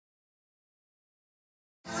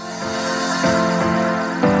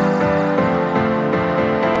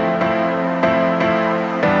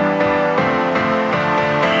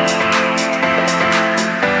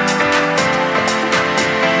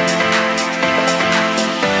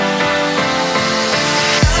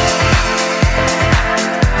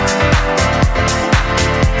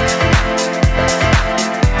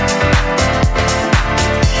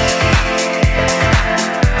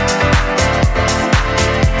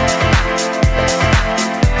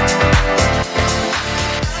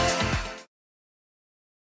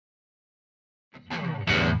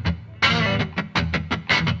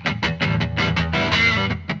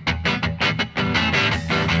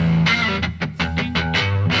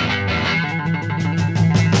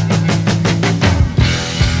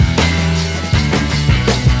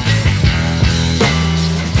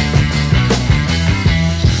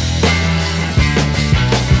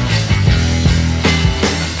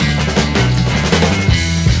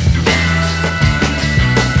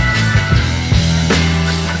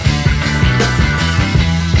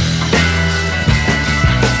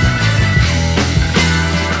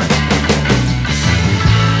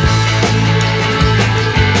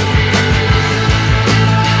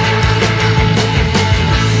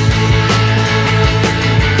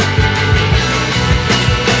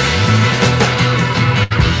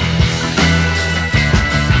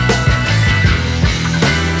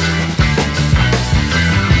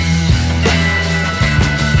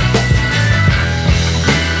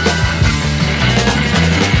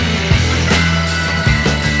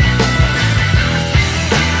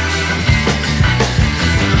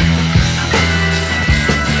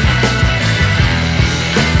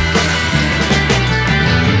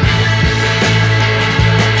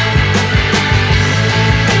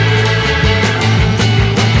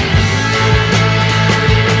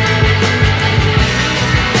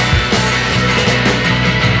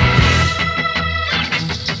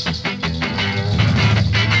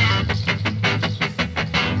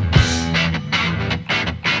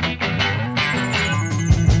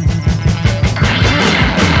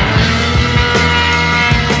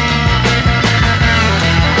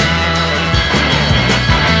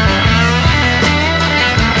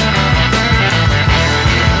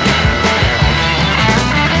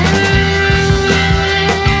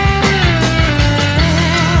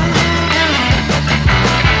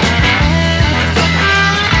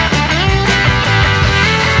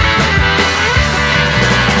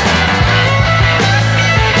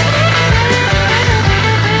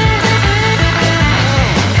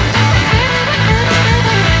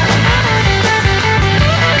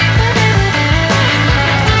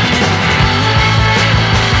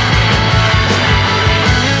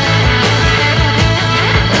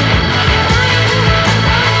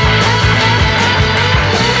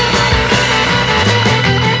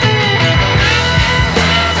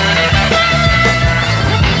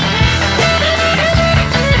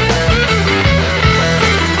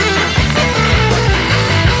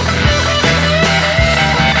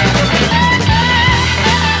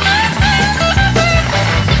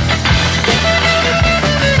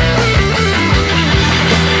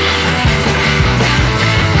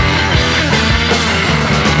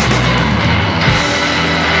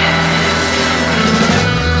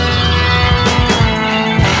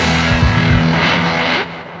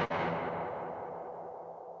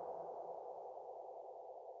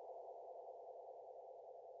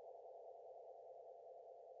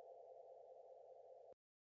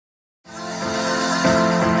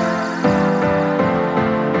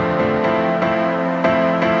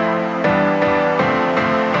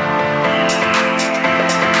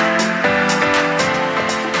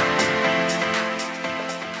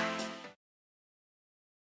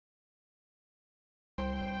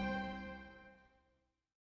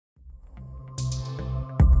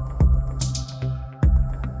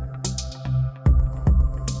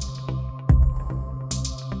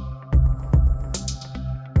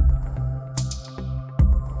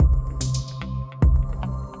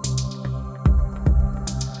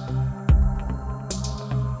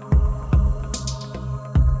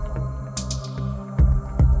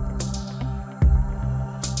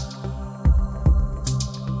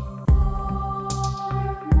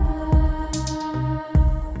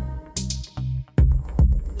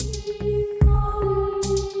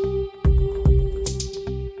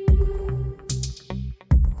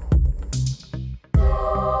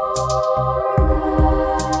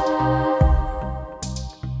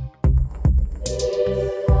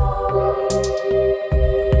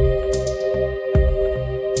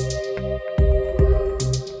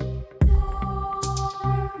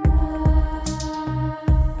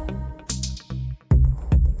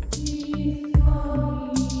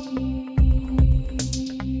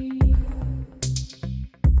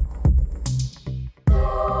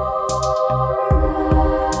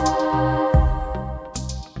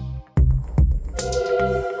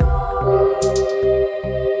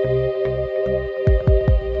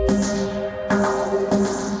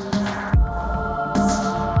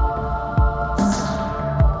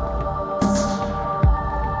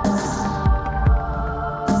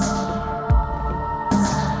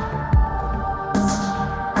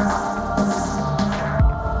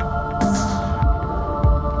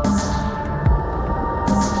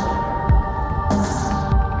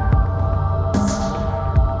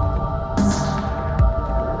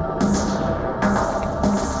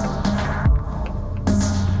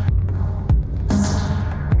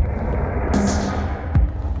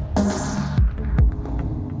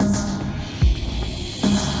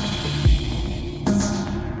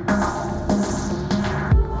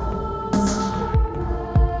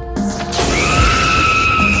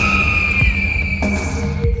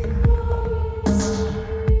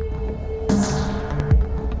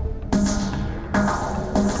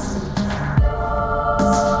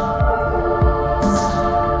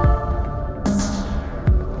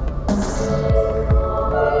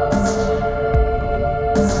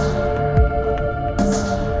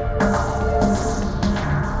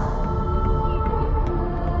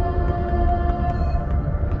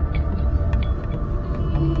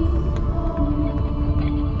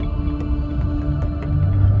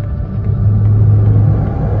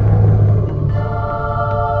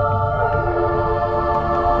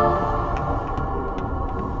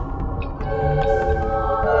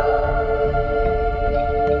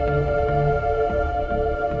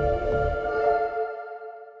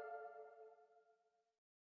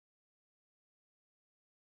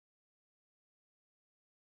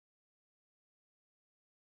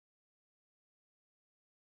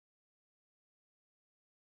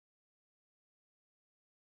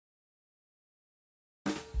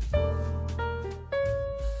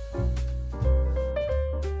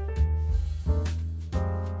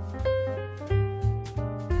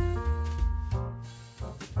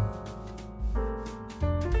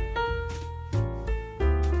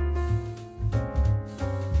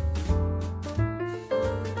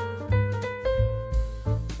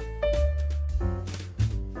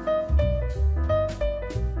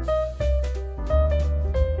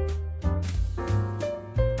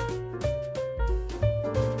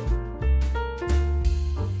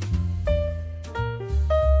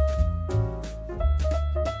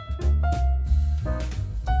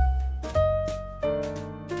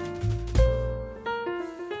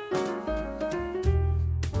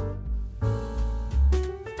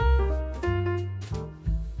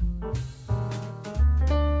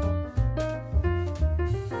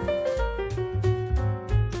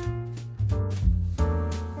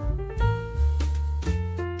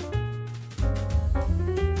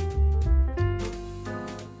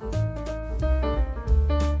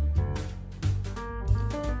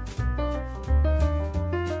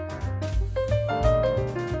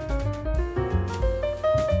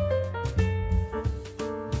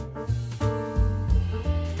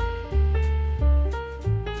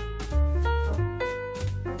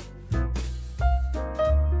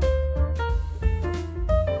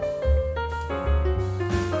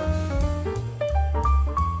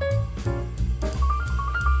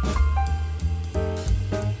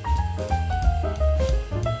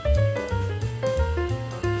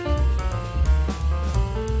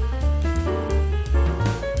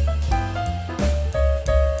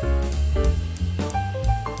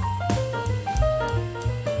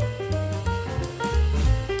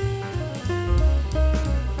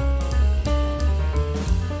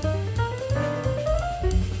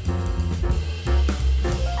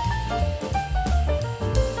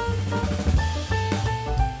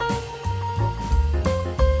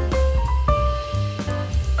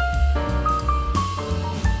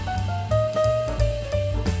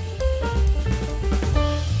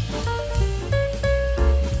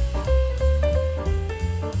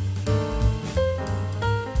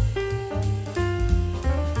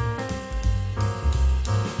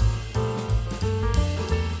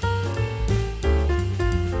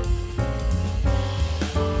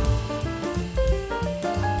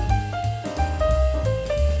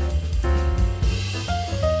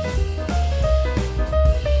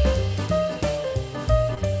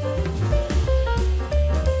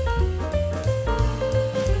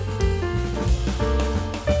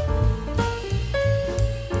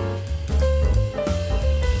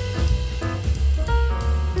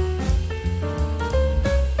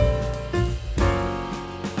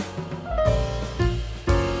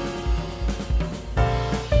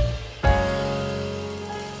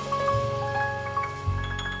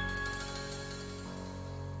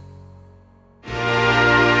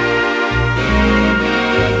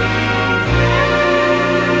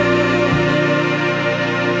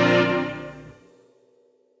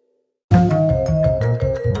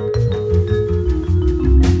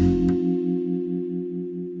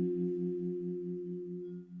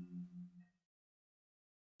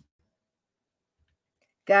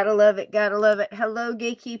Gotta love it. Gotta love it. Hello,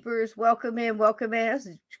 gatekeepers. Welcome in. Welcome in. This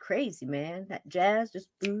is crazy, man. That jazz just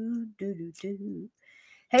boo doo doo doo.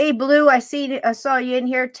 Hey, Blue. I saw you in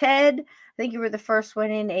here. Ted, I think you were the first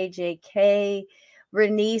one in. AJK,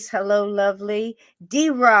 Renice. Hello, lovely.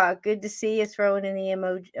 D-Rock. Good to see you. Throwing in the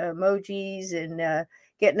emojis and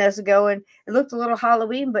getting us going. It looked a little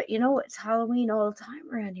Halloween, but you know it's Halloween all the time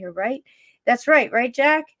around here, right? That's right,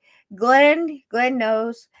 Jack? Glenn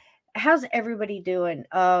knows. How's everybody doing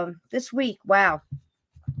this week? Wow.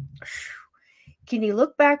 Can you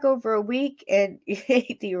look back over a week and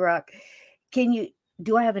D-Rock,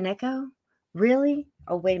 do I have an echo? Really?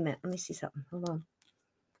 Oh, wait a minute. Let me see something. Hold on.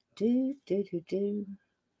 Do.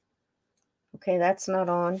 Okay, that's not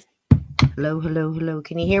on. Hello.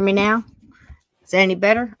 Can you hear me now? Is that any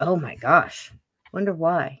better? Oh my gosh. Wonder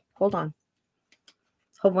why. Hold on.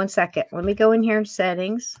 Hold 1 second. Let me go in here in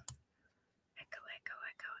settings. Echo.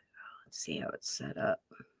 Let's see how it's set up.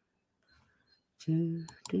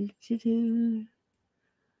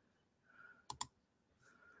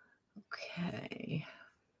 Okay.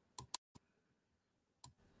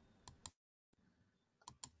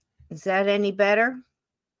 Is that any better?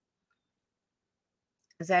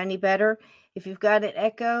 If you've got an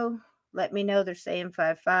echo, let me know. They're saying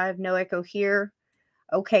 5.5. No echo here.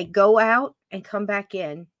 Okay, go out and come back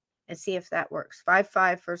in and see if that works.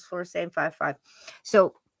 5.5, first floor saying 5.5.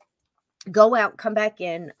 So go out, come back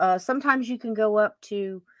in. Sometimes you can go up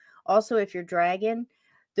to, also if you're dragging,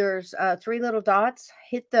 there's 3 little dots.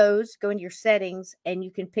 Hit those, go into your settings, and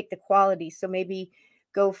you can pick the quality. So maybe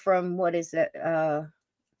go from, what is it,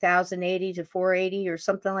 1080 to 480 or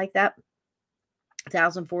something like that.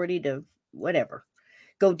 1040 to whatever.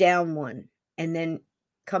 Go down one and then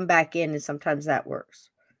come back in, and sometimes that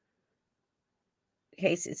works. In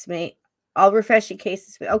case it's me. I'll refresh in case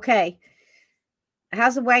it's me. Okay.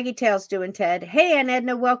 How's the Waggy Tails doing, Ted? Hey, Aunt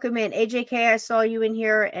Edna, welcome in. AJK, I saw you in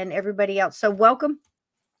here, and everybody else. So welcome.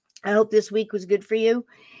 I hope this week was good for you.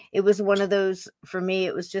 It was one of those, for me,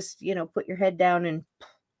 it was just, put your head down and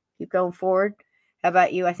keep going forward. How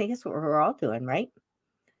about you? I think that's what we're all doing, right?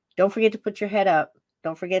 Don't forget to put your head up.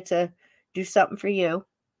 Don't forget to do something for you.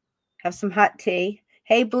 Have some hot tea.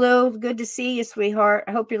 Hey, Blue, good to see you, sweetheart.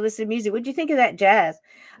 I hope you're listening to music. What'd you think of that jazz?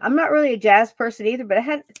 I'm not really a jazz person either, but I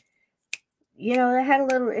had a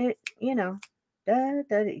little,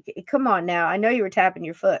 come on now. I know you were tapping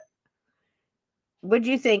your foot. What'd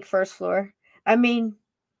you think, first floor? I mean,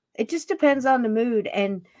 it just depends on the mood.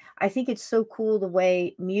 And I think it's so cool the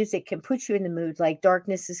way music can put you in the mood, like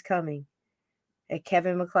Darkness is Coming at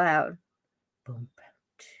Kevin MacLeod. Boom.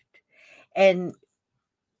 And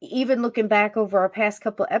even looking back over our past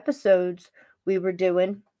couple episodes we were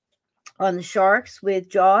doing on the sharks with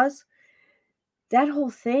Jaws, that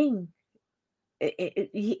whole thing,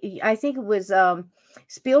 I think it was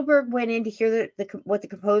Spielberg went in to hear what the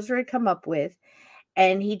composer had come up with,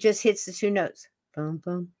 and he just hits the 2 notes. Boom,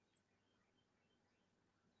 boom.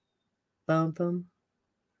 Boom, boom.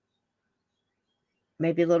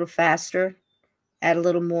 Maybe a little faster, add a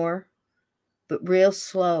little more, but real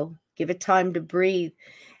slow. Give it time to breathe.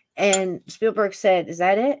 And Spielberg said, "Is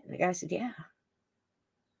that it?" And the guy said, "Yeah,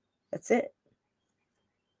 that's it.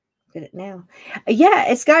 Get it now." Yeah,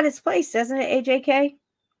 it's got its place, doesn't it, AJK?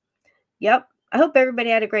 Yep. I hope everybody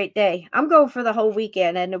had a great day. I'm going for the whole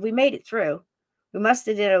weekend, and we made it through. We must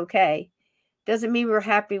have did okay. Doesn't mean we're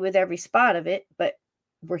happy with every spot of it, but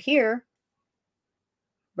we're here,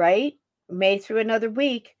 right? We made it through another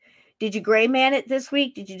week. Did you gray man it this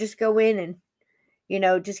week? Did you just go in and,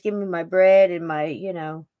 just give me my bread and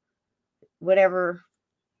my, whatever,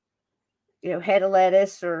 head of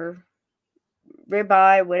lettuce or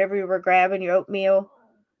ribeye, whatever you were grabbing, your oatmeal,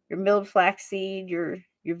 your milled flaxseed, your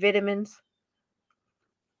vitamins,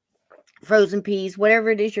 frozen peas, whatever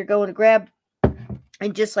it is you're going to grab,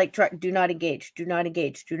 and just like do not engage.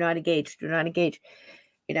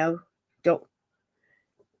 Don't.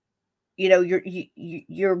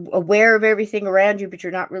 You're aware of everything around you, but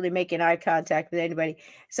you're not really making eye contact with anybody.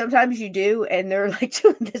 Sometimes you do, and they're like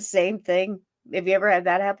doing the same thing. Have you ever had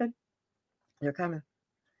that happen? They're kind of,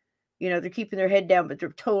 they're keeping their head down, but they're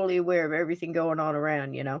totally aware of everything going on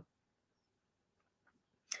around,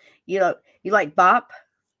 You like bop,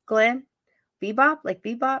 Glenn? Bebop? Like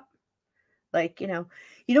bebop? Like, you know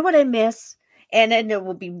what I miss? And Edna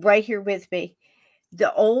will be right here with me.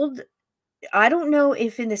 The old, I don't know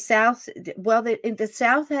if in the South, well, in the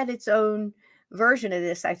South had its own version of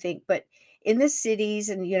this, I think, but in the cities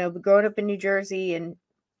and, growing up in New Jersey and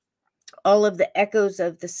all of the echoes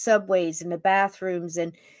of the subways and the bathrooms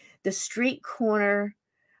and the street corner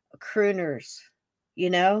crooners,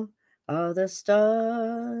 all the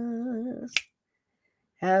stars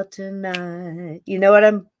out tonight. You know what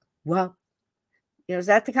I'm, well, is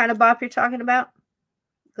that the kind of bop you're talking about,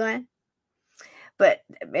 Glenn? But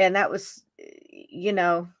man, that was, you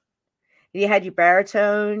had your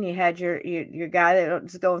baritone, you had your guy that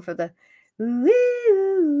was going for the,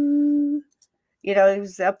 woo, he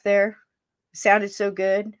was up there. Sounded so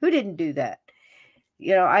good. Who didn't do that?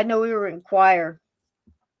 I know we were in choir,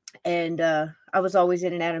 and I was always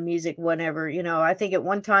in and out of music whenever, I think at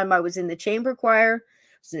one time I was in the chamber choir,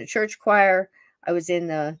 I was in the church choir, I was in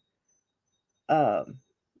the um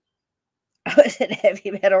I was in a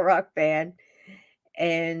heavy metal rock band,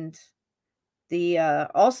 and the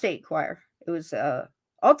all state choir. It was all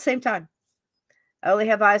at the same time. I only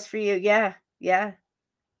have eyes for you. Yeah, yeah.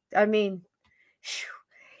 I mean, whew,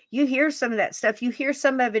 you hear some of that stuff. You hear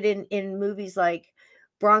some of it in movies like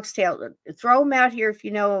Bronx Tale. Throw them out here if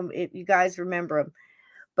you know them, if you guys remember them.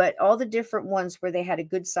 But all the different ones where they had a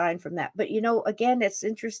good sign from that. But again, it's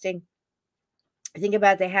interesting. Think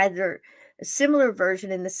about it, they had a similar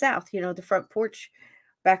version in the South. The front porch,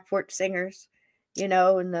 back porch singers.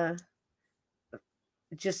 And the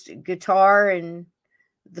just guitar and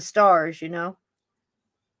the stars.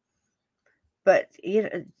 But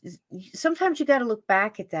sometimes you got to look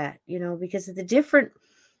back at that. Because of the different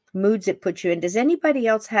moods it puts you in. Does anybody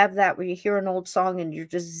else have that where you hear an old song and you're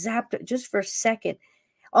just zapped just for a second,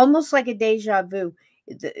 almost like a deja vu?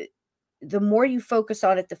 The more you focus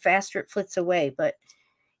on it, the faster it flits away, but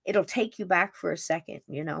it'll take you back for a second.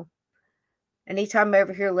 Anytime I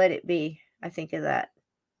ever hear Let It Be, I think of that.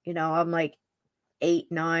 I'm like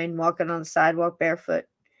 8, 9, walking on the sidewalk barefoot,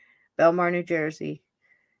 Belmar, New Jersey.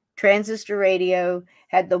 Transistor radio,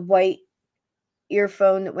 had the white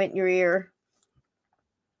earphone that went in your ear,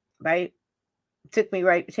 right?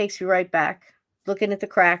 Takes you right back. Looking at the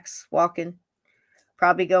cracks, walking,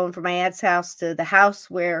 probably going from my aunt's house to the house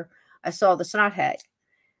where I saw the snot hag.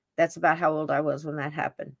 That's about how old I was when that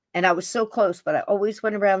happened. And I was so close, but I always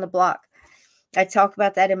went around the block. I talk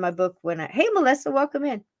about that in my book hey, Melissa, welcome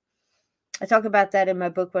in. I talk about that in my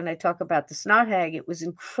book when I talk about the snot hag. It was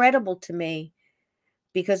incredible to me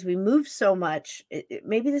because we moved so much.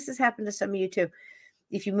 Maybe this has happened to some of you too.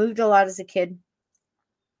 If you moved a lot as a kid,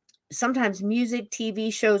 sometimes music,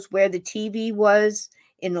 TV shows where the TV was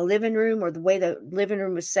in the living room or the way the living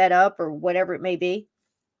room was set up or whatever it may be,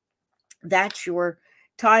 that's your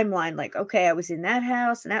timeline. Like, okay, I was in that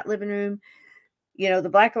house and that living room, the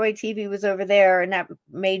black and white TV was over there, and that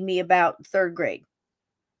made me about 3rd grade.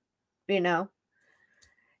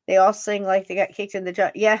 They all sing like they got kicked in the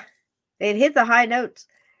jaw. Yeah, they'd hit the high notes.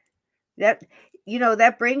 That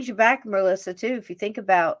that brings you back, Melissa, too. If you think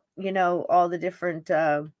about all the different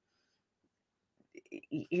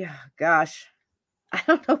yeah, gosh, I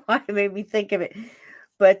don't know why it made me think of it,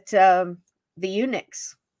 but the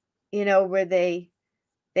eunuchs, where they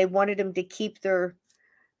wanted them to keep their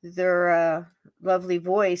lovely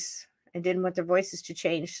voice and didn't want their voices to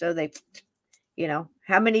change, so they,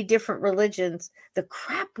 how many different religions, the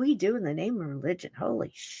crap we do in the name of religion,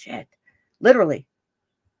 holy shit, literally,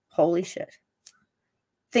 holy shit.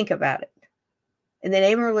 Think about it. In the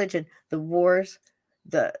name of religion, the wars,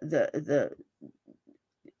 the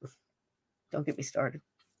don't get me started.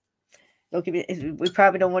 We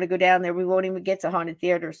probably don't want to go down there. We won't even get to haunted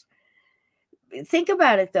theaters. Think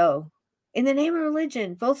about it, though. In the name of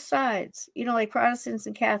religion, both sides, like Protestants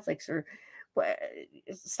and Catholics, or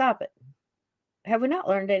stop it. Have we not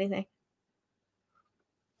learned anything?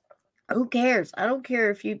 Who cares? I don't care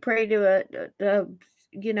if you pray to a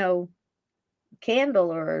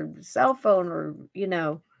candle or a cell phone or,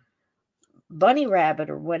 bunny rabbit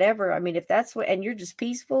or whatever. I mean, if that's what, and you're just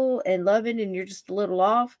peaceful and loving and you're just a little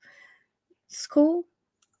off, it's cool.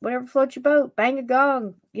 Whatever floats your boat. Bang a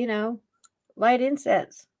gong, light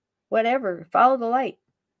incense, whatever. Follow the light.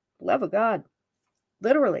 Love of God.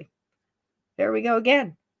 Literally. There we go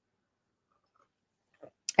again.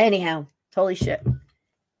 Anyhow, holy shit.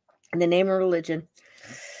 In the name of religion.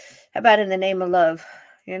 How about in the name of love?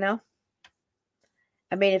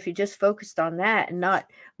 I mean, if you just focused on that and not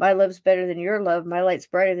my love's better than your love, my light's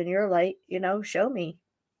brighter than your light, show me.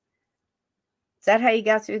 Is that how you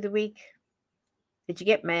got through the week? Did you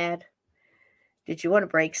get mad? Did you want to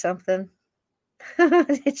break something?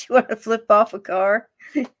 Did you want to flip off a car?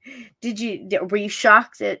 Were you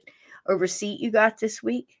shocked at a receipt you got this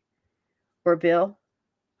week? Or a bill?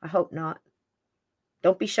 I hope not.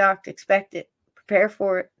 Don't be shocked. Expect it. Prepare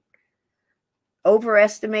for it.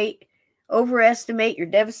 Overestimate your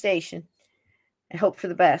devastation and hope for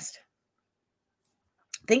the best.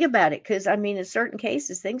 Think about it, because in certain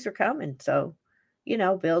cases things are coming. So,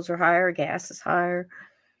 bills are higher, gas is higher,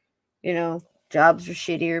 jobs are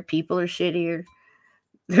shittier, people are shittier,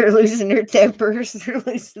 They're losing their tempers. They're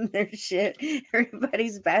losing their shit.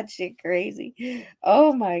 Everybody's batshit crazy.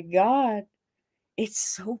 Oh my God. It's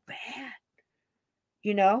so bad,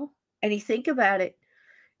 you know? And you think about it.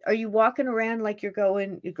 Are you walking around like you're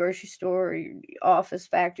going to the grocery store or your office,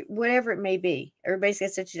 factory, whatever it may be? Everybody's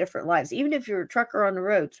got such different lives. Even if you're a trucker on the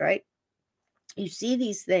roads, right? You see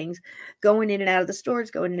these things going in and out of the stores,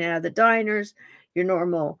 going in and out of the diners, your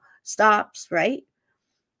normal stops, right?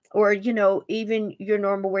 Or, even your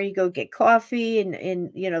normal where you go get coffee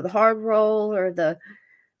and the hard roll or the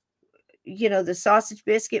sausage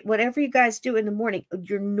biscuit, whatever you guys do in the morning,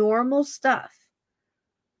 your normal stuff,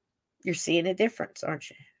 you're seeing a difference, aren't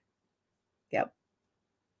you? Yep.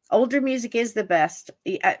 Older music is the best.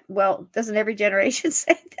 Well, doesn't every generation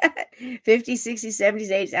say that? 50s, 60s, 70s,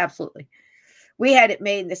 80s? Absolutely. We had it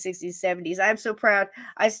made in the 60s, 70s. I'm so proud.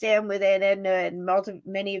 I stand with Aunt Edna and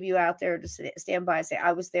many of you out there to stand by and say,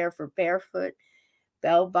 I was there for barefoot,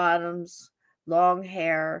 bell bottoms, long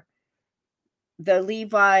hair. The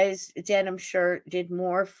Levi's denim shirt did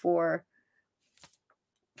more for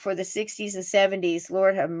the 60s and 70s.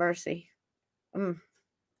 Lord have mercy.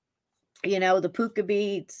 The puka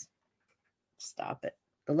beads. Stop it.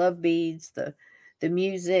 The love beads, the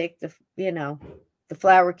music, the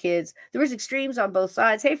flower kids. There was extremes on both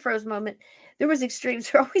sides. Hey, Froze moment. There was extremes.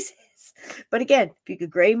 There always is. But again, if you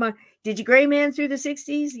could did you gray man through the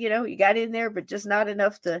 60s? You got in there, but just not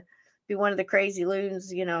enough to be one of the crazy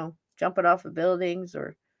loons, jumping off of buildings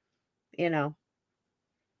or,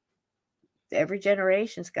 every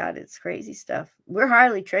generation's got its crazy stuff. We're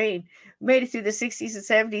highly trained. We made it through the 60s and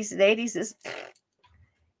 70s and 80s. Is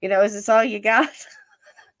this all you got?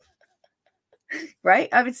 Right?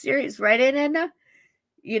 I'm serious. Right, Aunt Edna?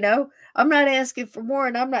 I'm not asking for more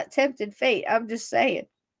and I'm not tempting fate. I'm just saying.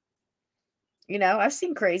 I've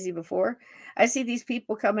seen crazy before. I see these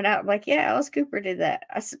people coming out. I'm like, yeah, Alice Cooper did that.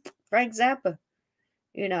 I said, Frank Zappa,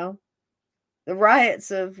 the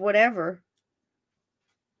riots of whatever.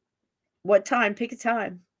 What time? Pick a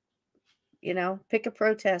time. Pick a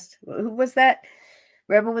protest. Who was that?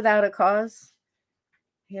 Rebel Without a Cause?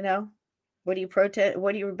 What do you protest?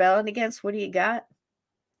 What are you rebelling against? What do you got?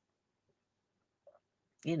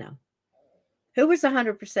 Who was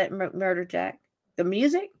 100% murder, Jack? The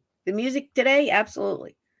music? The music today?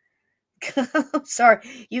 Absolutely. I'm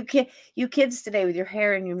sorry. You kids today with your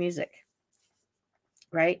hair and your music.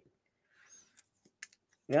 Right?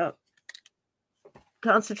 Yep.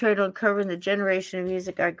 Concentrate on covering the generation of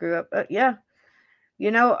music I grew up. Yeah.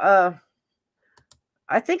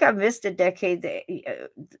 I think I missed a decade.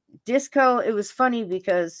 Disco, it was funny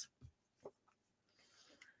because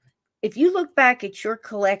if you look back at your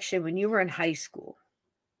collection when you were in high school,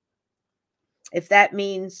 if that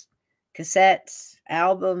means cassettes,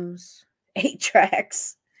 albums,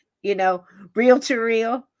 8-tracks, reel to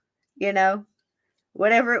reel,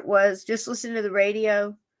 whatever it was, just listen to the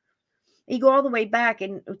radio. You go all the way back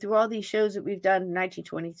and through all these shows that we've done,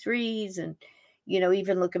 1923s and,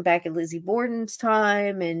 even looking back at Lizzie Borden's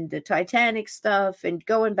time and the Titanic stuff and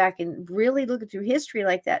going back and really looking through history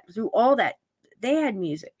like that, through all that, they had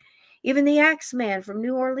music. Even the Axeman from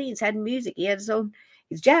New Orleans had music. He had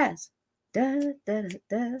his jazz. Da, da, da,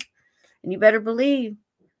 da. And you better believe,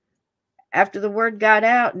 after the word got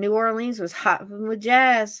out, New Orleans was hopping with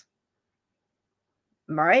jazz.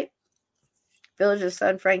 Am I right? Village of the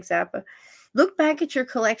Sun, Frank Zappa. Look back at your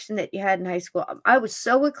collection that you had in high school. I was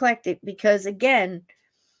so eclectic because, again,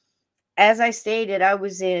 as I stated, I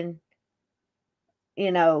was in,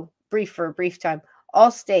 for a brief time,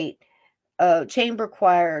 all state, chamber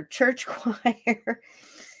choir, church choir,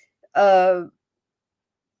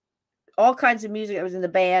 all kinds of music. I was in the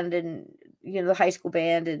band and, the high school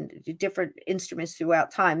band and different instruments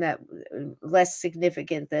throughout time that less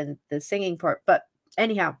significant than the singing part. But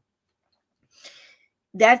anyhow,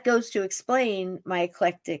 that goes to explain my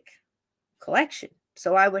eclectic collection.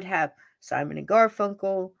 So I would have Simon and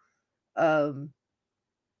Garfunkel, Loggins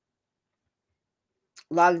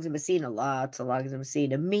and Messina, lots of Loggins and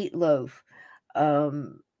Messina, Meatloaf,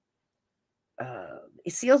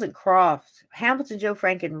 Seals and Crofts, Hamilton, Joe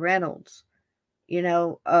Frank, and Reynolds, and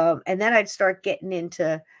then I'd start getting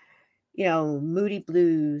into, Moody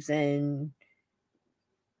Blues and,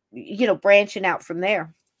 branching out from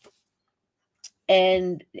there.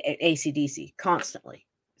 And AC/DC constantly.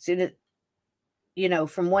 So,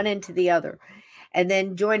 from one end to the other. And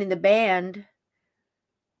then joining the band,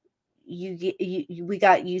 we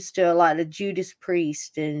got used to a lot of Judas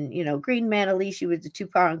Priest and, Green Man Alicia with the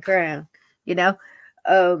 2-pound crown,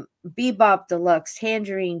 Bebop Deluxe,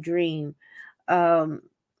 Tangerine Dream,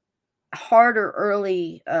 harder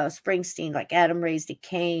early Springsteen, like Adam Raised a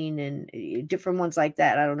Cain and different ones like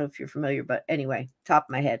that. I don't know if you're familiar, but anyway, top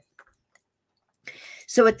of my head.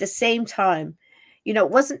 So at the same time, you know,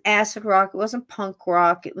 it wasn't acid rock, it wasn't punk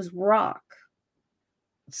rock, it was rock.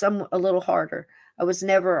 Some a little harder. I was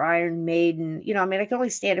never Iron Maiden. You know, I mean, I could only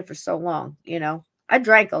stand it for so long, you know. I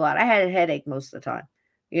drank a lot. I had a headache most of the time.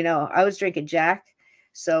 You know, I was drinking Jack.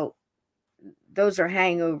 So those are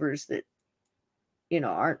hangovers that, you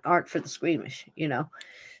know, aren't for the squeamish, you know.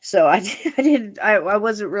 So I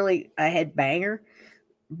wasn't really a headbanger,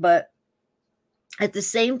 but at the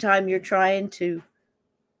same time you're trying to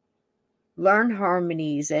learn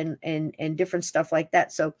harmonies and different stuff like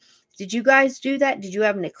that. So did you guys do that? Did you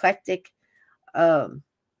have an eclectic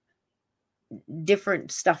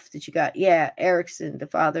different stuff that you got? Yeah, Erickson, the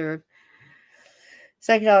father of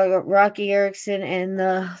psychedelic Rocky Erickson and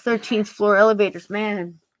the 13th floor elevators.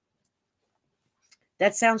 Man,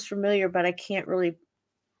 that sounds familiar, but I can't really,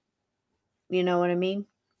 you know what I mean,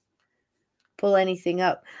 pull anything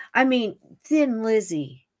up. I mean, Thin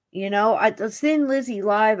Lizzy, you know, the Thin Lizzy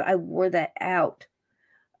live, I wore that out.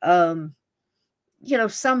 You know,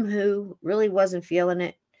 some who really wasn't feeling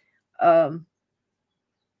it.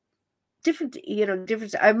 Different, you know,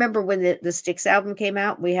 different. I remember when the Styx album came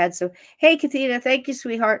out, we had so, hey, Katina, thank you,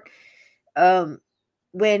 sweetheart.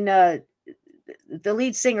 When the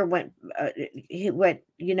lead singer went, he went,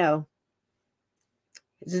 you know,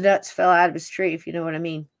 his nuts fell out of his tree, if you know what I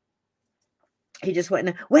mean. He just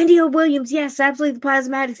went, Wendy O. Williams, yes, absolutely, the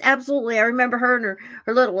Plasmatics, absolutely. I remember her and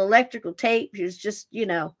her little electrical tape. She was just, you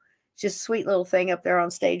know, just a sweet little thing up there on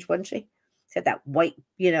stage, wasn't she? She had that white,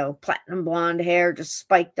 you know, platinum blonde hair, just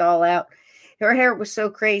spiked all out. Her hair was so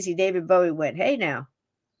crazy. David Bowie went, hey now,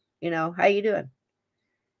 you know, how you doing?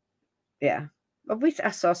 Yeah. But I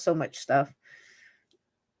saw so much stuff.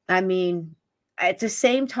 I mean, at the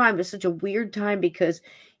same time, it's such a weird time because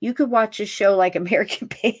you could watch a show like American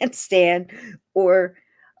Bandstand or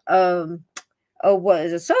what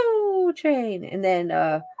is a Soul Train, and then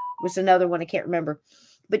was another one I can't remember.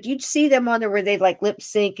 But you'd see them on there where they'd like lip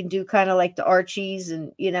sync and do kind of like the Archies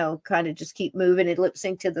and, you know, kind of just keep moving and lip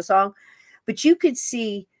sync to the song. But you could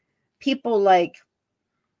see people like,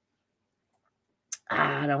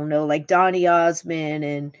 I don't know, like Donny Osmond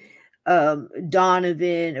and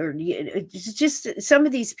Donovan, or just some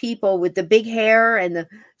of these people with the big hair and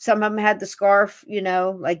some of them had the scarf, you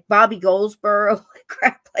know, like Bobby Goldsboro,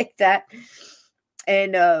 crap like that.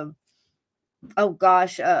 And oh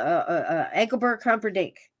gosh, Engelbert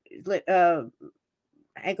Humperdinck,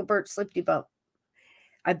 Engelbert Slipty Bump.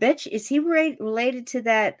 I bet you, is he related to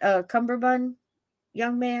that Cumberbund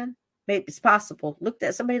young man? Maybe it's possible.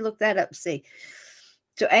 Somebody look that up. See.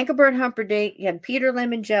 So Engelbert Humperdinck, you had Peter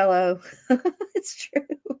Lemongello. It's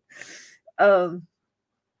true.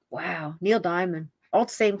 Wow, Neil Diamond, all at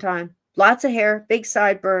the same time. Lots of hair, big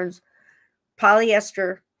sideburns,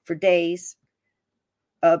 polyester for days,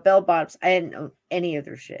 bell bottoms. I didn't know any of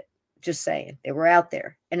their shit. Just saying, they were out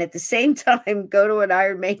there, and at the same time, go to an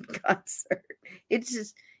Iron Maiden concert. It's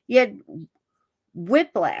just, you had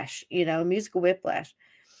whiplash, you know, musical whiplash.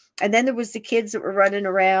 And then there was the kids that were running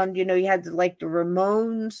around, you know, you had the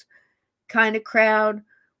Ramones kind of crowd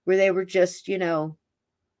where they were just, you know,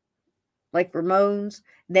 like Ramones.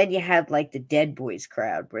 And then you had like the Dead Boys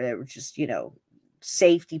crowd where they were just, you know,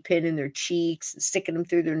 safety pin in their cheeks and sticking them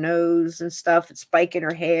through their nose and stuff and spiking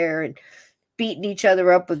her hair and beating each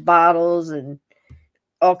other up with bottles and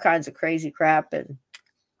all kinds of crazy crap. And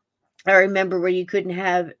I remember where you couldn't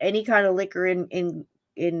have any kind of liquor in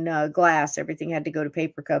glass. Everything had to go to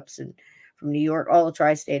paper cups, and from New York, all the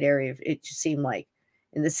tri-state area, it just seemed like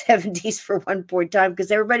in the 70s for one point in time,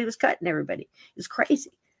 because everybody was cutting everybody. It was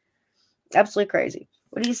crazy. Absolutely crazy.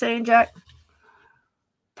 What are you saying, Jack?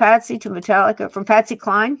 Patsy to Metallica, from Patsy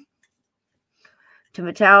Cline to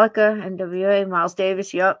Metallica, NWA, Miles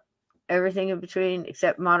Davis, yep. Everything in between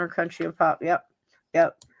except modern country and pop, yep.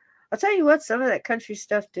 I'll tell you what, some of that country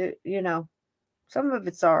stuff, you know, some of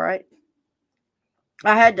it's all right.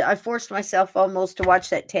 I forced myself almost to watch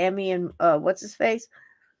that Tammy and what's his face?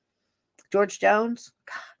 George Jones.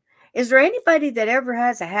 God. Is there anybody that ever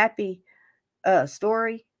has a happy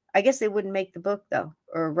story? I guess they wouldn't make the book though,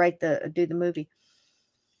 or do the movie.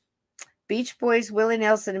 Beach Boys, Willie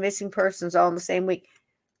Nelson, and Missing Persons all in the same week.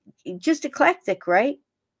 Just eclectic, right?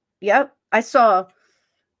 Yep. I saw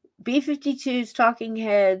B-52s, Talking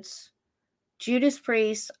Heads, Judas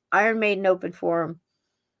Priest, Iron Maiden open for him,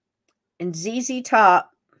 and ZZ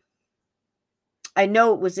Top. I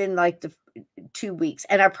know it was in like the 2 weeks,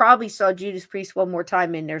 and I probably saw Judas Priest one more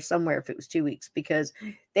time in there somewhere if it was 2 weeks, because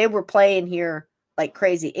they were playing here like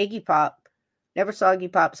crazy. Iggy Pop Never saw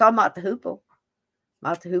Iggy Pop. Saw Mott the Hoople.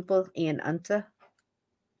 Mott the Hoople, Ian Hunter.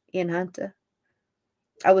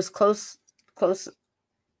 I was closer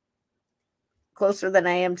than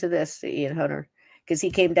I am to this, to Ian Hunter, because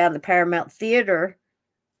he came down the Paramount Theater.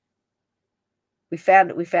 We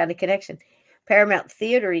found a connection. Paramount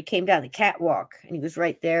Theater, he came down the catwalk, and he was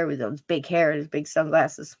right there with those big hair and his big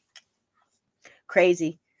sunglasses.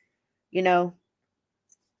 Crazy. You know,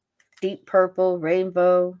 Deep Purple,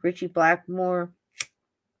 Rainbow, Richie Blackmore,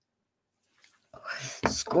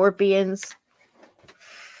 Scorpions.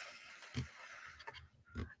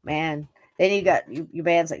 Man. Then you got your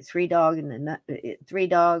bands like Three Dog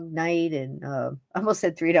Night, and I almost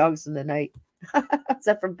said Three Dogs in the Night. Is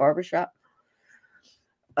that from Barbershop?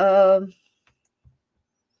 Wow,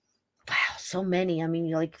 so many. I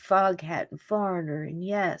mean, like Foghat and Foreigner and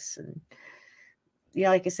Yes, and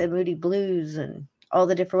like I said, Moody Blues and all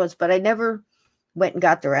the different ones. But I never went and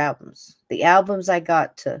got their albums. The albums I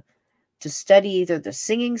got to study either the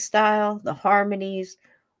singing style, the harmonies,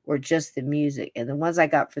 or just the music. And the ones I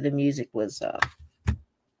got for the music was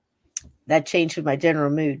that changed with my general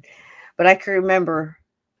mood. But I can remember,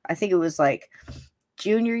 I think it was like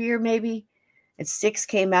junior year maybe, and Styx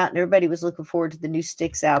came out and everybody was looking forward to the new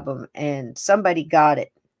Styx album, and somebody got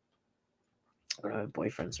it. One of my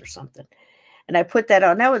boyfriends or something. And I put that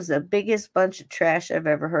on. That was the biggest bunch of trash I've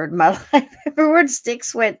ever heard in my life. Everywhere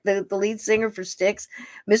Styx went, the lead singer for Styx,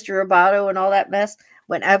 Mr. Roboto and all that mess,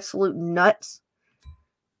 went absolute nuts.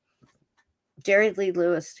 Jerry Lee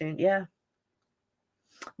Lewis tune, yeah.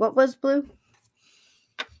 What was Blue?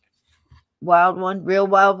 Wild One, Real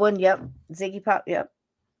Wild One, yep. Ziggy Pop, yep.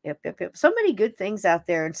 So many good things out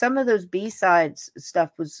there, and some of those B-sides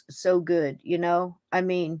stuff was so good, I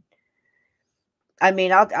mean,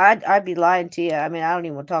 I'd be lying to you. I mean, I don't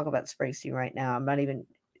even want to talk about Springsteen right now. I'm not even.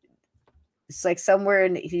 It's like somewhere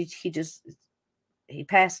in he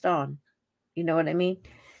passed on. You know what I mean?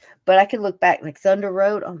 But I can look back like Thunder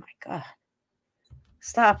Road. Oh my God.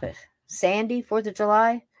 Stop it. Sandy, 4th of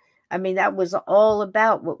July. I mean, that was all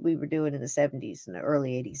about what we were doing in the 70s and the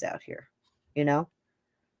early 80s out here.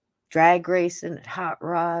 Drag racing and hot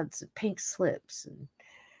rods and pink slips and,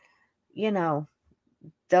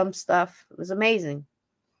 dumb stuff. It was amazing.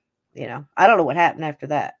 I don't know what happened after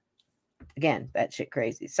that. Again, batshit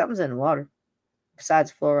crazy. Something's in the water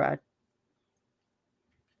besides fluoride.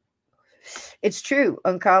 It's true.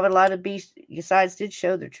 Uncommon, a lot of B-sides did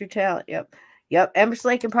show their true talent. Yep. Emerson,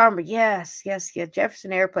 Lake and Palmer. Yes.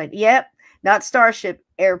 Jefferson Airplane. Yep. Not Starship,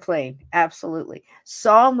 Airplane. Absolutely.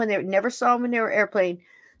 Never saw them when they were Airplane.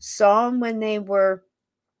 Saw them when they were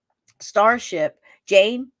Starship.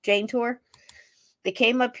 Jane Tour. They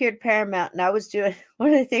came up here to Paramount, and I was doing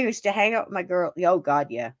one of the things was to hang out with my girl. Oh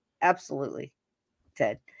God, yeah, absolutely,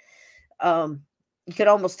 Ted. You could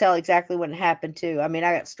almost tell exactly when it happened too. I mean,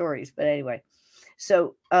 I got stories, but anyway.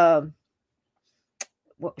 So, what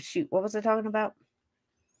was I talking about?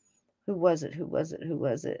 Who was it?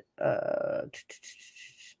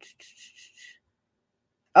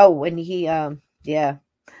 When he, yeah.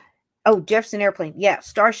 Oh, Jefferson Airplane. Yeah,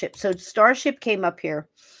 Starship. So Starship came up here.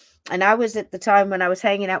 And I was at the time when I was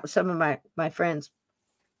hanging out with some of my friends.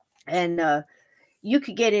 And you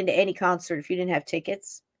could get into any concert if you didn't have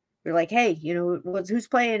tickets. You're like, hey, who's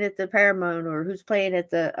playing at the Paramount or who's playing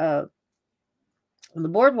at the on the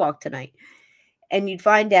boardwalk tonight? And you'd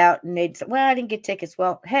find out and they'd say, well, I didn't get tickets.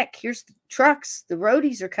 Well, heck, here's the trucks. The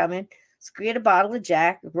roadies are coming. Let's get a bottle of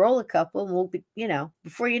Jack, roll a couple, and we'll be,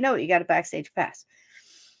 before you know it, you got a backstage pass.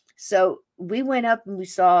 So we went up and we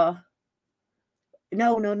saw...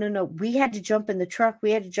 No. We had to jump in the truck.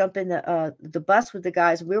 We had to jump in the bus with the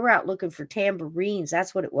guys. We were out looking for tambourines.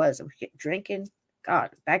 That's what it was. We were drinking.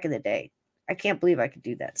 God, back in the day. I can't believe I could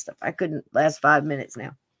do that stuff. I couldn't last 5 minutes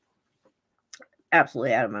now.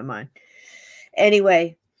 Absolutely out of my mind.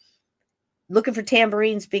 Anyway, looking for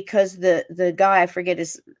tambourines because the guy, I forget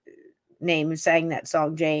his name, who sang that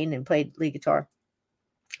song, Jane, and played lead guitar.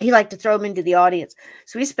 He liked to throw them into the audience.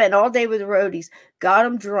 So we spent all day with the roadies, got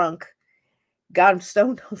them drunk, got them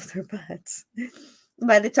stoned off their butts.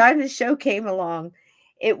 By the time the show came along,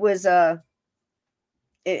 it was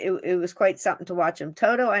it was quite something to watch them.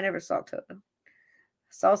 Toto, I never saw Toto.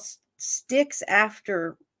 Saw Styx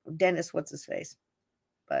after Dennis, what's his face,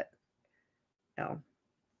 but no,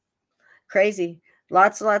 crazy.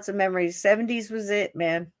 Lots of memories. 70s was it,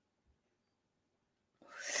 man.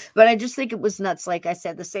 But I just think it was nuts. Like I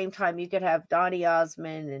said, the same time you could have Donny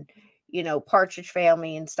Osmond and Partridge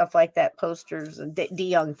Family and stuff like that, posters, and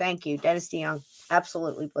DeYoung. Thank you, Dennis DeYoung.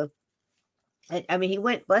 Absolutely Blue. I mean, he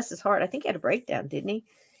went, bless his heart. I think he had a breakdown, didn't he?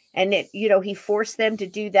 And he forced them to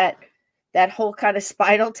do that that whole kind of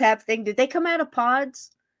Spinal Tap thing. Did they come out of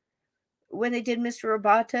pods when they did Mr.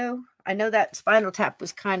 Roboto? I know that Spinal Tap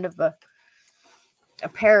was kind of a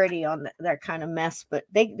parody on that kind of mess, but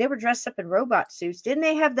they were dressed up in robot suits. Didn't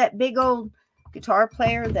they have that big old guitar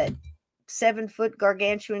player, that 7-foot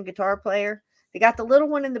gargantuan guitar player? They got the little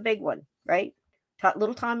one and the big one, right?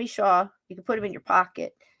 Little Tommy Shaw. You can put him in your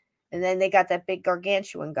pocket. And then they got that big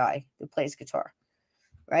gargantuan guy who plays guitar,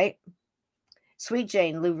 right? Sweet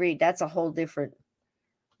Jane, Lou Reed. That's a whole different,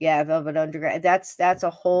 yeah, Velvet Underground. That's a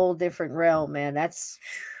whole different realm, man. That's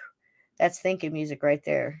thinking music right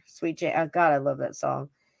there. Sweet Jane. Oh God, I love that song.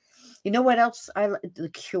 You know what else? The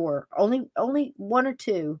Cure. Only one or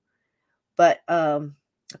two, but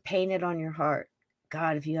Paint It on Your Heart.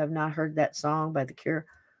 God, if you have not heard that song by The Cure,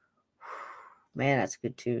 man, that's a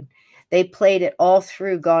good tune. They played it all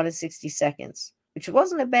through Gone in 60 Seconds, which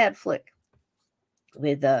wasn't a bad flick,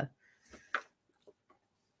 with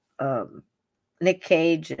Nick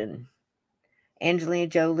Cage and Angelina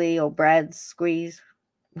Jolie, old Brad Squeeze.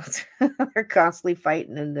 They're constantly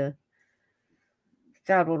fighting in the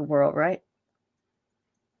God, what a world, right?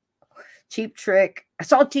 Cheap Trick. I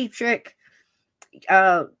saw Cheap Trick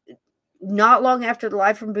not long after the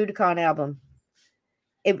Live from Budokan album.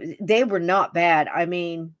 They were not bad. I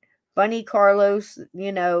mean, Bunny Carlos,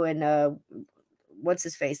 and what's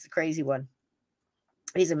his face, the crazy one.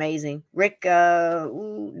 He's amazing. Rick,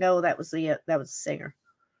 no, that was the singer.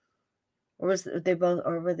 Or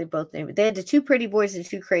were they both named? They had the two pretty boys and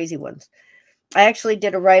two crazy ones. I actually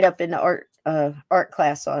did a write-up in the art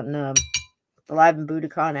class on the Live in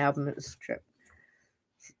Budokan album. It was a trip.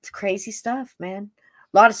 It's crazy stuff, man.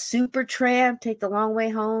 A lot of Super Tramp, Take the Long Way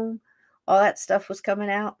Home. All that stuff was coming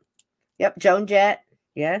out. Yep, Joan Jett.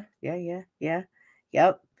 Yeah. Yep.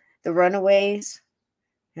 The Runaways.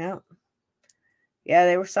 Yep. Yeah,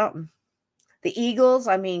 they were something. The Eagles,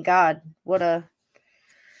 I mean, God, they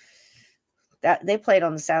played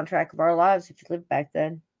on the soundtrack of our lives if you lived back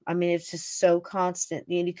then. I mean, it's just so constant.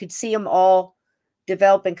 And you could see them all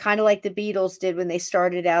developing, kind of like the Beatles did when they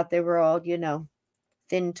started out. They were all,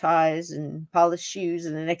 thin ties and polished shoes.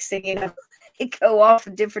 And the next thing you know, they go off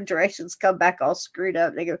in different directions, come back all screwed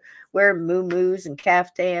up. They go wearing muumuus and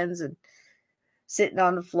caftans and sitting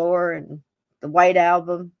on the floor, and the White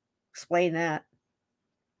Album. Explain that.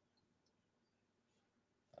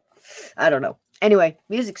 I don't know. Anyway,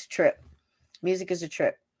 music's a trip. Music is a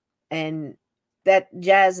trip. And that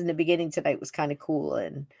jazz in the beginning tonight was kind of cool.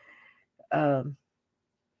 And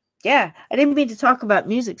yeah, I didn't mean to talk about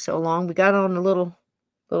music so long. We got on a little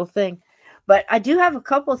thing. But I do have a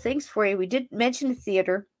couple of things for you. We did mention the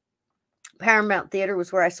theater. Paramount Theater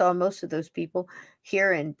was where I saw most of those people,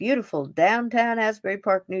 here in beautiful downtown Asbury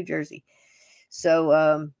Park, New Jersey.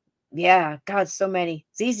 So, yeah, God, so many.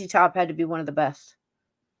 ZZ Top had to be one of the best.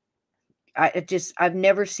 I've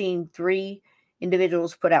never seen three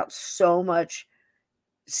individuals put out so much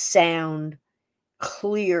sound,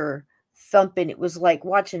 clear, thumping. It was like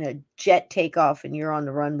watching a jet take off and you're on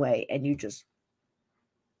the runway and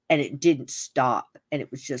it didn't stop, and it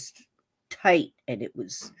was just tight, and it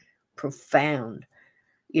was profound,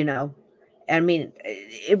 I mean,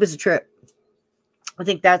 it was a trip. I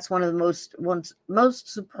think that's one of the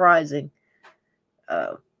most surprising.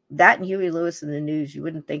 That and Huey Lewis and the News, you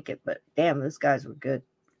wouldn't think it, but damn, those guys were good.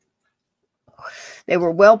 They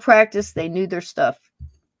were well practiced. They knew their stuff.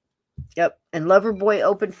 Yep. And Loverboy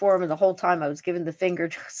opened for him, and the whole time I was giving the finger,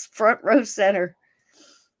 just front row center.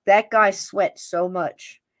 That guy sweat so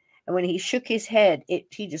much. And when he shook his head,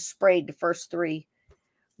 he just sprayed the first 3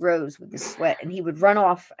 rows with his sweat. And he would run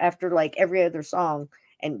off after like every other song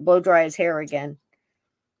and blow dry his hair again.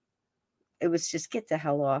 It was just, get the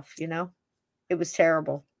hell off, It was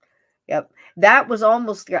terrible. Yep. That was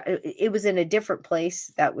it was in a different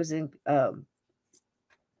place. That was in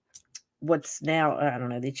what's now, I don't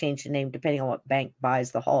know, they changed the name depending on what bank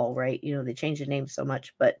buys the hall, right? They changed the name so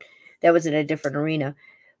much, but that was in a different arena.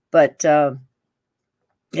 But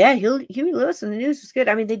yeah, Huey Lewis and the News was good.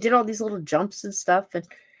 I mean, they did all these little jumps and stuff, and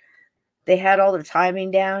they had all their timing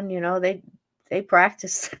down. They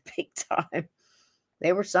practiced big time.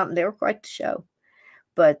 They were something. They were quite the show.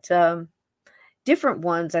 But different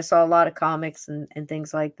ones. I saw a lot of comics and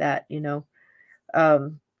things like that.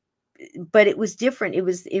 But it was different. It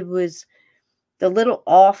was the little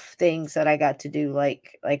off things that I got to do.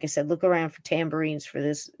 Like I said, look around for tambourines for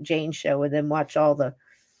this Jane show, and then watch all the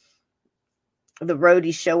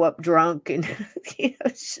roadies show up drunk, and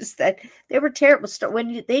it's just that they were terrible.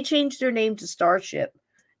 When they changed their name to Starship,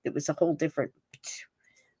 it was a whole different. It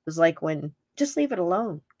was like when just leave it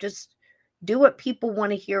alone, just do what people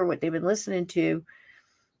want to hear, what they've been listening to.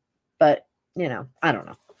 But I don't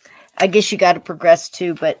know. I guess you got to progress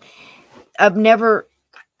too, but I've never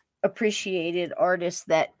appreciated artists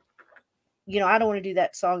that, I don't want to do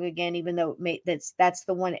that song again, even though that's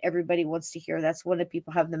the one everybody wants to hear. That's one that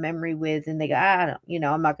people have the memory with, and they go, I don't,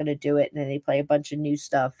 I'm not going to do it. And then they play a bunch of new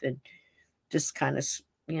stuff and just kind of,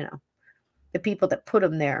 the people that put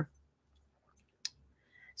them there.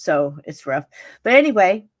 So it's rough. But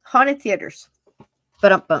anyway, haunted theaters.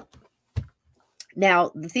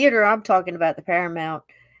 Now, the theater I'm talking about, the Paramount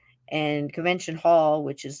and Convention Hall,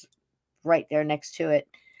 which is right there next to it,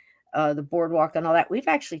 the boardwalk and all that. We've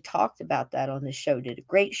actually talked about that on the show. Did a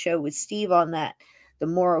great show with Steve on that. The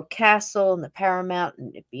Morro Castle and the Paramount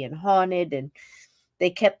and it being haunted. And they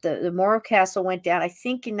kept the Morro Castle went down, I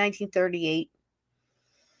think, in 1938.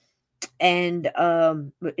 And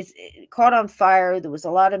it caught on fire. There was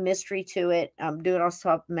a lot of mystery to it. I'm doing it off the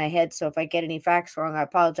top of my head, so if I get any facts wrong, I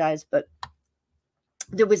apologize. But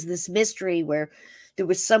there was this mystery where there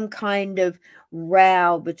was some kind of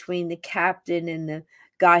row between the captain and the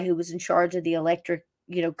guy who was in charge of the electric,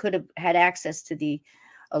 could have had access to the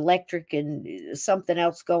electric, and something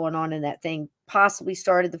else going on in that thing possibly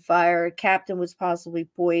started the fire. Captain was possibly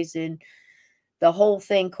poisoned. The whole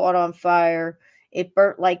thing caught on fire. It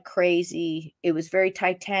burnt like crazy. It was very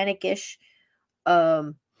Titanic-ish.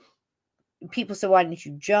 People said, why didn't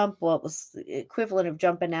you jump? Well, it was the equivalent of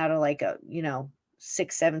jumping out of like a,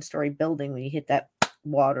 6-7-story building when you hit that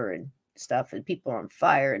water and stuff, and people are on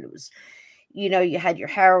fire. And it was, you had your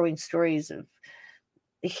harrowing stories of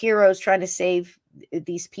the heroes trying to save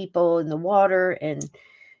these people in the water, and,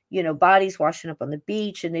 bodies washing up on the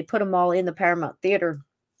beach, and they put them all in the Paramount Theater.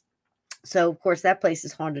 So, of course, that place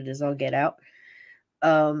is haunted as all get out.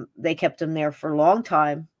 They kept them there for a long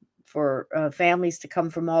time for families to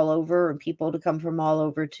come from all over and people to come from all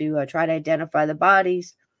over to try to identify the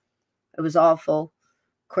bodies. It was awful.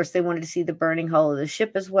 Of course, they wanted to see the burning hull of the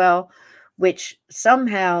ship as well, which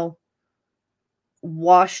somehow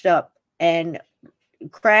washed up and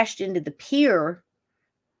crashed into the pier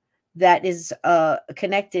that is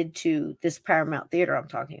connected to this Paramount Theater I'm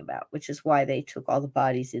talking about, which is why they took all the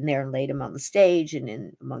bodies in there and laid them on the stage and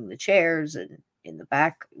in among the chairs and in the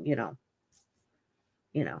back,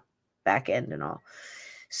 back end and all.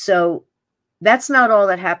 So that's not all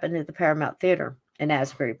that happened at the Paramount Theater in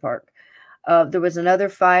Asbury Park. There was another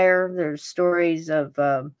fire. There's stories of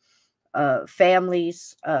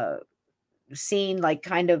families seen like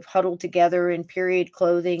kind of huddled together in period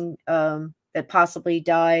clothing that possibly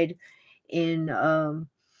died in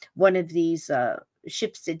one of these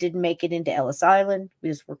ships that didn't make it into Ellis Island,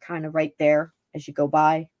 because we're kind of right there as you go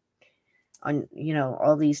by on,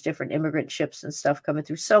 all these different immigrant ships and stuff coming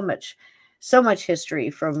through. So much history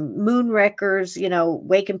from moon wreckers,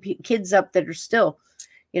 waking kids up that are still,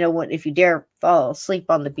 if you dare fall asleep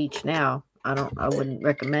on the beach now, I wouldn't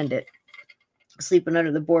recommend it. Sleeping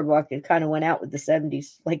under the boardwalk, it kind of went out with the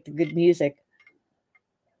 70s, like the good music.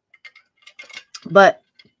 But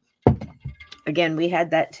again, we had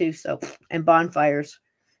that too. So, and bonfires,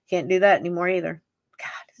 can't do that anymore either.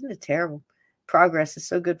 God, isn't it terrible? Progress is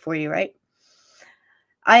so good for you, right?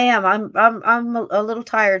 I am. I'm a little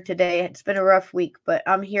tired today. It's been a rough week, but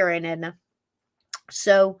I'm here, Aunt Edna.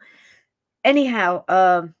 So,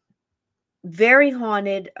 anyhow, very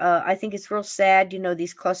haunted. I think it's real sad,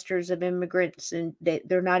 these clusters of immigrants, and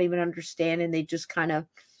they're not even understanding. They just kind of,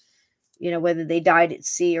 whether they died at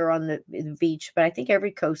sea or on the beach. But I think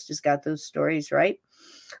every coast has got those stories, right?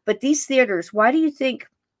 But these theaters, why do you think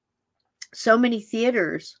so many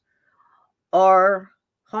theaters are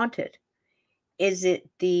haunted? Is it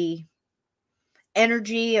the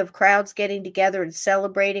energy of crowds getting together and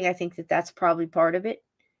celebrating? I think that's probably part of it.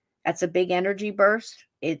 That's a big energy burst.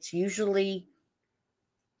 It's usually,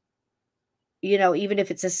 even if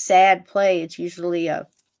it's a sad play, it's usually a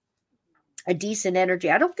decent energy.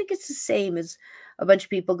 I don't think it's the same as a bunch of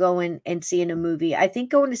people going and seeing a movie. I think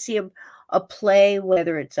going to see a play,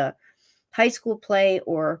 whether it's a high school play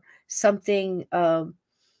or something, a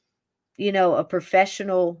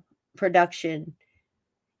professional production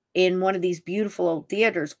in one of these beautiful old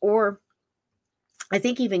theaters, or I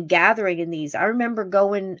think even gathering in these. I remember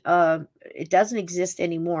going, it doesn't exist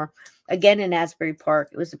anymore, again in Asbury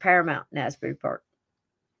Park. It was the Paramount in Asbury Park.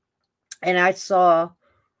 And I saw,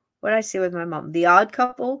 what did I see with my mom? The Odd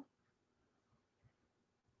Couple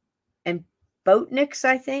and Boatniks,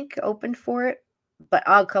 I think, opened for it. But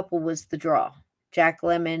Odd Couple was the draw. Jack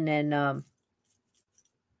Lemmon and, I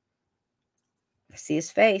see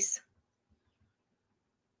his face.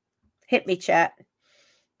 Hit me, chat.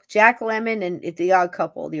 Jack Lemmon and The Odd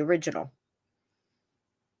Couple, the original.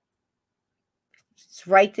 It's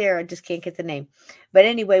right there. I just can't get the name. But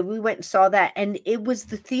anyway, we went and saw that. And it was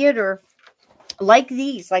the theater like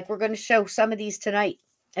these. Like we're going to show some of these tonight.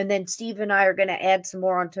 And then Steve and I are going to add some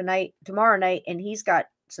more on tomorrow night. And he's got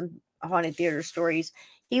some haunted theater stories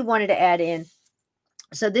he wanted to add in.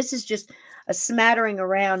 So this is just a smattering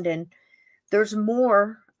around. And there's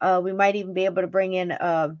more. We might even be able to bring in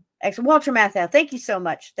Walter Matthau. Thank you so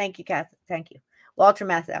much. Thank you, Kath. Thank you. Walter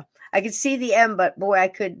Matthau. I could see the M, but boy, I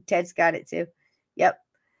could. Ted's got it too. Yep.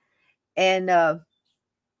 And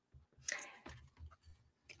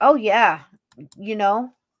oh yeah, you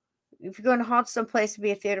know, if you're going to haunt someplace to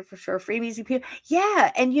be a theater for sure, free music people.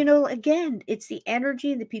 Yeah, and you know, again, it's the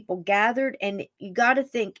energy, the people gathered, and you got to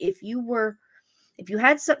think if you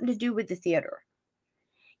had something to do with the theater,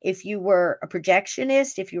 if you were a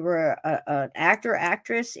projectionist, if you were an actor,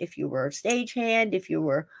 actress, if you were a stagehand, if you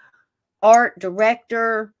were art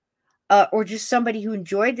director, or just somebody who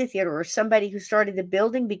enjoyed the theater, or somebody who started the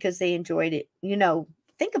building because they enjoyed it, you know,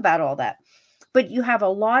 think about all that. But you have a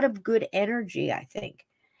lot of good energy, I think.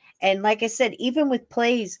 And like I said, even with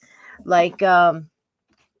plays like the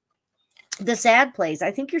sad plays,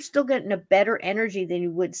 I think you're still getting a better energy than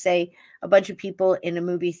you would, say, a bunch of people in a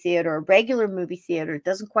movie theater, a regular movie theater. It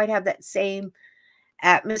doesn't quite have that same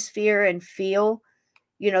atmosphere and feel.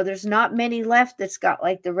 You know, there's not many left that's got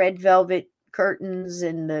like the red velvet curtains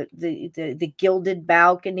and the gilded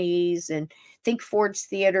balconies, and think Ford's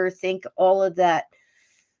Theater, think all of that,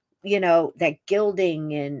 you know, that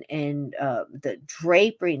gilding and the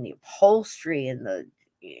drapery and the upholstery and the,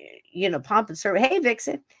 you know, pomp and service. Hey,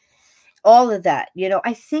 Vixen, all of that, you know,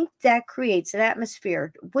 I think that creates an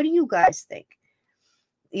atmosphere. What do you guys think?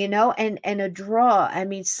 You know, and a draw. I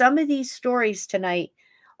mean, some of these stories tonight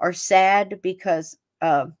are sad because,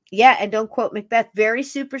 yeah, and don't quote Macbeth, very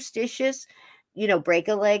superstitious, you know, break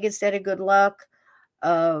a leg instead of good luck,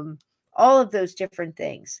 all of those different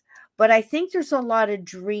things. But I think there's a lot of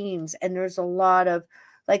dreams, and there's a lot of,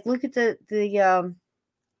 like, look at the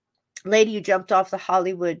lady who jumped off the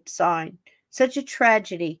Hollywood sign. Such a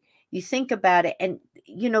tragedy. You think about it, and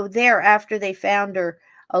you know, there after they found her,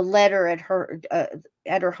 a letter at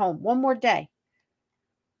her home. One more day.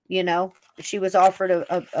 You know, she was offered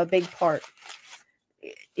a big part.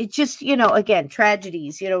 It just, you know, again,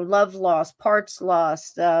 tragedies. You know, love lost, parts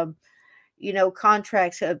lost. You know,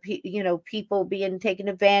 contracts, you know, people being taken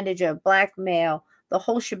advantage of, blackmail, the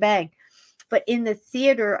whole shebang. But in the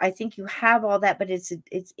theater, I think you have all that, but it's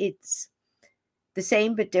the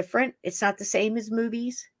same but different. It's not the same as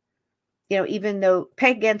movies. You know, even though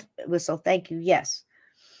Peg against whistle, thank you, yes.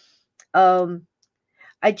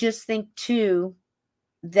 I just think too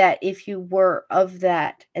that if you were of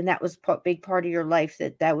that, and that was a big part of your life,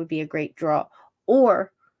 that would be a great draw,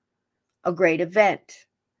 or a great event.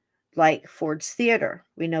 Like Ford's Theater.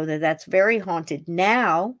 We know that that's very haunted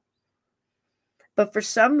now. But for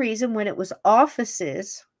some reason, when it was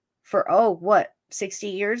offices for, 60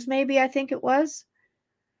 years maybe, I think it was.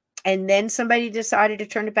 And then somebody decided to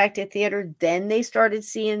turn it back to theater. Then they started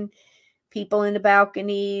seeing people in the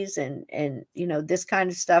balconies and you know, this kind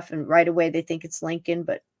of stuff. And right away they think it's Lincoln.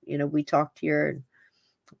 But, you know, we talked here and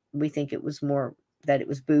we think it was more that it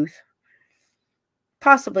was Booth.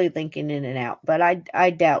 Possibly Lincoln in and out, but I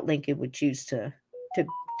doubt Lincoln would choose to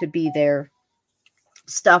be there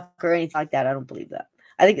stuck or anything like that. I don't believe that.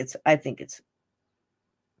 I think it's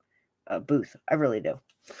Booth. I really do.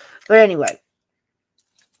 But anyway,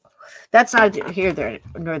 that's not here, there,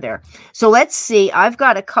 nor there. So let's see. I've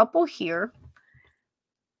got a couple here.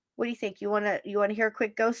 What do you think? You want to hear a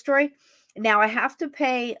quick ghost story? Now I have to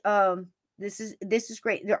pay. This is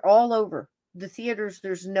great. They're all over the theaters.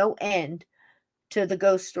 There's no end to the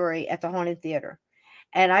ghost story at the haunted theater.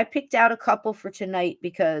 And I picked out a couple for tonight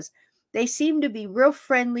because they seem to be real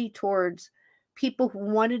friendly towards people who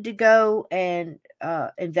wanted to go and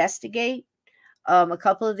investigate. A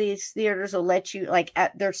couple of these theaters will let you, like,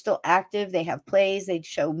 they're still active. They have plays. They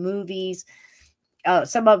show movies.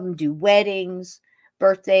 Some of them do weddings,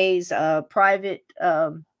 birthdays, private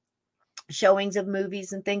showings of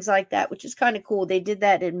movies and things like that, which is kind of cool. They did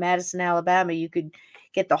that in Madison, Alabama. You could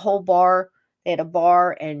get the whole bar. They had a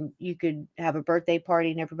bar, and you could have a birthday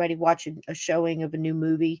party and everybody watching a showing of a new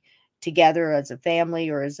movie together as a family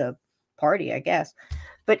or as a party, I guess.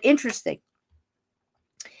 But interesting.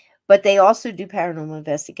 But they also do paranormal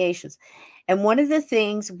investigations. And one of the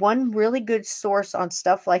things, one really good source on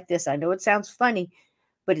stuff like this, I know it sounds funny,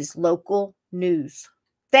 but it's local news.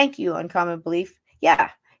 Thank you, Uncommon Belief.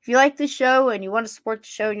 Yeah. If you like the show and you want to support the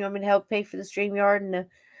show and you want me to help pay for the StreamYard and the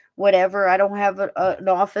whatever. I don't have an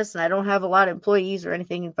office, and I don't have a lot of employees or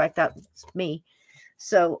anything. In fact, that's me.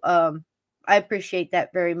 So I appreciate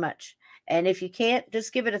that very much. And if you can't,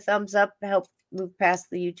 just give it a thumbs up to help move past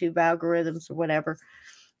the YouTube algorithms or whatever.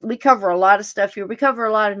 We cover a lot of stuff here. We cover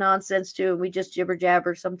a lot of nonsense too, and we just jibber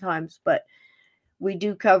jabber sometimes, but we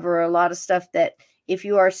do cover a lot of stuff that if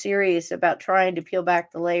you are serious about trying to peel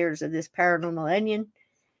back the layers of this paranormal onion,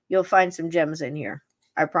 you'll find some gems in here.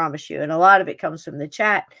 I promise you. And a lot of it comes from the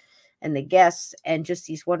chat and the guests and just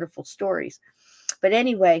these wonderful stories. But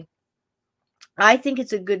anyway, I think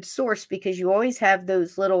it's a good source because you always have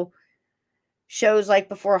those little shows like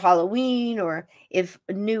before Halloween, or if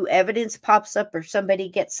new evidence pops up or somebody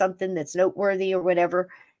gets something that's noteworthy or whatever.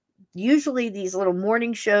 Usually these little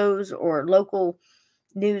morning shows or local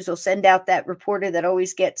news will send out that reporter that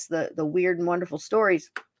always gets the weird and wonderful stories.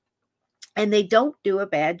 And they don't do a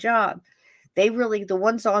bad job. They really, the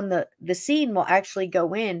ones on the scene will actually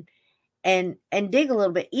go in and dig a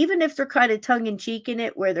little bit, even if they're kind of tongue-in-cheek in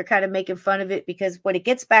it, where they're kind of making fun of it, because when it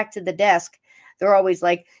gets back to the desk, they're always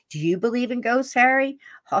like, do you believe in ghosts, Harry?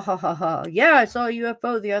 Ha, ha, ha, ha. Yeah, I saw a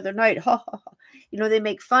UFO the other night. Ha, ha, ha. You know, they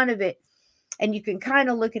make fun of it. And you can kind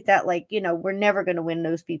of look at that like, you know, we're never going to win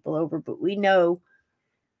those people over, but we know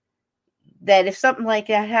that if something like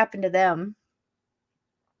that happened to them,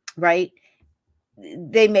 right,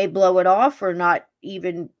 they may blow it off or not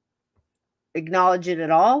even acknowledge it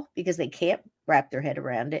at all because they can't wrap their head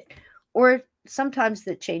around it. Or sometimes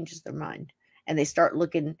that changes their mind and they start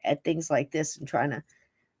looking at things like this and trying to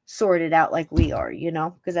sort it out like we are, you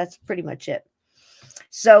know, because that's pretty much it.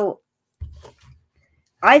 So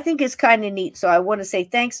I think it's kind of neat. So I want to say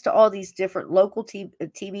thanks to all these different local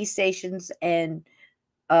TV stations and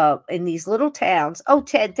in these little towns. Oh,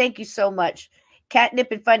 Ted, thank you so much.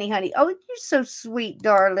 Catnip and Funny Honey. Oh, you're so sweet,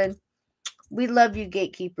 darling. We love you,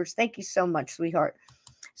 gatekeepers. Thank you so much, sweetheart.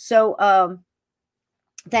 So,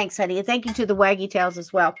 thanks, honey. And thank you to the Waggy Tails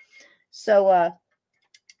as well. So,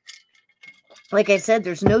 like I said,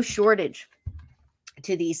 there's no shortage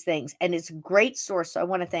to these things. And it's a great source. So I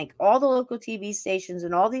want to thank all the local TV stations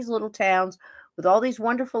and all these little towns with all these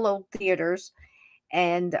wonderful old theaters.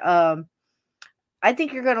 And I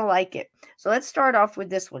think you're going to like it. So let's start off with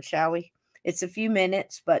this one, shall we? It's a few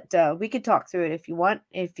minutes, but we could talk through it if you want.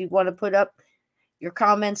 If you want to put up your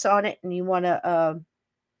comments on it and you want to,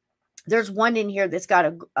 there's one in here that's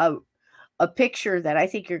got a picture that I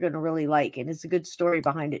think you're going to really like. And it's a good story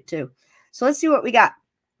behind it too. So let's see what we got.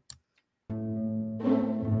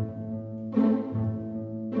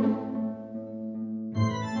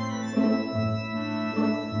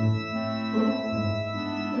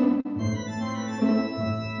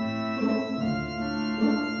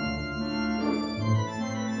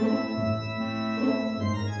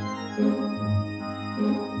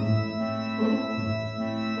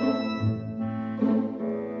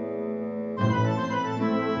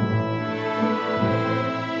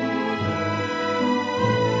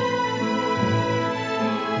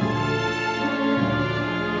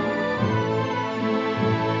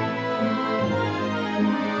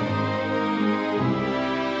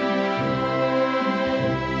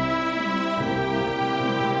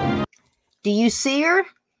 Do you see her?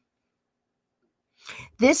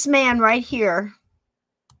 This man right here.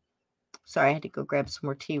 Sorry, I had to go grab some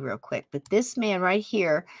more tea real quick. But this man right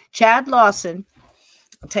here, Chad Lawson,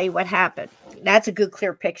 I'll tell you what happened. That's a good,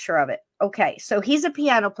 clear picture of it. Okay, so he's a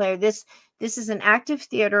piano player. This is an active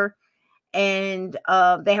theater, and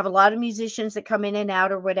they have a lot of musicians that come in and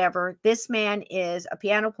out or whatever. This man is a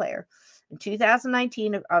piano player. In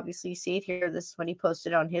 2019, obviously you see it here. This is when he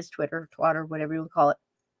posted on his Twitter, whatever you would call it.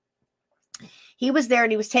 He was there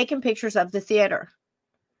and he was taking pictures of the theater.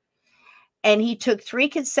 And he took 3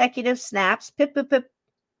 consecutive snaps, pip, pip, pip,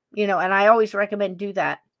 you know, and I always recommend do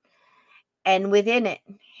that. And within it,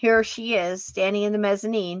 here she is standing in the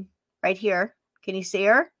mezzanine right here. Can you see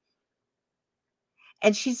her?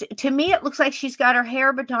 And she's, to me, it looks like she's got her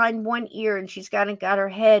hair behind one ear and she's got her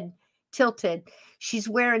head tilted. She's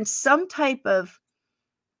wearing some type of,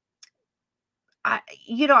 I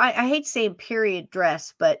hate saying period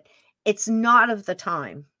dress, but it's not of the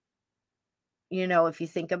time, you know, if you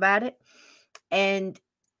think about it. And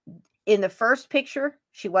in the first picture,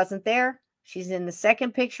 she wasn't there. She's in the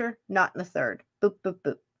second picture, not in the third. Boop, boop,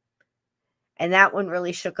 boop. And that one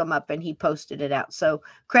really shook him up and he posted it out. So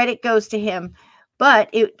credit goes to him. But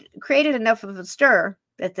it created enough of a stir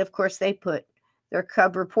that, of course, they put their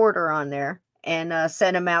cub reporter on there and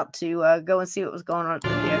sent him out to go and see what was going on at the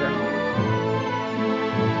theater.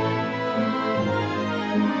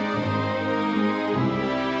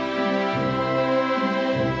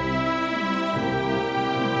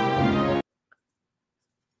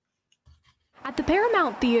 At the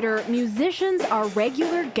Paramount Theater, musicians are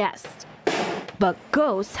regular guests. But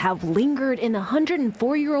ghosts have lingered in the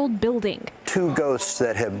 104-year-old building. 2 ghosts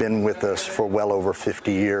that have been with us for well over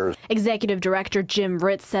 50 years. Executive Director Jim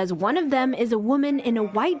Ritz says one of them is a woman in a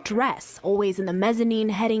white dress, always in the mezzanine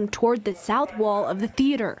heading toward the south wall of the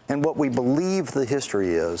theater. And what we believe the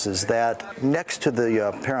history is that next to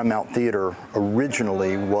the Paramount Theater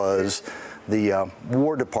originally was the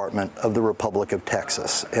War Department of the Republic of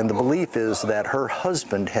Texas. And the belief is that her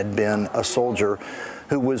husband had been a soldier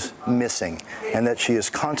who was missing, and that she is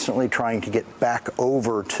constantly trying to get back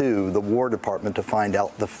over to the War Department to find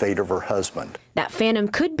out the fate of her husband. That phantom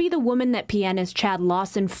could be the woman that pianist Chad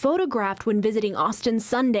Lawson photographed when visiting Austin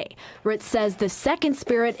Sunday. Ritz says the second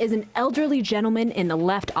spirit is an elderly gentleman in the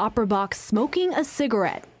left opera box smoking a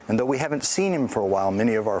cigarette. And though we haven't seen him for a while,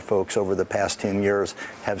 many of our folks over the past 10 years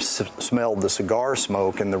have smelled the cigar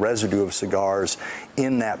smoke and the residue of cigars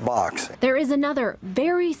in that box. There is another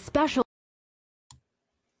very special.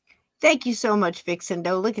 Thank you so much,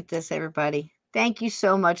 Vixendo. Look at this, everybody. Thank you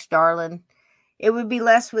so much, darling. It would be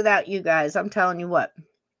less without you guys. I'm telling you what.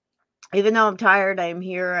 Even though I'm tired, I am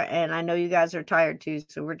here, and I know you guys are tired too,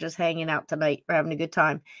 so we're just hanging out tonight. We're having a good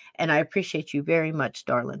time, and I appreciate you very much,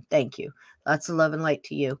 darling. Thank you. Lots of love and light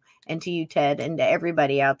to you, and to you, Ted, and to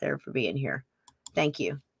everybody out there for being here. Thank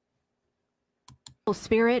you.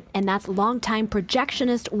 Spirit, and that's longtime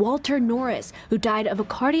projectionist Walter Norris, who died of a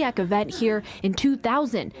cardiac event here in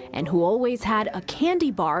 2000 and who always had a candy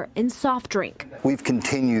bar and soft drink. We've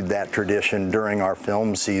continued that tradition during our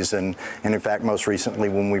film season, and in fact most recently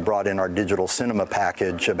when we brought in our digital cinema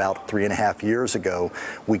package about 3.5 years ago,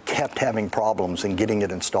 we kept having problems in getting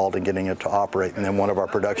it installed and getting it to operate, and then one of our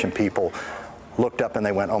production people looked up and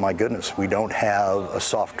they went, oh my goodness, we don't have a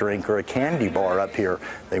soft drink or a candy bar up here.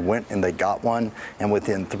 They went and they got one, and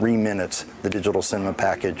within 3 minutes the digital cinema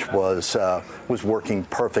package was working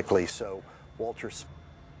perfectly. So Walter's.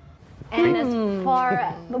 And as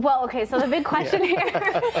far, well, okay, so the big question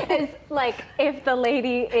here is, like, if the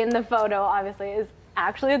lady in the photo obviously is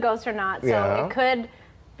actually a ghost or not. So it could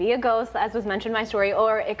be a ghost, as was mentioned in my story,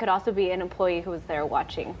 or it could also be an employee who was there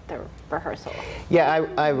watching the rehearsal. Yeah,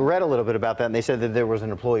 I read a little bit about that, and they said that there was an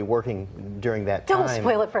employee working during that time. Don't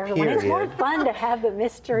spoil it for everyone. It's more fun to have the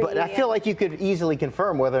mystery. But I feel like you could easily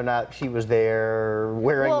confirm whether or not she was there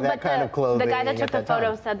wearing that kind of clothing. The guy that took the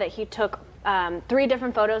photo said that he took 3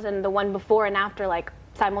 different photos, and the one before and after, like,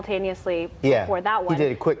 simultaneously before that one. He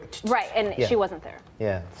did a quick. Right, and she wasn't there.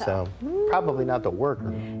 Yeah, so probably not the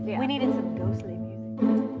worker. Yeah. We needed some ghostly music.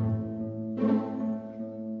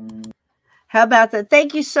 How about that?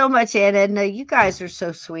 Thank you so much, Anna. No, you guys are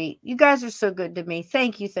so sweet. You guys are so good to me.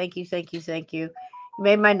 Thank you, thank you, thank you, thank you. You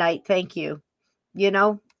made my night. Thank you. You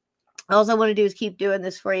know, all I want to do is keep doing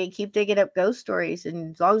this for you, keep digging up ghost stories.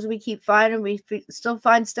 And as long as we keep finding, we still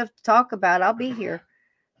find stuff to talk about, I'll be here.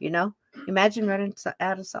 You know, imagine running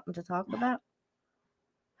out of something to talk about.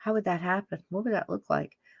 How would that happen? What would that look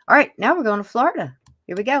like? All right, now we're going to Florida.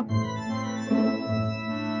 Here we go.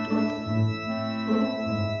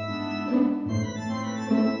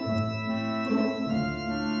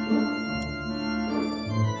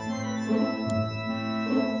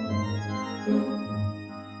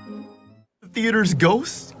 Theater's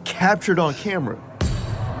ghosts captured on camera.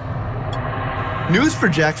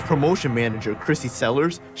 News4Jack's promotion manager, Chrissy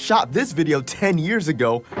Sellers, shot this video 10 years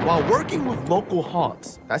ago while working with local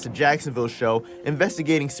haunts. That's a Jacksonville show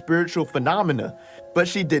investigating spiritual phenomena. But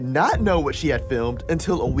she did not know what she had filmed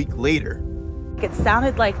until a week later. It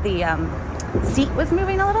sounded like the seat was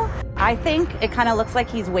moving a little. I think it kind of looks like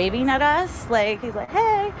he's waving at us, like he's like,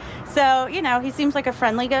 hey. So, you know, he seems like a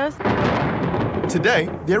friendly ghost. Today,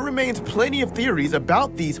 there remains plenty of theories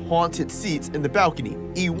about these haunted seats in the balcony,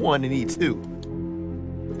 E1 and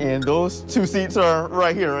E2. And those 2 seats are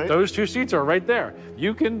right here, right? Those 2 seats are right there.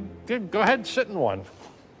 You can go ahead and sit in one.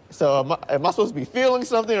 So am I supposed to be feeling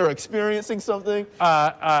something or experiencing something?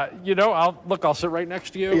 You know, I'll sit right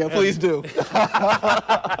next to you. Yeah, please do.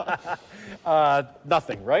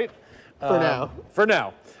 Nothing, right? For now. For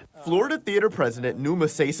now. Florida Theater President Numa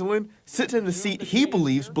Saisalin sits in the seat he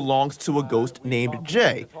believes belongs to a ghost named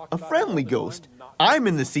Jay, a friendly ghost. I'm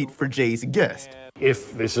in the seat for Jay's guest.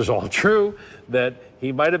 If this is all true, that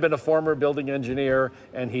he might have been a former building engineer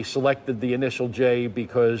and he selected the initial J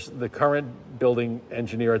because the current building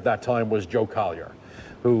engineer at that time was Joe Collier,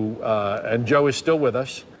 who, and Joe is still with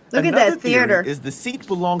us. Look at Another that theater. Is the seat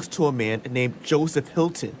belongs to a man named Joseph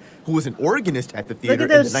Hilton, who was an organist at the theater in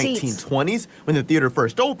the 1920s when the theater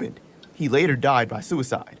first opened. He later died by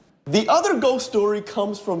suicide. The other ghost story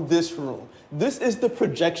comes from this room. This is the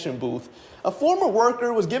projection booth. A former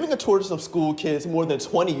worker was giving a tour to some school kids more than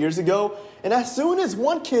 20 years ago, and as soon as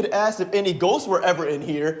one kid asked if any ghosts were ever in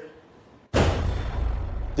here,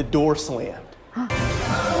 the door slammed.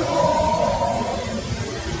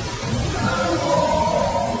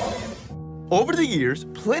 Over the years,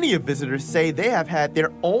 plenty of visitors say they have had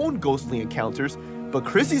their own ghostly encounters, but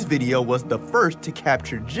Chrissy's video was the first to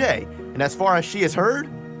capture Jay, and as far as she has heard,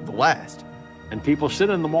 the last. And people sit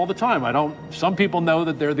in them all the time. Some people know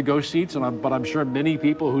that they're the ghost seats, but I'm sure many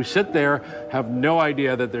people who sit there have no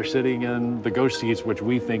idea that they're sitting in the ghost seats, which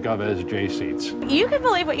we think of as J seats. You can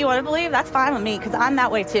believe what you want to believe. That's fine with me, because I'm that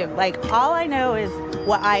way too. Like, all I know is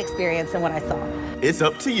what I experienced and what I saw. It's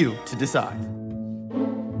up to you to decide.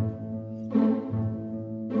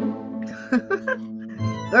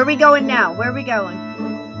 Where are we going now? Where are we going?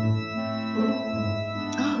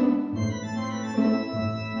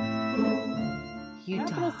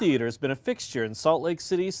 Capitol Theater has been a fixture in Salt Lake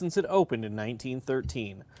City since it opened in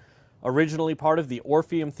 1913. Originally part of the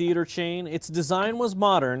Orpheum Theater chain, its design was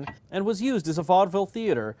modern and was used as a vaudeville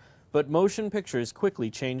theater, but motion pictures quickly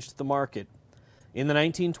changed the market. In the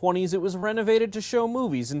 1920s, it was renovated to show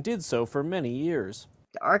movies and did so for many years.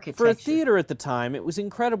 The architecture. For a theater at the time, it was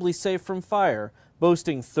incredibly safe from fire,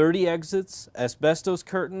 boasting 30 exits, asbestos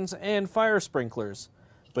curtains, and fire sprinklers.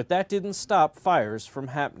 But that didn't stop fires from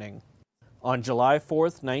happening. On July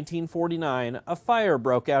 4th, 1949, a fire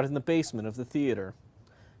broke out in the basement of the theater.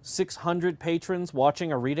 600 patrons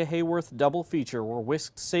watching a Rita Hayworth double feature were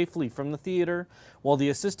whisked safely from the theater, while the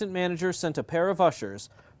assistant manager sent a pair of ushers,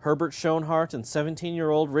 Herbert Schoenhart and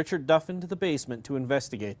 17-year-old Richard Duffin, to the basement to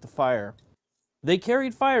investigate the fire. They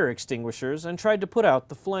carried fire extinguishers and tried to put out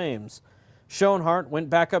the flames. Schoenhart went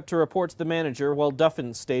back up to report to the manager, while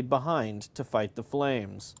Duffin stayed behind to fight the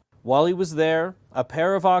flames. While he was there, a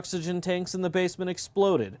pair of oxygen tanks in the basement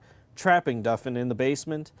exploded, trapping Duffin in the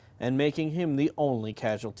basement and making him the only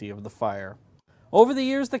casualty of the fire. Over the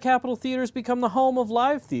years, the Capitol Theater has become the home of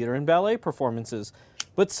live theater and ballet performances,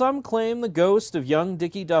 but some claim the ghost of young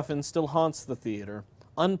Dickie Duffin still haunts the theater,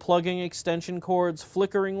 unplugging extension cords,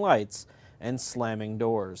 flickering lights, and slamming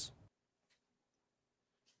doors.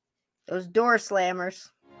 Those door slammers.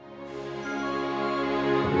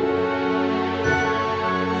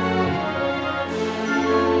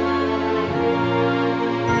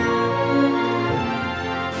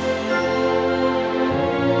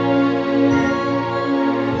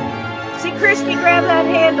 Crispy, grab that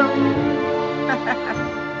handle.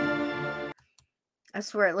 I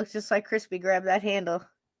swear it looks just like Crispy. Grab that handle.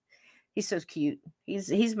 He's so cute. He's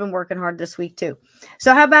been working hard this week too.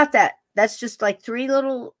 So how about that? That's just like 3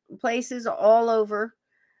 little places all over,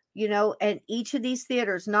 you know, and each of these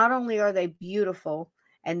theaters, not only are they beautiful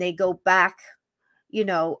and they go back, you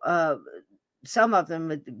know, some of them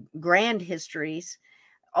with grand histories,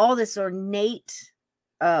 all this ornate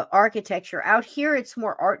architecture. Out here, it's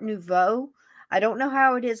more Art Nouveau. I don't know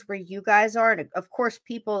how it is where you guys are. And of course,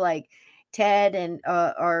 people like Ted and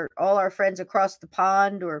all our friends across the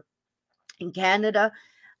pond or in Canada,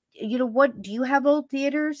 you know, what do you have old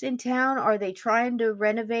theaters in town? Are they trying to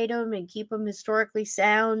renovate them and keep them historically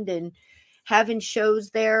sound and having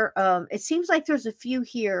shows there? It seems like there's a few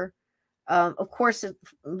here. Of course,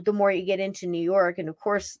 the more you get into New York and of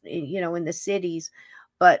course, you know, in the cities,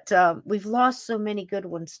 but we've lost so many good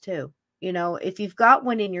ones too. You know, if you've got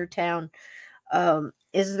one in your town, are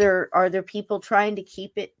there people trying to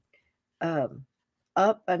keep it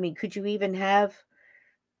up? I mean, could you even have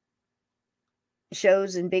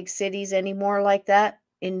shows in big cities anymore like that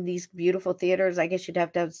in these beautiful theaters? I guess you'd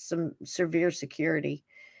have to have some severe security.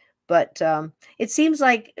 But it seems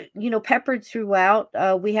like, you know, peppered throughout,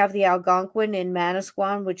 we have the Algonquin in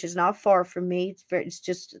Manasquan, which is not far from me. It's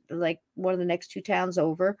just like one of the next 2 towns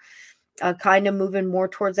over, kind of moving more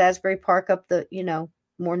towards Asbury Park up the, you know,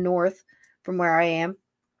 more north from where I am.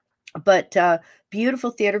 But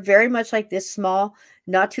beautiful theater, very much like this, small.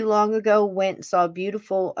 Not too long ago, went and saw a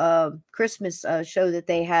beautiful Christmas show that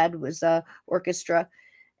they had, was orchestra.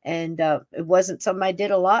 And it wasn't something I did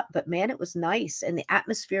a lot, but man, it was nice. And the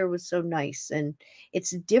atmosphere was so nice. And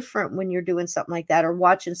it's different when you're doing something like that or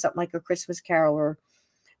watching something like A Christmas Carol or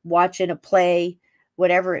watching a play,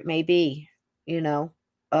 whatever it may be, you know.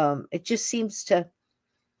 It just seems to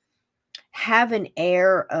have an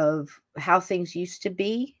air of how things used to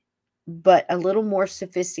be, but a little more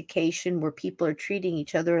sophistication where people are treating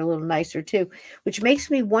each other a little nicer too, which makes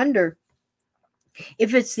me wonder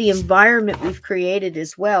if it's the environment we've created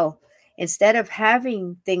as well. Instead of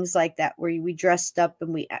having things like that where we dressed up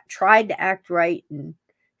and we tried to act right and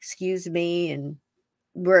excuse me, and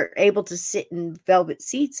we're able to sit in velvet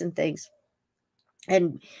seats and things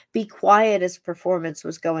and be quiet as performance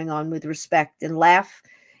was going on with respect and laugh,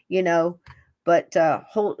 you know, but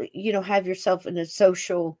you know, have yourself in a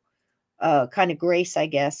social kind of grace, I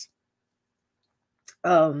guess.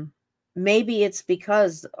 Maybe it's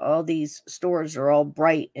because all these stores are all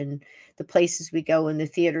bright, and the places we go in the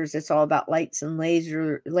theaters, it's all about lights and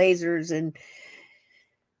lasers and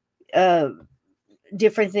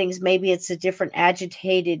different things. Maybe it's a different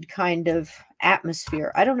agitated kind of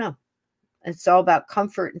atmosphere. I don't know. It's all about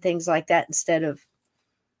comfort and things like that instead of,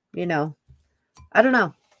 I don't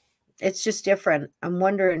know. It's just different. I'm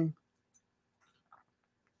wondering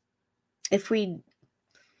if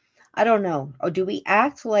I don't know. Or do we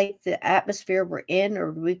act like the atmosphere we're in,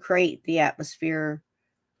 or do we create the atmosphere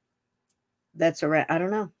that's around? I don't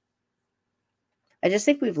know. I just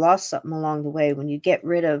think we've lost something along the way when you get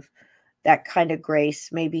rid of that kind of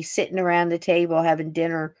grace. Maybe sitting around the table having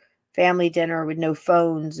dinner, family dinner with no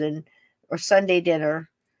phones, or Sunday dinner,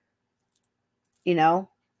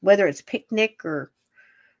 whether it's picnic or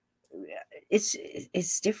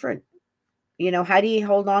it's different. How do you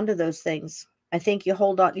hold on to those things? I think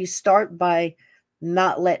you start by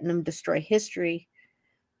not letting them destroy history.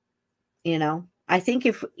 I think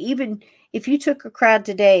if you took a crowd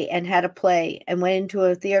today and had a play and went into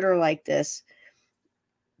a theater like this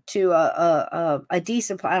to a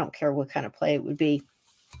decent play, I don't care what kind of play it would be,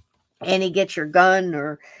 Annie Get Your Gun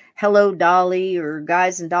or Hello Dolly or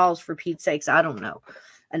Guys and Dolls, for Pete's sakes, I don't know,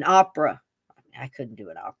 an opera. I couldn't do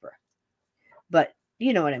an opera, but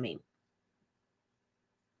you know what I mean.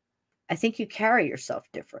 I think you carry yourself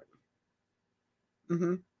different.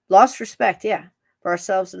 Lost respect, yeah, for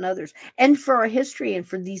ourselves and others, and for our history and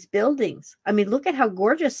for these buildings. I mean, look at how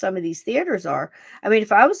gorgeous some of these theaters are. I mean,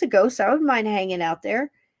 if I was a ghost, I wouldn't mind hanging out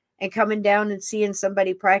there and coming down and seeing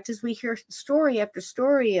somebody practice. We hear story after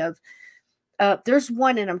story of, there's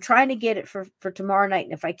one, and I'm trying to get it for tomorrow night.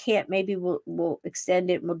 And if I can't, maybe we'll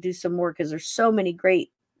extend it and we'll do some more, because there's so many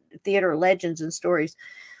great theater legends and stories.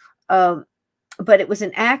 But it was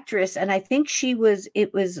an actress, and I think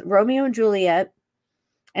it was Romeo and Juliet.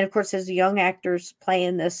 And of course, there's the young actors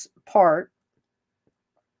playing this part.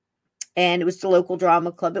 And it was the local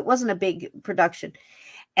drama club. It wasn't a big production.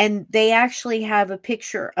 And they actually have a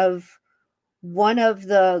picture of one of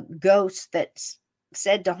the ghosts that's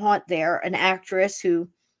said to haunt there, an actress who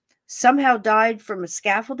somehow died from a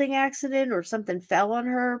scaffolding accident, or something fell on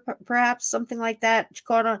her, perhaps something like that. She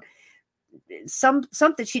caught on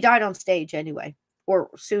something. She died on stage anyway, or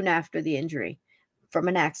soon after the injury from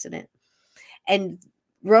an accident. And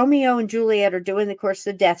Romeo and Juliet are doing, of course,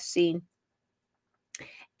 the death scene.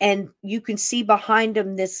 And you can see behind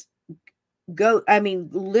them this goat. I mean,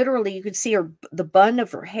 literally, you can see the bun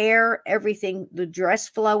of her hair, everything, the dress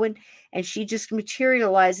flowing. And she just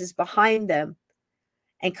materializes behind them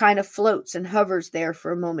and kind of floats and hovers there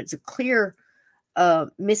for a moment. It's a clear,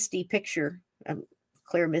 misty picture.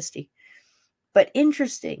 Clear misty. But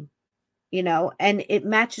interesting, and it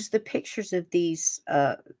matches the pictures of these,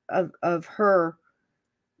 of her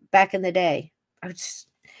back in the day. It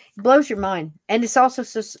blows your mind. And it's also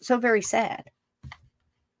so very sad,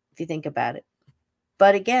 if you think about it.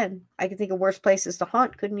 But again, I can think of worse places to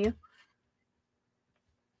haunt, couldn't you?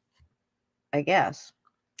 I guess.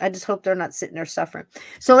 I just hope they're not sitting there suffering.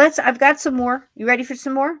 So I've got some more. You ready for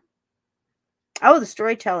some more? Oh, the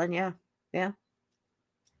storytelling. Yeah. Yeah.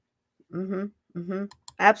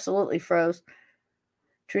 Absolutely froze.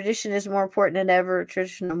 Tradition is more important than ever.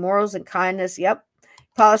 Tradition of morals and kindness. Yep.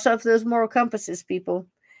 Polish off those moral compasses, people.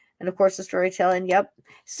 And of course, the storytelling. Yep.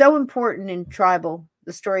 So important in tribal,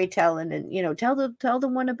 the storytelling, and tell the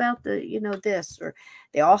one about the this, or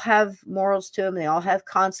they all have morals to them. They all have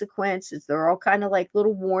consequences. They're all kind of like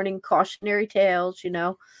little warning, cautionary tales.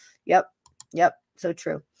 Yep. So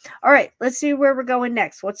true. All right. Let's see where we're going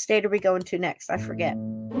next. What state are we going to next? I forget.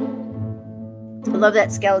 I love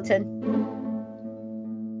that skeleton.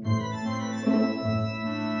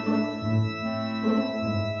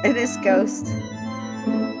 It is Ghost.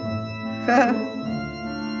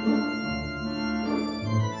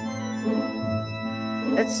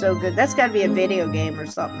 That's so good. That's got to be a video game or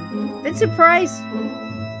something. Vincent Price.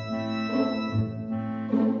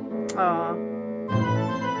 Aw.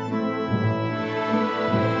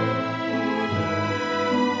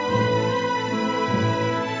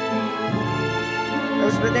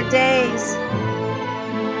 Those were the days.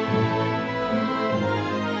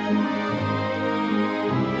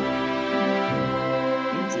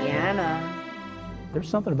 Indiana. There's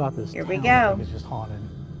something about this. Here we town go. I think it's just haunted.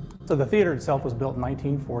 So the theater itself was built in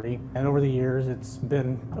 1940, and over the years it's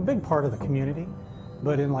been a big part of the community.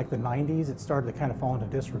 But in like the 90s, it started to kind of fall into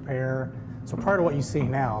disrepair. So prior to what you see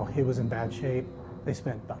now, it was in bad shape. They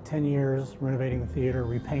spent about 10 years renovating the theater,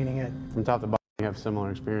 repainting it. From top to bottom, we have similar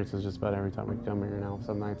experiences just about every time we come here now.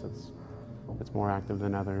 Some nights it's more active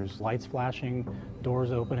than others. Lights flashing,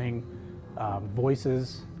 doors opening,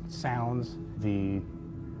 voices, sounds. The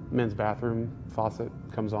men's bathroom faucet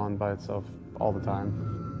comes on by itself all the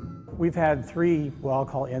time. We've had three, what I'll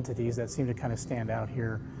call entities that seem to kind of stand out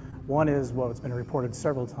here. One is what's been reported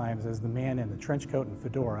several times as the man in the trench coat and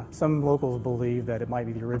fedora. Some locals believe that it might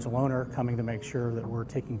be the original owner coming to make sure that we're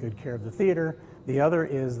taking good care of the theater. The other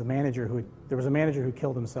is the manager there was a manager who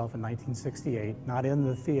killed himself in 1968, not in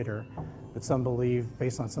the theater, but some believe,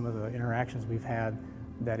 based on some of the interactions we've had,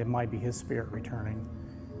 that it might be his spirit returning.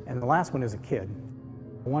 And the last one is a kid.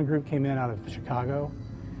 One group came in out of Chicago,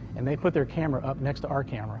 and they put their camera up next to our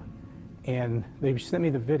camera. And they sent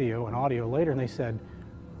me the video and audio later, and they said,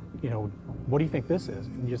 you know, what do you think this is?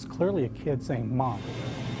 And it's clearly a kid saying, Mom.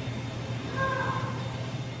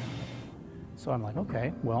 So I'm like,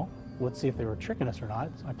 okay, well, let's see if they were tricking us or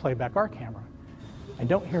not. So I play back our camera. I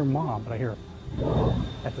don't hear Mom, but I hear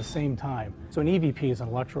at the same time. So an EVP is an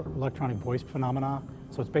electronic voice phenomena.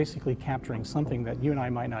 So it's basically capturing something that you and I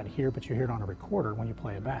might not hear, but you hear it on a recorder when you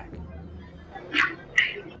play it back.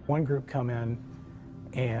 One group come in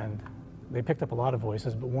and they picked up a lot of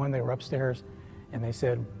voices, but one, they were upstairs and they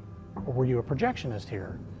said, were you a projectionist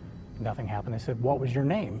here? Nothing happened. They said, what was your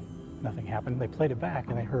name? Nothing happened. They played it back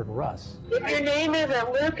and they heard Russ. If your name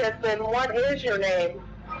isn't Lucas, then what is your name?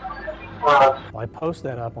 Well, I post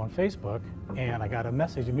that up on Facebook and I got a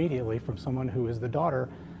message immediately from someone who is the daughter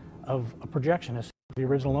of a projectionist, the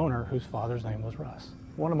original owner, whose father's name was Russ.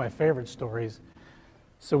 One of my favorite stories.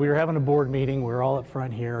 So we were having a board meeting. We were all up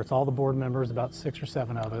front here. It's all the board members, about 6 or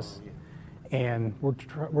 7 of us. And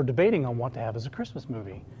we're debating on what to have as a Christmas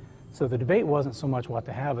movie. So the debate wasn't so much what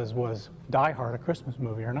to have as was Die Hard a Christmas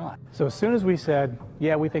movie or not. So as soon as we said,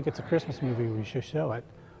 yeah, we think it's a Christmas movie, we should show it,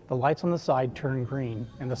 the lights on the side turned green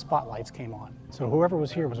and the spotlights came on. So whoever was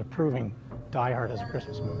here was approving Die Hard as a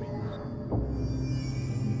Christmas movie.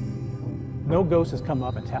 No ghost has come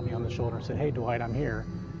up and tapped me on the shoulder and said, hey, Dwight, I'm here.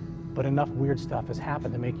 But enough weird stuff has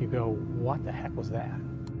happened to make you go, what the heck was that?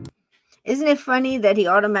 Isn't it funny that he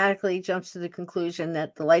automatically jumps to the conclusion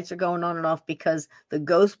that the lights are going on and off because the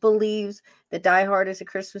ghost believes that Die Hard is a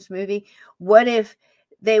Christmas movie? What if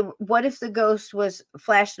the ghost was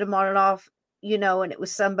flashing them on and off, you know, and it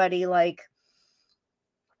was somebody like,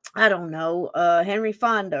 I don't know, Henry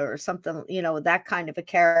Fonda or something, you know, that kind of a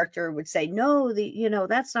character would say, no,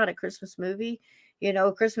 that's not a Christmas movie. You know,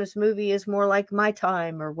 a Christmas movie is more like My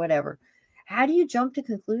Time or whatever. How do you jump to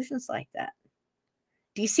conclusions like that?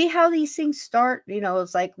 Do you see how these things start? You know,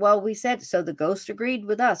 it's like, well, we said, so the ghost agreed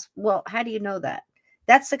with us. Well, how do you know that?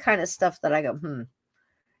 That's the kind of stuff that I go,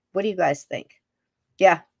 what do you guys think?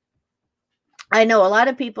 Yeah. I know a lot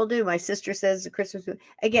of people do. My sister says the Christmas movie.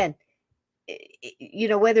 Again, you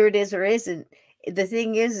know, whether it is or isn't, the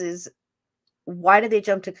thing is why do they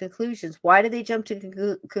jump to conclusions? Why do they jump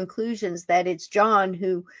to conclusions that it's John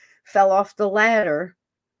who fell off the ladder,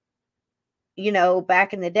 you know,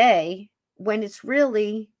 back in the day, when it's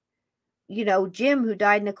really, you know, Jim who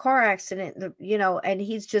died in a car accident, you know, and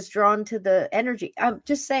he's just drawn to the energy. I'm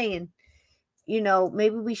just saying, you know,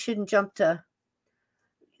 maybe we shouldn't jump to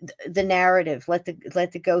the narrative. Let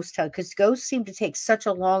the ghost tell, because ghosts seem to take such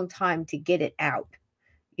a long time to get it out.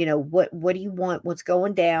 You know, what do you want? What's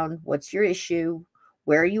going down? What's your issue?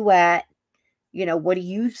 Where are you at? You know, what do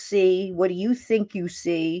you see? What do you think you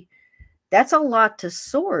see? That's a lot to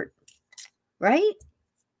sort, right?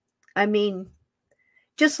 I mean,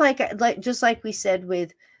 just like we said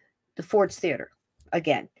with the Ford's Theater,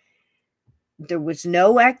 again, there was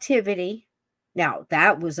no activity. Now,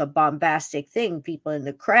 that was a bombastic thing. People in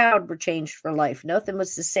the crowd were changed for life. Nothing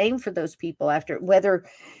was the same for those people after,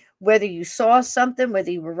 whether you saw something,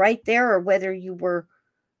 whether you were right there, or whether you were,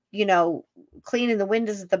 you know, cleaning the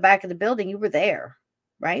windows at the back of the building, you were there,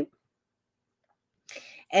 right?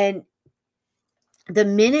 And the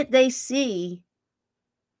minute they see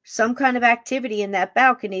some kind of activity in that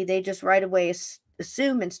balcony, they just right away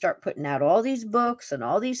assume and start putting out all these books and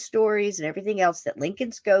all these stories and everything else that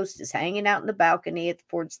Lincoln's ghost is hanging out in the balcony at the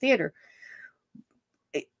Ford's Theater.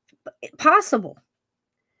 Possible.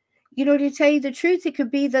 You know, to tell you the truth, it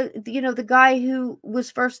could be the guy who was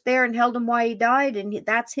first there and held him while he died, and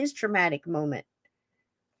that's his traumatic moment.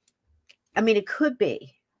 I mean, it could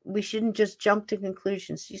be. We shouldn't just jump to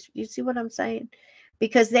conclusions. You see what I'm saying?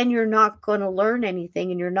 Because then you're not going to learn anything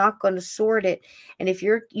and you're not going to sort it. And if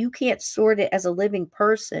you can't sort it as a living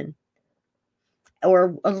person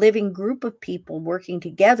or a living group of people working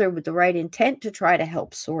together with the right intent to try to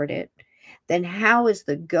help sort it, then how is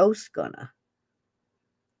the ghost gonna?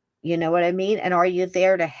 You know what I mean? And are you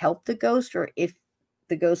there to help the ghost? Or if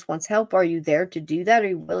the ghost wants help, are you there to do that? Are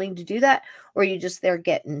you willing to do that? Or are you just there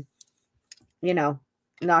getting, you know,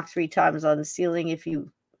 knocked 3 times on the ceiling if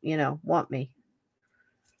you want me.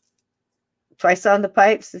 Twice on the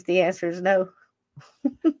pipes if the answer is no.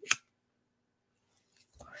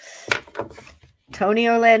 Tony,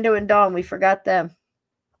 Orlando, and Dawn, we forgot them.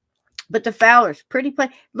 But the Fowlers, pretty play.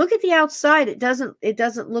 Look at the outside. It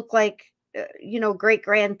doesn't look like great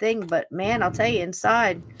grand thing, but man, I'll tell you,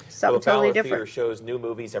 inside something totally different. Theater shows new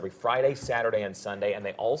movies every Friday, Saturday, and Sunday, and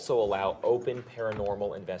they also allow open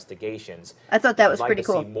paranormal investigations. I thought that was pretty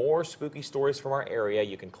cool. If you'd like to see more spooky stories from our area,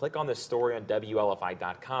 you can click on this story on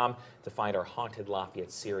WLFI.com to find our Haunted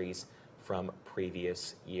Lafayette series from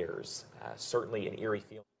previous years. Certainly an eerie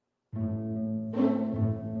feeling.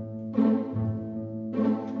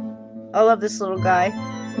 I love this little guy.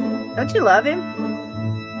 Don't you love him?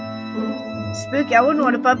 Spooky. I wouldn't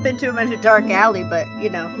want to bump into him in a dark alley, but,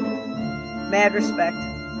 mad respect.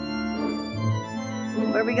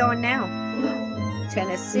 Where are we going now?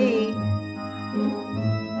 Tennessee.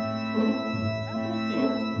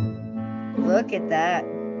 Look at that.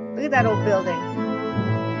 Look at that old building.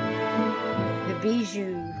 The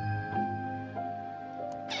Bijou.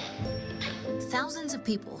 Thousands of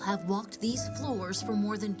people have walked these floors for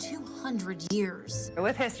more than 200 years.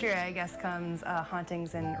 With history, I guess, comes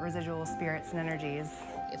hauntings and residual spirits and energies.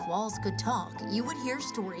 If walls could talk, you would hear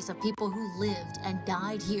stories of people who lived and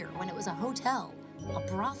died here when it was a hotel, a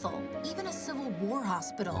brothel, even a Civil War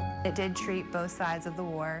hospital. It did treat both sides of the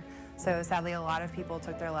war, so sadly a lot of people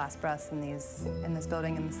took their last breaths in this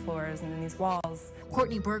building, in these floors, and in these walls.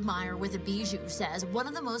 Courtney Bergmeyer with the Bijou says one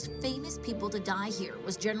of the most famous people to die here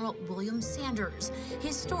was General William Sanders.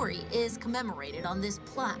 His story is commemorated on this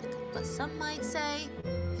plaque, but some might say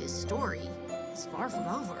his story is far from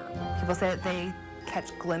over. People say that they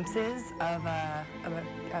catch glimpses of a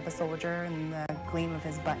soldier and the gleam of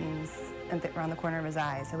his buttons around the corner of his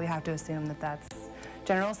eye, so we have to assume that that's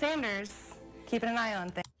General Sanders keeping an eye on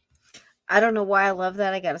things. I don't know why I love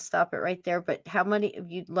that. I got to stop it right there. But how many of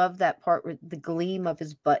you love that part with the gleam of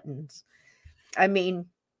his buttons? I mean,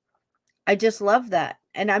 I just love that.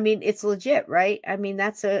 And I mean, it's legit, right? I mean,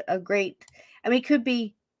 that's a great, it could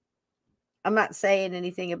be, I'm not saying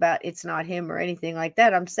anything about it's not him or anything like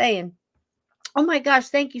that. I'm saying, oh my gosh,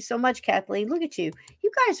 thank you so much, Kathleen. Look at you.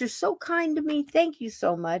 You guys are so kind to me. Thank you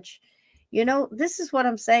so much. This is what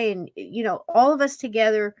I'm saying. All of us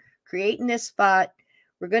together creating this spot.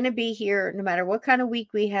 We're going to be here no matter what kind of week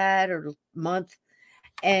we had or month,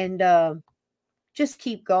 and just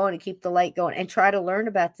keep going and keep the light going and try to learn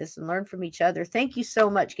about this and learn from each other. Thank you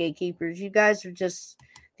so much, gatekeepers. You guys are just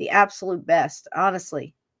the absolute best,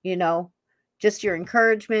 honestly. Just your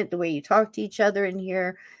encouragement, the way you talk to each other in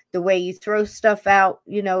here, the way you throw stuff out,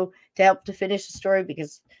 to help to finish the story,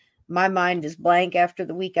 because my mind is blank after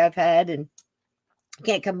the week I've had and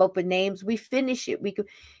can't come up with names. We finish it.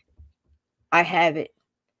 I have it.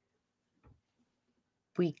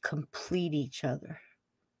 We complete each other.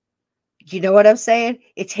 You know what I'm saying?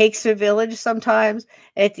 It takes a village sometimes.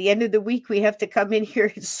 At the end of the week, we have to come in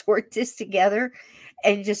here and sort this together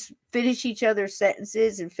and just finish each other's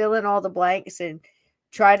sentences and fill in all the blanks and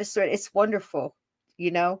try to sort. It's wonderful.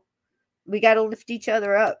 We got to lift each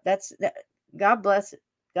other up. God bless it.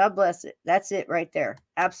 God bless it. That's it right there.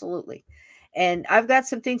 Absolutely. And I've got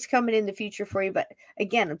some things coming in the future for you. But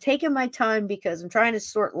again, I'm taking my time because I'm trying to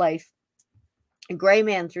sort life and gray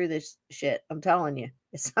man through this shit. I'm telling you,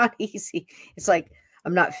 it's not easy. It's like,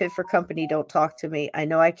 I'm not fit for company. Don't talk to me. I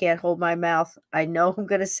know I can't hold my mouth. I know I'm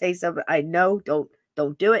going to say something. I know. Don't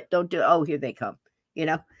do it. Don't do it. Oh, here they come.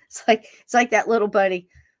 It's like that little buddy.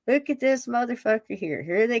 Look at this motherfucker here.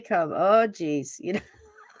 Here they come. Oh, geez.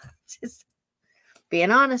 Just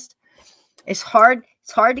being honest. It's hard.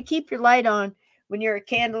 It's hard to keep your light on when you're a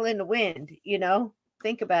candle in the wind.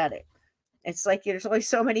 Think about it. It's like there's only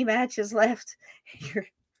so many matches left.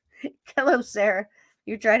 Hello, Sarah.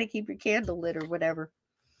 You're trying to keep your candle lit or whatever.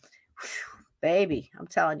 Whew, baby, I'm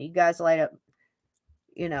telling you, you guys light up.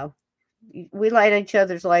 We light each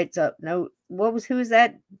other's lights up. No, who is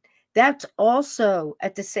that? That's also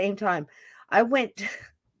at the same time. I went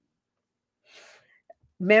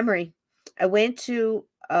memory. I went to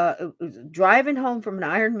driving home from an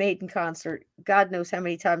Iron Maiden concert. God knows how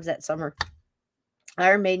many times that summer.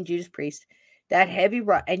 Iron Maiden, Judas Priest, that heavy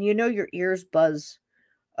rock, and your ears buzz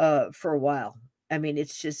for a while. They're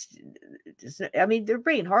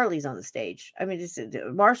bringing Harleys on the stage. It's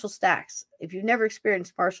Marshall Stacks. If you've never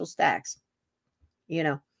experienced Marshall Stacks, we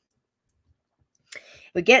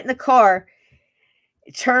get in the car,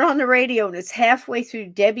 turn on the radio, and it's halfway through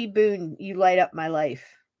Debbie Boone, You Light Up My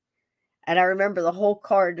Life. And I remember the whole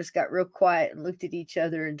car just got real quiet and looked at each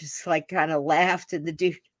other and just kind of laughed. And the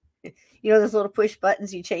dude, those little push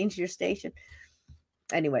buttons, you change your station.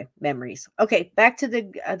 Anyway, memories. Okay, back to the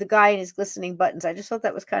guy and his glistening buttons. I just thought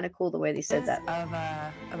that was kind of cool the way they said that.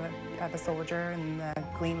 Of a soldier and the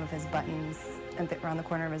gleam of his buttons around the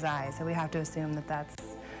corner of his eye. So we have to assume that that's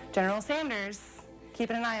General Sanders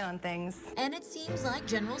keeping an eye on things. And it seems like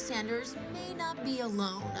General Sanders may not be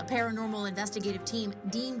alone. A paranormal investigative team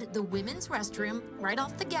deemed the women's restroom right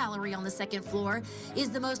off the gallery on the second floor is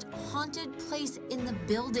the most haunted place in the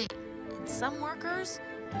building. And some workers,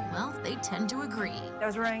 well, they tend to agree. I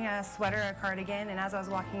was wearing a sweater, a cardigan, and as I was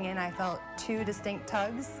walking in, I felt two distinct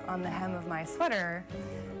tugs on the hem of my sweater.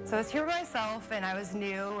 So I was here by myself, and I was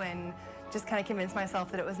new, and just kind of convinced myself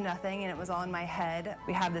that it was nothing, and it was all in my head.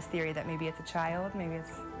 We have this theory that maybe it's a child, maybe it's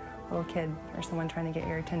a little kid, or someone trying to get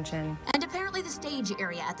your attention. And apparently the stage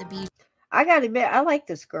area at the beach. I gotta admit, I like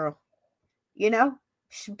this girl. You know,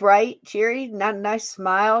 she's bright, cheery, not a nice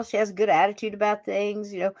smile. She has a good attitude about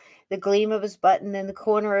things. You know, the gleam of his button in the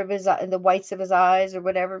corner of his, in the whites of his eyes or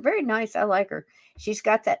whatever. Very nice. I like her. She's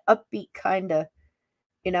got that upbeat kind of,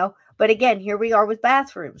 you know. But again, here we are with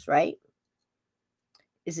bathrooms, right?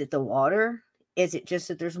 Is it the water? Is it just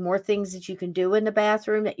that there's more things that you can do in the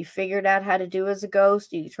bathroom that you figured out how to do as a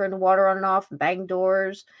ghost? You can turn the water on and off and bang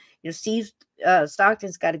doors. You know, Steve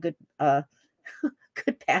Stockton's got a good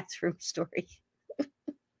good bathroom story.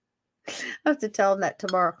 I have to tell him that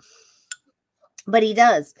tomorrow. But he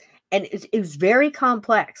does. And it was very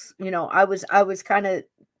complex. You know, I was kind of,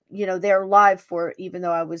 you know, there live for it, even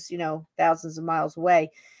though I was, you know, thousands of miles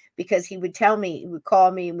away, because he would tell me, he would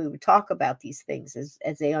call me, and we would talk about these things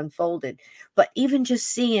as they unfolded. But even just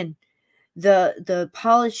seeing the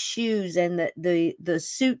polished shoes and the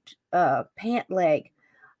suit pant leg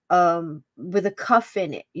with a cuff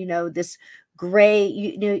in it, you know, this gray,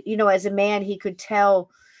 you know, as a man, he could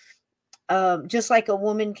tell, just like a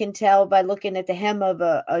woman can tell by looking at the hem of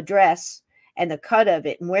a dress and the cut of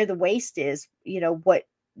it and where the waist is, you know, what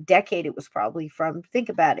decade it was probably from. Think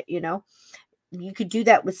about it, you know. You could do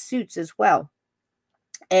that with suits as well.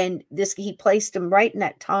 And he placed them right in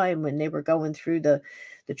that time when they were going through the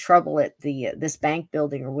trouble at this bank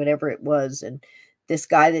building or whatever it was. And this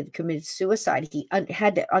guy that committed suicide, he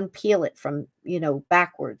had to unpeel it from, you know,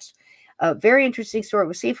 backwards. Very interesting story.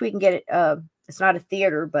 We'll see if we can get it. It's not a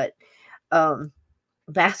theater, but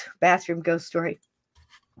bathroom ghost story.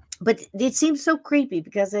 But it seems so creepy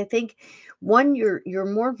because I think, one, you're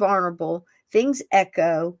more vulnerable. Things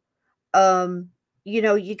echo. You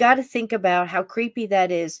know, you got to think about how creepy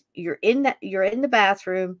that is. You're in the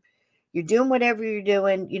bathroom, you're doing whatever you're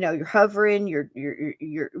doing, you know, you're hovering,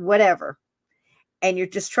 you're whatever, and you're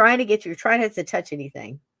just trying not to touch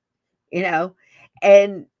anything, you know.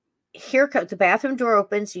 And here comes the bathroom door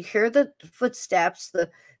opens, you hear the footsteps,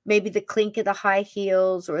 maybe the clink of the high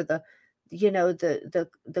heels, or the, you know,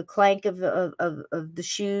 the clank of the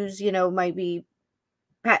shoes, you know, might be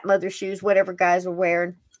patent leather shoes, whatever guys were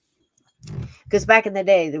wearing. Because back in the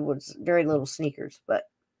day, there was very little sneakers. But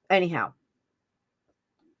anyhow.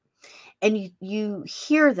 And you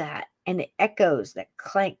hear that, and it echoes, that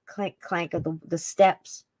clank, clank, clank of the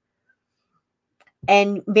steps.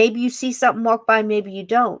 And maybe you see something walk by, maybe you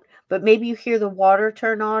don't. But maybe you hear the water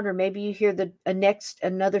turn on, or maybe you hear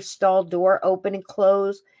another stall door open and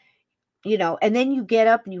close. You know, and then you get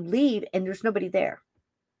up and you leave, and there's nobody there.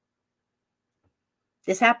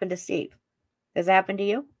 This happened to Steve. Does it happen to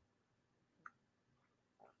you?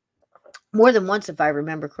 More than once, if I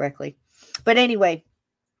remember correctly. But anyway,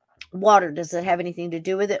 water, does it have anything to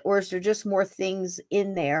do with it? Or is there just more things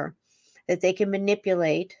in there that they can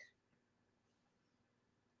manipulate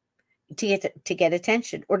to get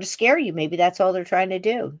attention, or to scare you? Maybe that's all they're trying to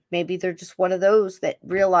do. Maybe they're just one of those that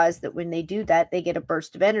realize that when they do that, they get a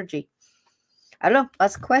burst of energy. I don't know.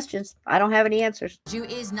 Lots of questions. I don't have any answers. Jew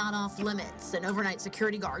is not off limits. An overnight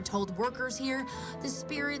security guard told workers here the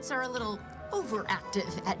spirits are a little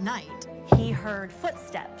overactive at night. He heard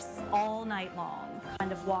footsteps all night long,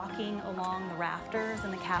 kind of walking along the rafters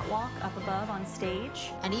and the catwalk up above on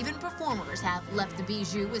stage. And even performers have left the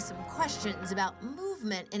Bijou with some questions about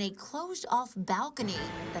movement in a closed-off balcony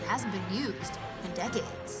that hasn't been used in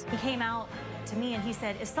decades. He came out to me and he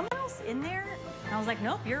said, "Is someone else in there?" And I was like,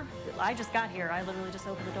 "Nope, I just got here. I literally just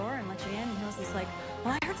opened the door and let you in." And he was just like,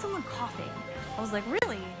 "Well, I heard someone coughing." I was like,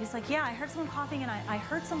 "Really?" He's like, "Yeah, I heard someone coughing, and I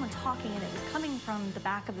heard someone talking, and it was coming from the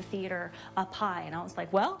back of the theater up high." And I was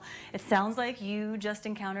like, "Well, it sounds like you just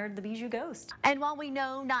encountered the Bijou ghost." And while we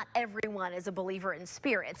know not everyone is a believer in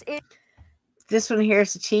spirits, this one here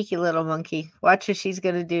is a cheeky little monkey. Watch what she's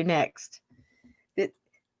going to do next.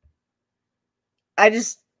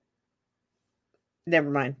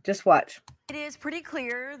 Never mind. Just watch. It is pretty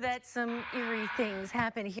clear that some eerie things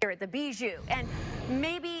happen here at the Bijou, and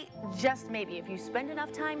maybe just maybe, if you spend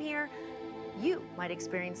enough time here, you might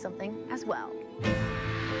experience something as well.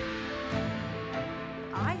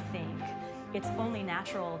 I think it's only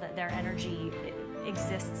natural that their energy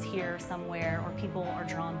exists here somewhere, or people are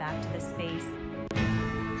drawn back to this space.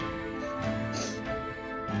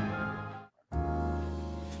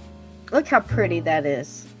 Look how pretty that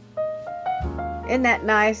is. Isn't that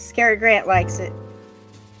nice? Cary Grant likes it.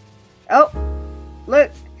 Oh,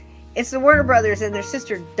 look. It's the Warner Brothers and their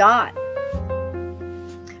sister Dot.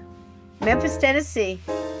 Memphis, Tennessee.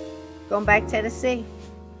 Going back to Tennessee.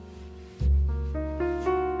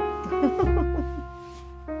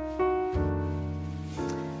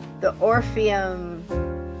 The Orpheum.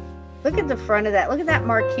 Look at the front of that. Look at that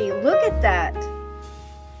marquee. Look at that.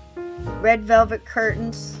 Red velvet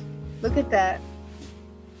curtains. Look at that.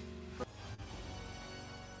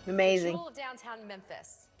 Amazing. The jewel of downtown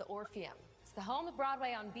Memphis, the Orpheum. It's the home of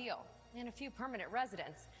Broadway on Beale and a few permanent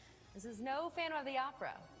residents. This is no Phantom of the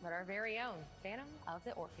Opera, but our very own Phantom of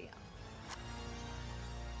the Orpheum.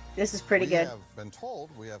 This is pretty good. We have been told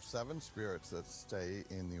we have 7 spirits that stay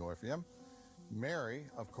in the Orpheum. Mary,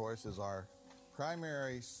 of course, is our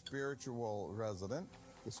primary spiritual resident.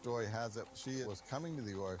 The story has it she was coming to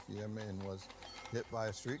the Orpheum and was hit by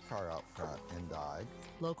a streetcar out front and died.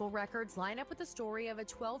 Local records line up with the story of a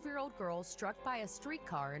 12-year-old girl struck by a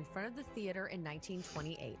streetcar in front of the theater in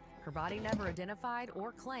 1928. Her body never identified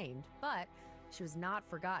or claimed, but she was not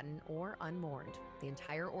forgotten or unmourned. The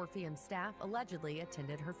entire Orpheum staff allegedly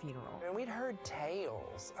attended her funeral. And we'd heard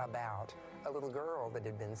tales about a little girl that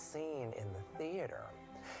had been seen in the theater.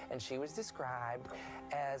 And she was described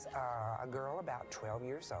as a girl about 12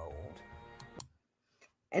 years old.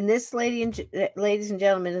 And this, ladies and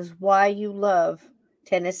gentlemen, is why you love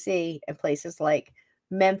Tennessee and places like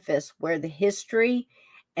Memphis, where the history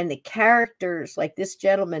and the characters, like this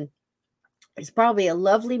gentleman, is probably a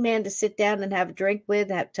lovely man to sit down and have a drink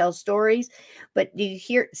with, tell stories. But do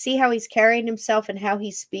you see how he's carrying himself and how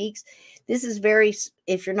he speaks? This is very,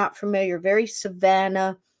 if you're not familiar, very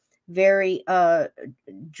Savannah, very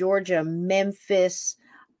Georgia, Memphis,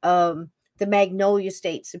 the Magnolia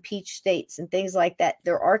States, the Peach States, and things like that.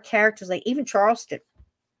 There are characters like even Charleston,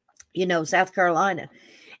 South Carolina,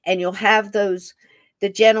 and you'll have the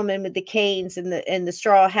gentleman with the canes and the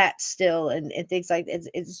straw hats still, and things like that.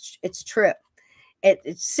 It's a trip.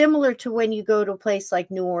 It's similar to when you go to a place like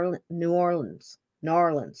New Orleans,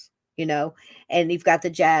 and you've got the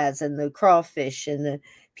jazz and the crawfish and the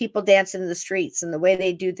people dancing in the streets and the way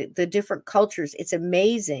they do the different cultures. It's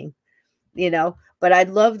amazing, but I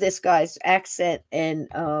love this guy's accent and,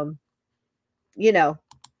 the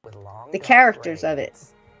characters of it.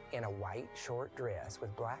 In a white short dress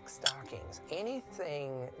with black stockings.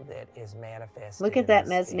 Anything that is manifested. Look at that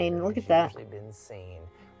mezzanine. Look at that. Usually been seen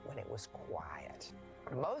when it was quiet.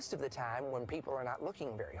 Most of the time when people are not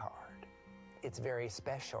looking very hard. It's very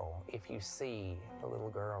special if you see the little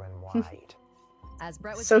girl in white. As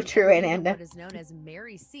Brett was so true, Ananda. What is known as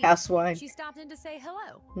Mary's seat, housewife. She stopped in to say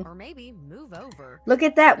hello, or maybe move over. Look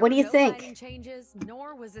at that. What do you think? Lighting changes,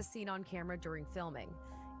 nor was this seen on camera during filming.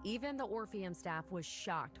 Even the Orpheum staff was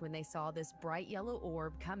shocked when they saw this bright yellow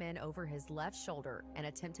orb come in over his left shoulder and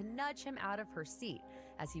attempt to nudge him out of her seat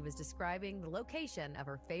as he was describing the location of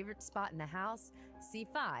her favorite spot in the house,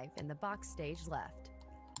 C5 in the box stage left.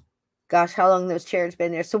 Gosh, how long those chairs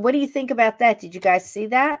been there. So what do you think about that? Did you guys see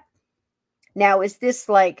that? Now, is this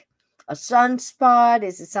like a sunspot?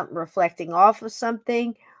 Is it something reflecting off of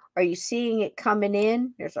something? Are you seeing it coming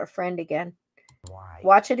in? There's our friend again.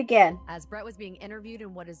 Watch it again. As Brett was being interviewed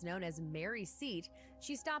in what is known as Mary's seat,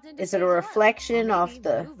 she stopped in to Is say it a hello, reflection or off maybe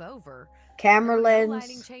the move over. camera No lens?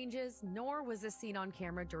 lighting changes, nor was this seen on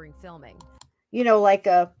camera during filming. Like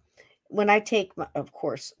when I take, of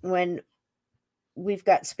course, when we've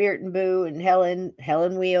got Spirit and Boo and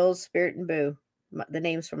Helen Wheels, Spirit and Boo, the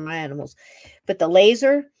names from my animals. But the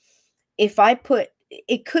laser, if I put,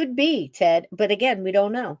 it could be, Ted, but again, we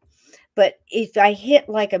don't know. But if I hit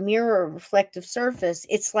like a mirror or reflective surface,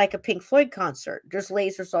 it's like a Pink Floyd concert. There's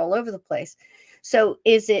lasers all over the place. So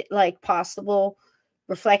is it like possible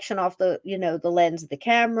reflection off the lens of the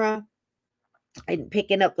camera and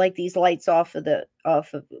picking up like these lights coming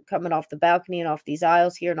off the balcony and off these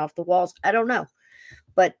aisles here and off the walls? I don't know.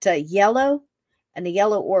 But yellow and the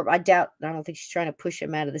yellow orb, I don't think she's trying to push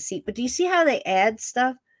him out of the seat. But do you see how they add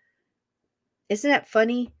stuff? Isn't that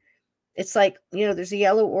funny? It's like, there's a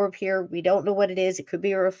yellow orb here. We don't know what it is. It could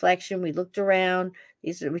be a reflection. We looked around.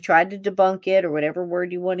 We tried to debunk it or whatever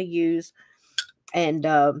word you want to use and,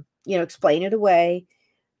 explain it away.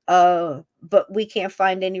 But we can't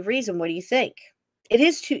find any reason. What do you think? It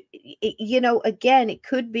is again, it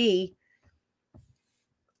could be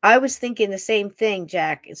I was thinking the same thing,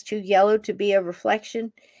 Jack. It's too yellow to be a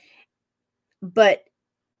reflection, but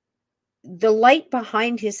the light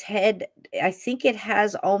behind his head, I think it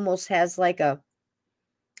almost has like a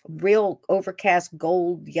real overcast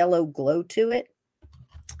gold yellow glow to it.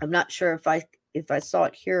 I'm not sure if I saw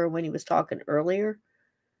it here or when he was talking earlier.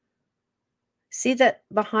 See that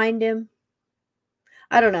behind him?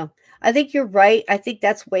 I don't know. I think you're right. I think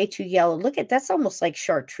that's way too yellow. Look at that's almost like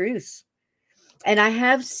chartreuse. And I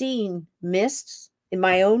have seen mists in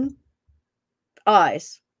my own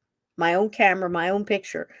eyes, my own camera, my own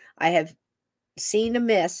picture. I have seen a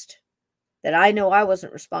mist that I know I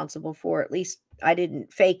wasn't responsible for. At least I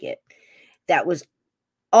didn't fake it. That was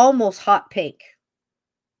almost hot pink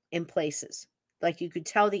in places. Like you could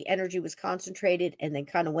tell the energy was concentrated and then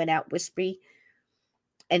kind of went out wispy.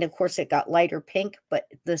 And of course it got lighter pink, but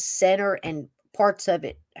the center and parts of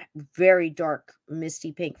it, very dark,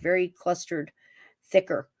 misty pink, very clustered,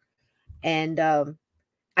 thicker. And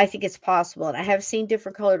I think it's possible. And I have seen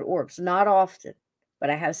different colored orbs, not often, but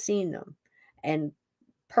I have seen them. And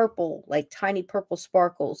purple, like tiny purple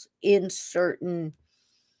sparkles in certain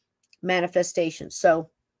manifestations. So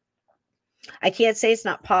I can't say it's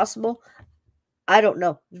not possible. I don't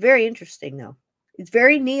know. Very interesting, though. It's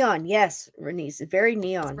very neon. Yes, Renice, it's very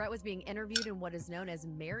neon. Brett was being interviewed in what is known as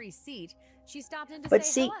Mary's seat. She stopped in to But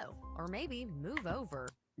say see, hello, or maybe move over.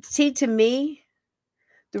 See, to me,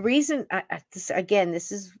 the reason,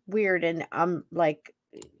 this is weird, and I'm like,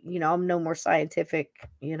 I'm no more scientific,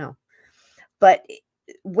 but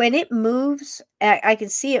when it moves, I can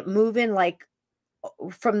see it moving like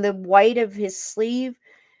from the white of his sleeve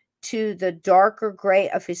to the darker gray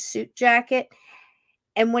of his suit jacket.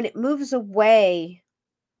 And when it moves away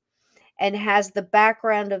and has the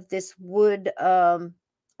background of this wood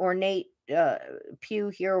ornate pew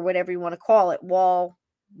here, or whatever you want to call it,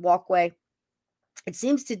 walkway, it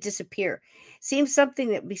seems to disappear. Seems something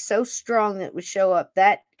that would be so strong that would show up.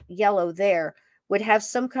 That yellow there would have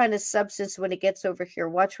some kind of substance when it gets over here.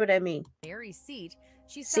 Watch what I mean. Mary's seat.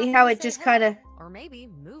 See how it just kind of or maybe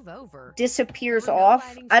move over. Disappears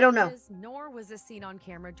off? I don't know. Nor was this seen on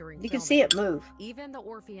camera during You can see it move. Even the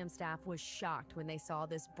Orpheum staff was shocked when they saw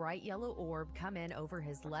this bright yellow orb come in over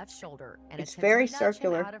his left shoulder and it's attempt very to nudge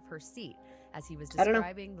circular. him out of her seat as he was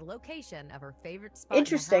describing the location of her favorite spot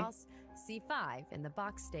Interesting. in the house, C5 in the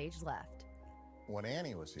box stage left. When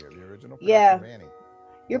Annie was here, the original Yeah. production of Annie.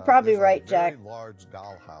 You're probably right, Jack. Very large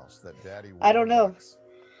dollhouse that Daddy I don't know.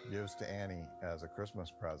 gives to Annie as a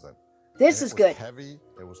Christmas present. This And is it good. was heavy,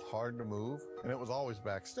 it was hard to move, and it was always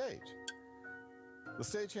backstage. The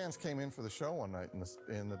stagehands came in for the show one night,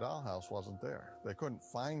 and the dollhouse wasn't there. They couldn't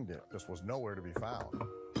find it. Just was nowhere to be found.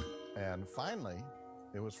 And finally,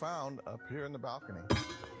 it was found up here in the balcony.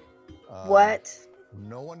 What?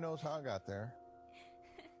 No one knows how it got there.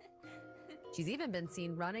 She's even been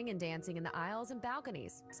seen running and dancing in the aisles and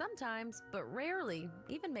balconies, sometimes, but rarely,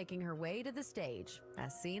 even making her way to the stage,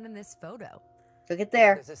 as seen in this photo. Look at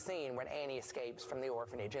there. There's a scene when Annie escapes from the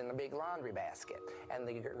orphanage in the big laundry basket. And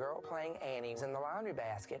the girl playing Annie is in the laundry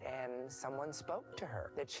basket, and someone spoke to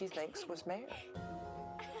her that she thinks was Mary.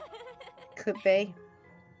 Could be.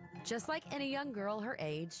 Just like any young girl her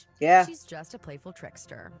age, Yeah. she's just a playful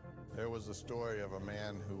trickster. There was a story of a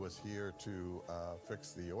man who was here to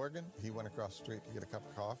fix the organ. He went across the street to get a cup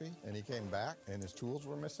of coffee, and he came back, and his tools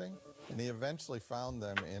were missing, and he eventually found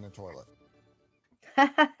them in a toilet.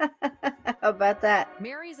 How about that?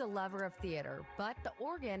 Mary's a lover of theater, but the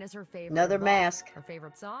organ is her favorite. Another of all. mask. Her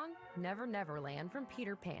favorite song, Never Neverland from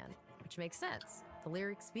Peter Pan, which makes sense. The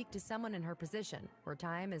lyrics speak to someone in her position, where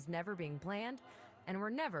time is never being planned, and we're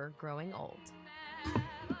never growing old.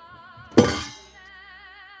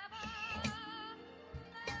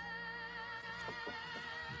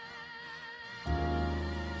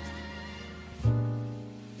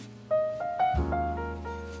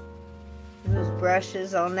 Those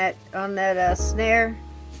brushes on that snare,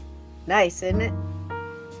 nice, isn't it?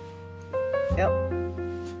 Yep.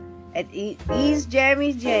 At Ease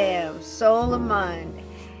Jammy Jam, Soul of Mine,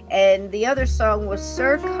 and the other song was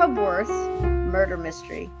Sir Cubworth, Murder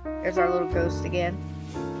Mystery. There's our little ghost again.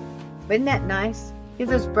 Isn't that nice? Give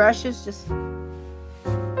those brushes just.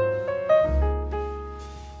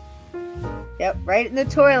 Yep, right in the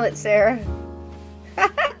toilet, Sarah.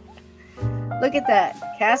 Look at that.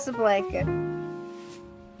 Casablanca.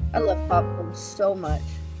 I love popcorn so much.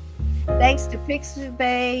 Thanks to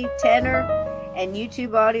Pixabay, Tenor, and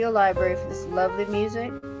YouTube Audio Library for this lovely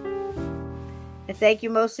music. And thank you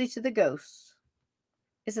mostly to the ghosts.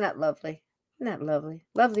 Isn't that lovely? Isn't that lovely?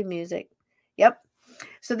 Lovely music. Yep.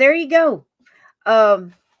 So there you go.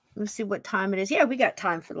 Let's see what time it is. Yeah, we got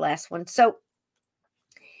time for the last one. So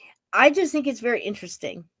I just think it's very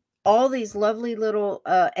interesting. All these lovely little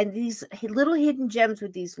and these little hidden gems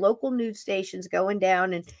with these local news stations going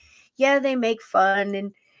down, and yeah, they make fun,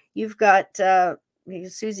 and you've got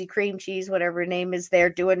Susie Cream Cheese, whatever her name is, there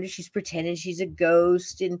doing, she's pretending she's a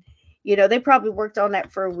ghost, and they probably worked on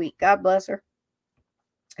that for a week. God bless her.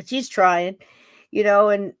 She's trying,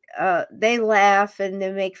 and they laugh and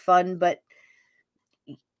they make fun, but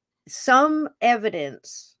some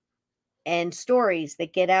evidence and stories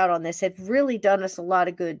that get out on this have really done us a lot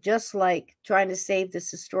of good, just like trying to save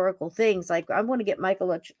this historical things. Like, I want to get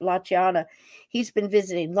Michael Laciana. He's been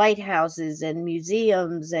visiting lighthouses and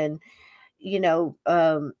museums and,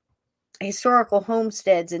 historical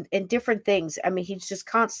homesteads and different things. I mean, he's just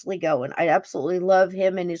constantly going. I absolutely love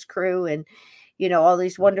him and his crew, and, all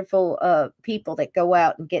these wonderful people that go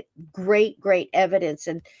out and get great, great evidence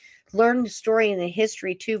and learn the story and the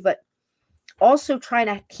history too, but also trying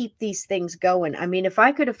to keep these things going. I mean, if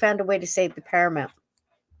I could have found a way to save the Paramount,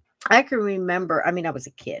 I can remember, I mean, I was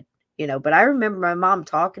a kid, but I remember my mom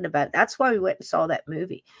talking about it. That's why we went and saw that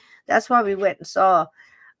movie. That's why we went and saw,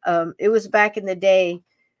 it was back in the day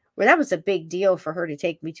where that was a big deal for her to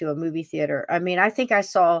take me to a movie theater. I mean, I think I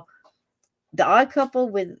saw The Odd Couple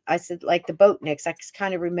with, I said, like the Boatniks. I just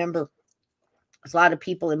kind of remember there's a lot of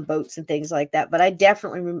people in boats and things like that, but I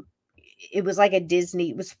definitely it was like a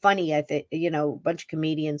Disney. It was funny. I think, a bunch of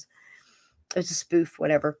comedians. It was a spoof,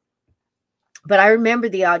 whatever. But I remember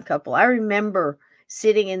The Odd Couple. I remember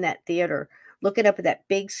sitting in that theater, looking up at that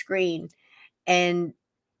big screen and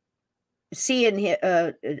seeing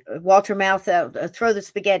Walter Matthau throw the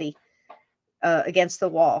spaghetti against the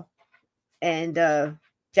wall, and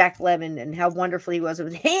Jack Lemmon, and how wonderful he was. It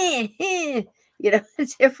was,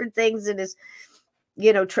 different things in his,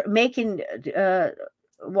 making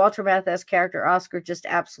Walter Matthau's character Oscar just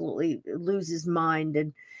absolutely lose his mind,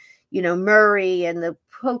 and Murray and the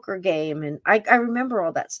poker game, and I remember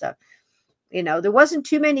all that stuff. There wasn't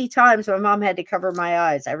too many times my mom had to cover my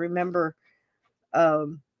eyes. I remember, I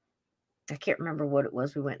can't remember what it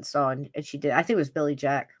was we went and saw, and she did. I think it was Billy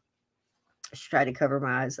Jack. She tried to cover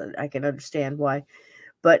my eyes. I can understand why,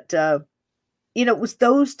 but it was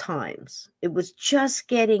those times. It was just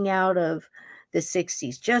getting out of the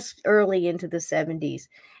 60s, just early into the 70s.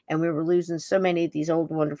 And we were losing so many of these old,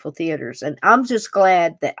 wonderful theaters. And I'm just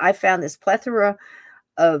glad that I found this plethora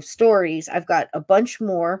of stories. I've got a bunch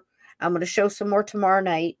more. I'm going to show some more tomorrow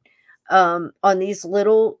night on these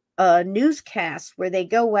little newscasts where they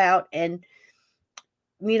go out. And,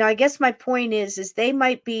 I guess my point is they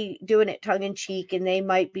might be doing it tongue in cheek, and they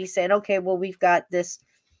might be saying, okay, well, we've got this.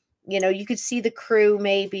 You could see the crew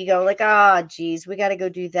maybe go like, geez, we got to go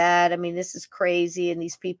do that. I mean, this is crazy. And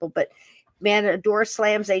these people, but man, a door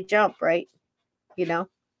slams, they jump, right?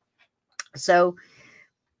 So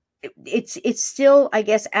it's still, I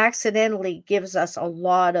guess, accidentally gives us a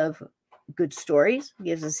lot of good stories,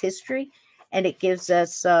 gives us history, and it gives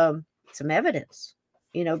us some evidence,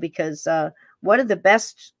 because one of the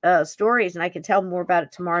best stories, and I can tell more about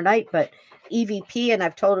it tomorrow night, but EVP, and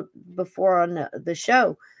I've told it before on the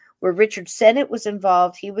show, where Richard Sennett was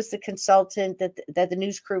involved. He was the consultant that the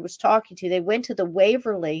news crew was talking to. They went to the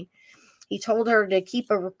Waverly. He told her to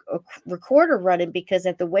keep a recorder running, because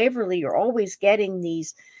at the Waverly, you're always getting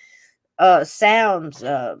these sounds,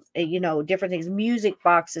 different things, music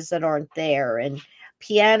boxes that aren't there, and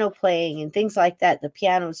piano playing and things like that. The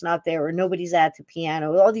piano's not there, or nobody's at the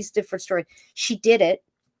piano. All these different stories. She did it.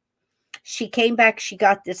 She came back. She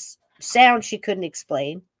got this sound she couldn't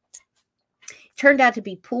explain. Turned out to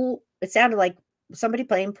be pool. It sounded like somebody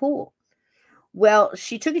playing pool. Well,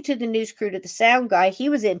 she took it to the news crew, to the sound guy. He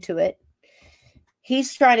was into it.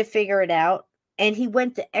 He's trying to figure it out. And he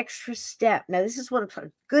went the extra step. Now, this is what I'm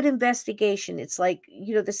talking. Good investigation. It's like,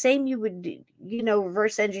 the same you would,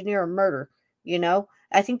 reverse engineer a murder,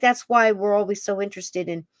 I think that's why we're always so interested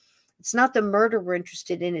in, it's not the murder we're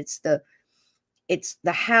interested in. It's the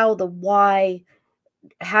how, the why,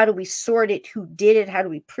 how do we sort it? Who did it? How do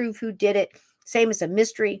we prove who did it? Same as a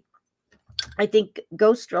mystery. I think a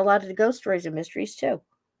lot of the ghost stories are mysteries too.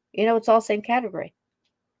 It's all same category.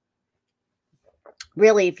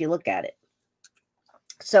 Really, if you look at it.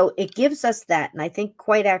 So it gives us that. And I think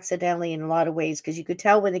quite accidentally in a lot of ways, because you could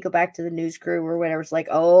tell when they go back to the news crew or whatever, it's like,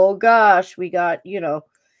 oh gosh, we got,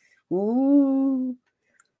 ooh.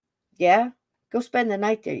 Yeah. Go spend the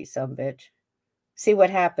night there, you son of a bitch. See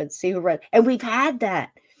what happens. See who runs. And we've had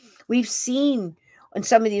that. We've seen on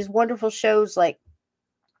some of these wonderful shows like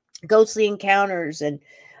Ghostly Encounters and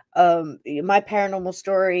My Paranormal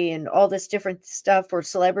Story and all this different stuff, or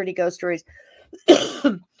celebrity ghost stories,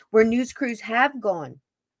 where news crews have gone.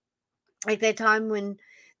 Like that time when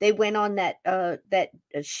They went on that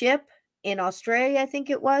ship in Australia, I think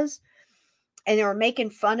it was, and they were making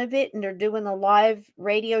fun of it, and they're doing a live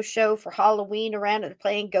radio show for Halloween around it,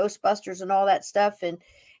 playing Ghostbusters and all that stuff, and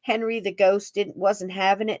Henry the ghost wasn't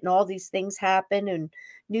having it, and all these things happen, and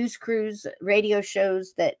news crews, radio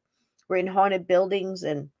shows that were in haunted buildings,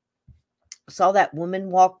 and saw that woman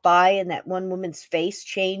walk by, and that one woman's face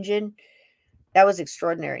changing. That was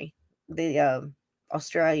extraordinary. The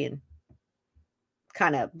Australian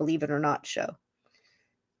kind of believe it or not show.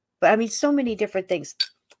 But I mean, so many different things.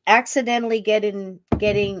 Accidentally getting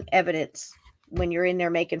evidence when you're in there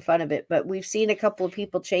making fun of it. But we've seen a couple of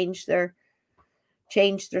people change their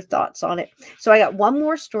thoughts on it. So I got one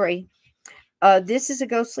more story. This is a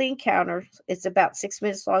ghostly encounter. It's about 6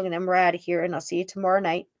 minutes long, and then we're out of here. And I'll see you tomorrow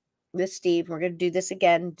night with Steve. We're going to do this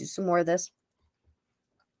again, do some more of this.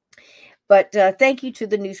 But thank you to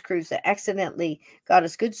the news crews that accidentally got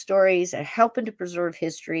us good stories and helping to preserve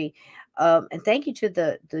history. And thank you to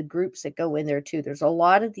the groups that go in there too. There's a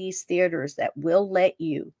lot of these theaters that will let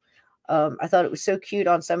you. I thought it was so cute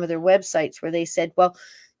on some of their websites where they said, well,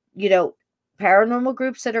 you know, paranormal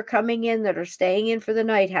groups that are coming in, that are staying in for the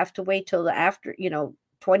night, have to wait till the after,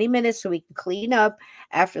 20 minutes so we can clean up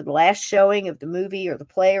after the last showing of the movie or the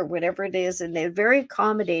play or whatever it is. And they're very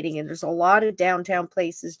accommodating. And there's a lot of downtown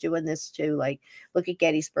places doing this too. Like look at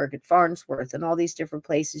Gettysburg, at Farnsworth, and all these different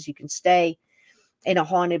places you can stay in a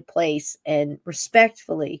haunted place and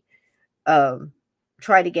respectfully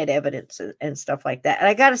try to get evidence and stuff like that. And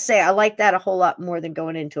I got to say, I like that a whole lot more than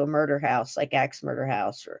going into a murder house like Axe Murder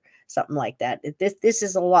House or something like that. This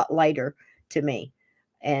is a lot lighter to me.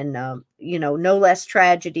 And, no less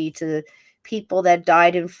tragedy to people that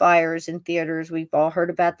died in fires in theaters. We've all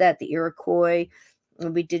heard about that. The Iroquois,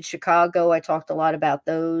 when we did Chicago, I talked a lot about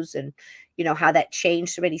those and, how that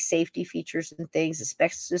changed so many safety features and things,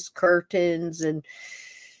 asbestos curtains. And,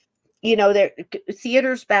 their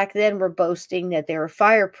theaters back then were boasting that they were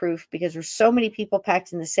fireproof because there's so many people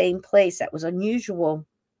packed in the same place. That was unusual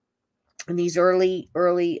in these early,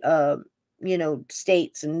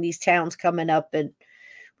 states and these towns coming up. And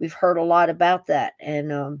we've heard a lot about that,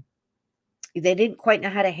 and they didn't quite know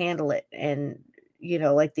how to handle it. And,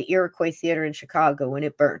 like the Iroquois Theater in Chicago, when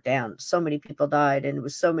it burnt down, so many people died, and it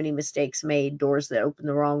was so many mistakes made, doors that opened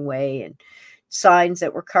the wrong way, and signs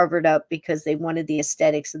that were covered up because they wanted the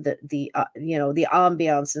aesthetics of the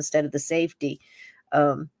ambiance instead of the safety.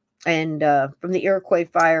 From the Iroquois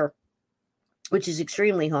fire, which is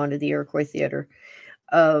extremely haunted, the Iroquois Theater,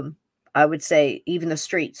 I would say even the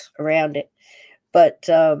streets around it. But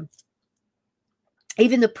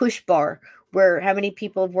even the push bar, where how many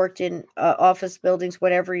people have worked in office buildings,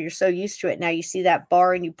 whatever, you're so used to it. Now you see that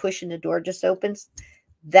bar and you push and the door just opens.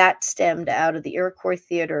 That stemmed out of the Iroquois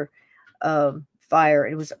Theater fire.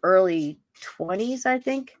 It was early 20s, I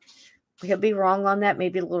think. I could be wrong on that,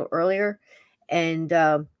 maybe a little earlier. And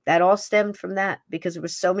that all stemmed from that because there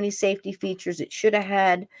was so many safety features it should have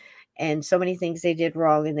had and so many things they did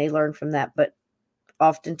wrong, and they learned from that. But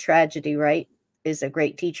often tragedy, right, is a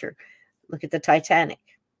great teacher. Look at the Titanic.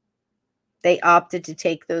 They opted to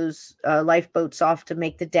take those lifeboats off to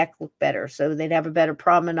make the deck look better, so they'd have a better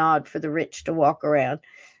promenade for the rich to walk around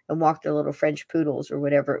and walk their little French poodles or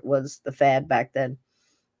whatever it was, the fad back then.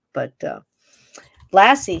 But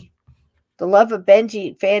Lassie, The Love of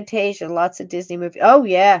Benji, Fantasia, lots of Disney movies. Oh,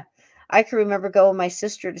 yeah. I can remember going with my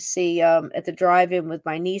sister to see at the drive-in with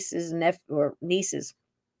my nieces and nieces,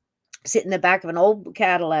 sit in the back of an old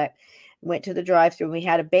Cadillac. Went to the drive-thru, and we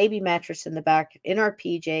had a baby mattress in the back in our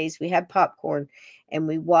PJs. We had popcorn, and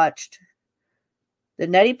we watched The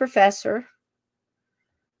Nutty Professor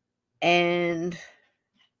and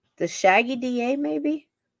the Shaggy DA, maybe,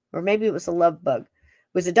 or maybe it was a Love Bug.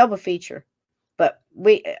 It was a double feature, but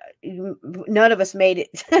none of us made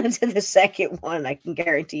it to the second one. I can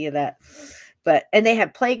guarantee you that. And they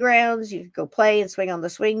had playgrounds. You could go play and swing on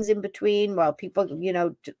the swings in between while people,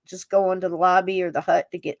 just go into the lobby or the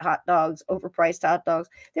hut to get hot dogs, overpriced hot dogs.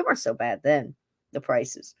 They weren't so bad then, the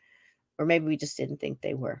prices. Or maybe we just didn't think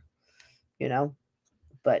they were,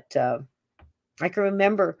 But I can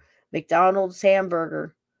remember McDonald's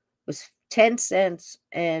hamburger was 10 cents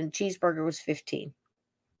and cheeseburger was 15.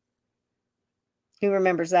 Who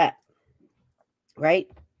remembers that? Right?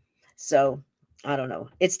 So I don't know.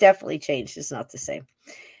 It's definitely changed. It's not the same.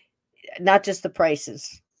 Not just the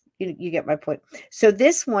prices. You get my point. So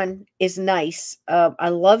this one is nice. I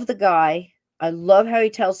love the guy. I love how he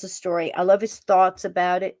tells the story. I love his thoughts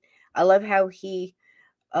about it. I love how he,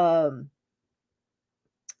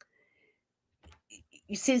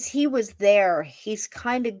 since he was there, he's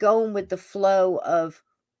kind of going with the flow of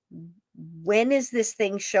when is this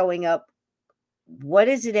thing showing up? what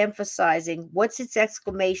is it emphasizing? What's its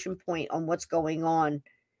exclamation point on what's going on,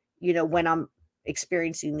 when I'm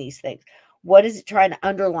experiencing these things? What is it trying to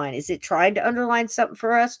underline? Is it trying to underline something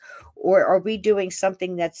for us, or are we doing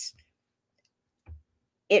something that's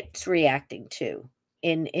it's reacting to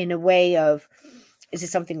in a way of, is it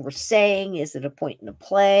something we're saying? Is it a point in the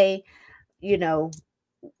play?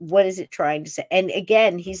 What is it trying to say? And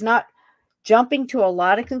again, he's not jumping to a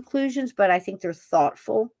lot of conclusions, but I think they're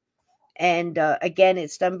thoughtful. And again,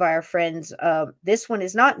 it's done by our friends. This one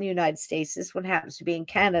is not in the United States. This one happens to be in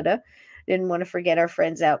Canada. Didn't want to forget our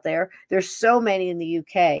friends out there. There's so many in the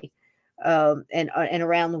UK and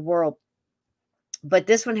around the world. But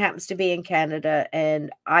this one happens to be in Canada.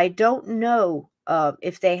 And I don't know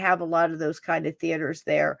if they have a lot of those kind of theaters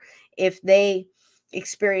there. If they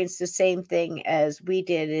experience the same thing as we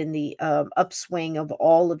did in the upswing of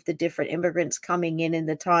all of the different immigrants coming in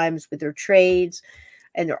the times with their trades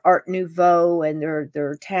and their Art Nouveau and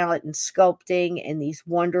their talent in sculpting and these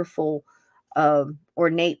wonderful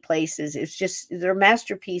ornate places. It's just, they're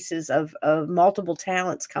masterpieces of multiple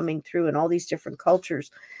talents coming through in all these different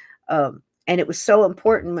cultures. And it was so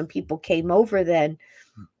important when people came over then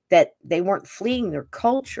that they weren't fleeing their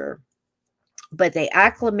culture, but they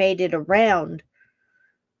acclimated around,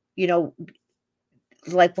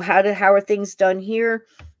 like how are things done here?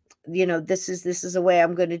 This is the way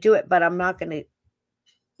I'm going to do it, but I'm not going to,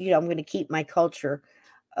 I'm going to keep my culture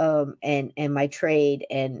and my trade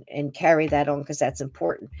and carry that on, because that's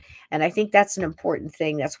important. And I think that's an important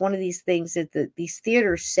thing. That's one of these things that these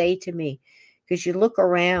theaters say to me, because you look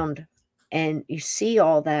around and you see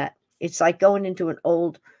all that. It's like going into an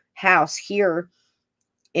old house here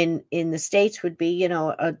in the States would be, a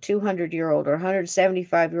 200-year-old or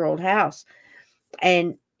 175-year-old house.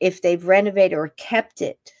 And if they've renovated or kept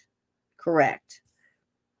it correct,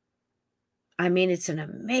 I mean, it's an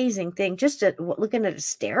amazing thing. Just looking at a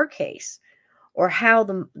staircase or how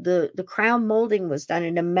the crown molding was done.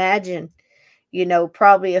 And imagine,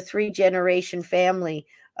 probably a 3-generation family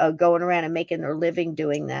going around and making their living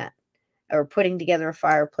doing that, or putting together a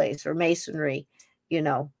fireplace or masonry.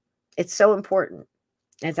 It's so important.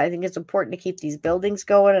 And I think it's important to keep these buildings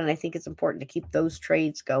going. And I think it's important to keep those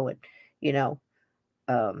trades going, if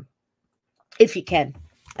you can.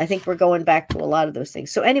 I think we're going back to a lot of those things.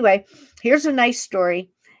 So anyway, here's a nice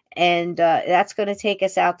story. And that's going to take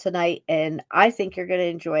us out tonight. And I think you're going to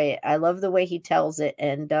enjoy it. I love the way he tells it.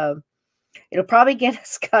 And it'll probably get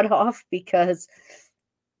us cut off because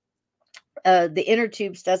the inner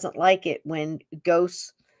tubes doesn't like it when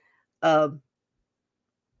ghosts,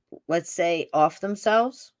 let's say, off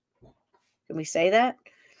themselves. Can we say that?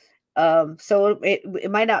 So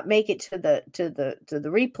it might not make it to the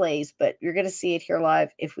replays, but you're going to see it here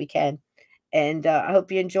live if we can. And I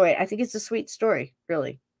hope you enjoy it. I think it's a sweet story,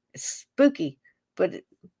 really. It's spooky, but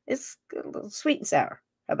it's a little sweet and sour.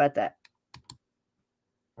 How about that?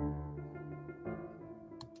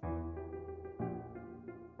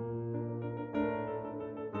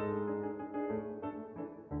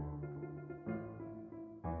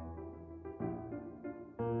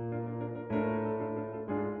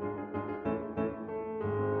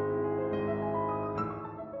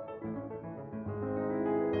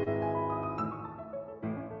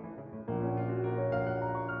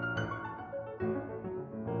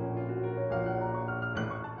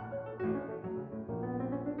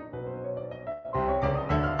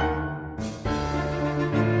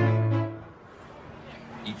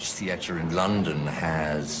 Each theatre in London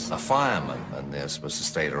has a fireman, and they're supposed to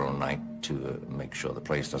stay there all night to make sure the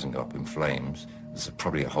place doesn't go up in flames. This is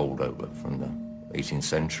probably a holdover from the 18th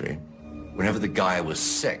century. Whenever the guy was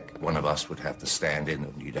sick, one of us would have to stand in,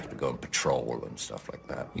 and you'd have to go and patrol and stuff like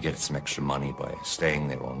that. You get some extra money by staying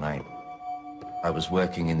there all night. I was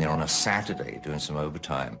working in there on a Saturday doing some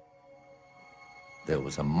overtime. There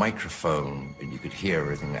was a microphone, and you could hear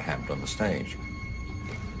everything that happened on the stage.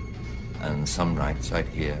 And some nights I'd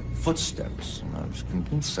hear footsteps, and I was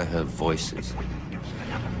convinced I heard voices.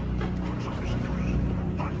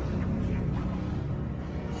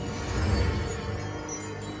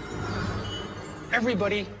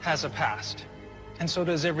 Everybody has a past, and so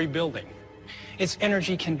does every building. Its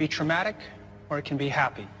energy can be traumatic, or it can be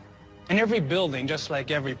happy. And every building, just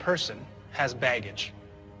like every person, has baggage.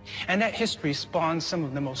 And that history spawns some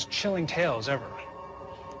of the most chilling tales ever.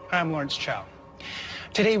 I'm Lawrence Chow.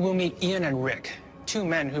 Today we'll meet Ian and Rick, two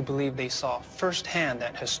men who believe they saw firsthand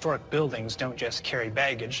that historic buildings don't just carry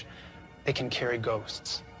baggage, they can carry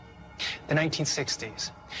ghosts. The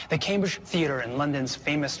 1960s. The Cambridge Theatre in London's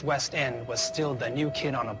famous West End was still the new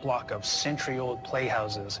kid on a block of century-old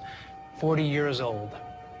playhouses, 40 years old,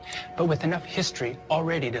 but with enough history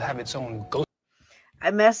already to have its own ghost. I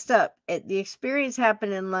messed up. The experience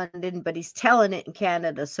happened in London, but he's telling it in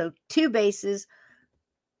Canada. So 2 bases,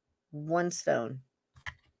 1 stone.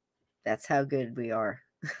 That's how good we are.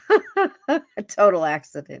 A total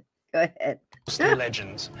accident. Go ahead.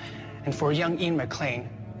 Legends. And for young Ian McLean,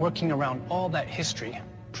 working around all that history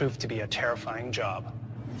proved to be a terrifying job.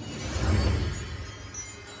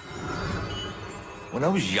 When I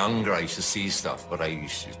was younger, I used to see stuff, but I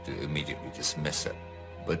used to immediately dismiss it.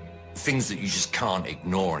 But things that you just can't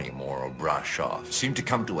ignore anymore or brush off seemed to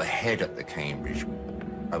come to a head at the Cambridge.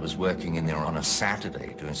 I was working in there on a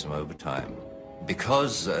Saturday doing some overtime.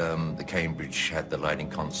 Because the Cambridge had the lighting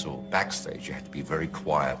console backstage, you had to be very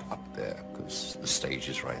quiet up there because the stage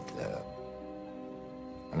is right there.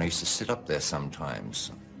 And I used to sit up there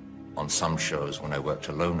sometimes on some shows when I worked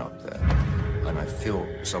alone up there, and I feel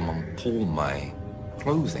someone pull my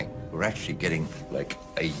clothing. We're actually getting like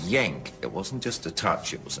a yank. It wasn't just a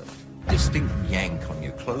touch, it was a distinct yank on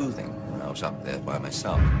your clothing when I was up there by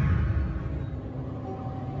myself.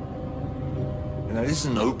 You know, this is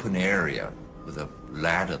an open area with a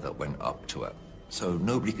ladder that went up to it. So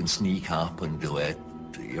nobody can sneak up and do it.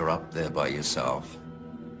 You're up there by yourself.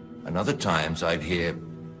 And other times I'd hear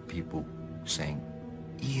people saying,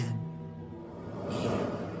 Ian,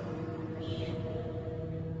 Ian.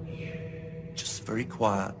 Just very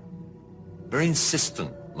quiet, very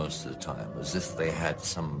insistent most of the time, as if they had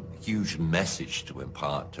some huge message to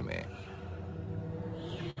impart to me.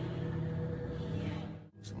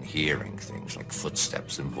 And hearing things like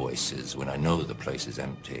footsteps and voices when I know the place is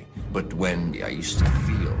empty. But when I used to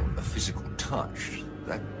feel a physical touch,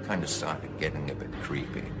 that kind of started getting a bit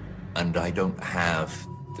creepy. And I don't have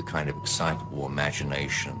the kind of excitable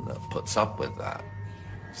imagination that puts up with that.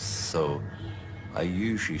 So I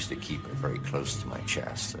usually used to keep it very close to my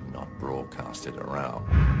chest and not broadcast it around.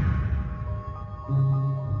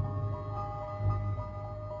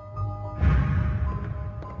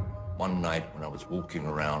 One night when I was walking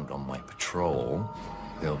around on my patrol,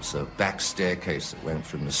 there was a back staircase that went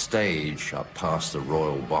from the stage up past the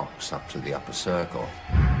royal box up to the upper circle.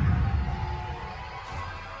 I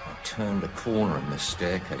turned a corner in this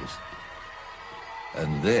staircase,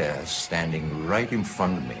 and there, standing right in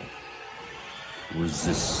front of me, was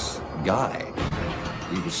this guy.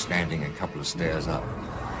 He was standing a couple of stairs up.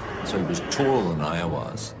 So he was taller than I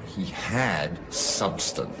was. He had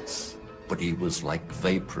substance, but he was like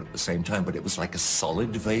vapor at the same time, but it was like a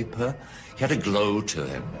solid vapor. He had a glow to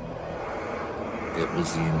him. It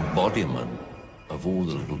was the embodiment of all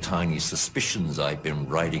the little tiny suspicions I'd been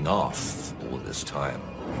writing off all this time.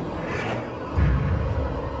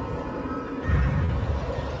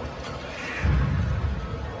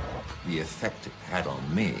 The effect it had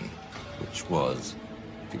on me, which was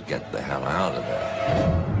to get the hell out of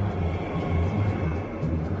there.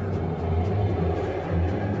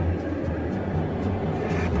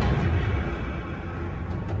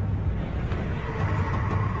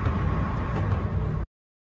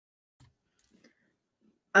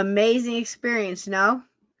 Amazing experience, no?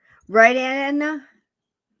 Right, Anna?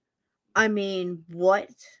 I mean, what?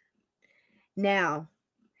 Now,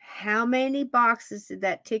 how many boxes did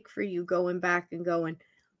that tick for you going back and going,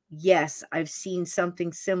 yes, I've seen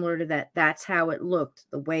something similar to that. That's how it looked.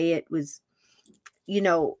 The way it was, you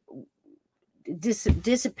know,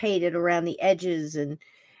 dissipated around the edges and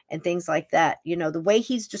things like that. You know, the way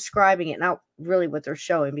he's describing it, not really what they're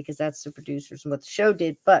showing because that's the producers and what the show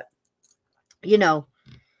did, but, you know,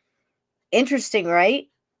 interesting, right?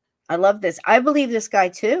 I love this. I believe this guy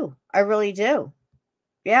too. I really do.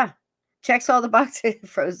 Yeah. Checks all the boxes.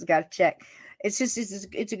 Frozen's got to check. It's just,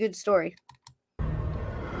 it's a good story.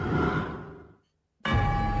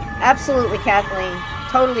 Absolutely, Kathleen.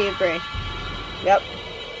 Totally agree. Yep.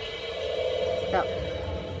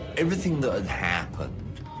 Everything that had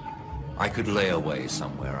happened, I could lay away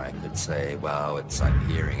somewhere. I could say, well, I'm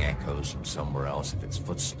hearing echoes from somewhere else, if it's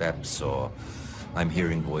footsteps, or I'm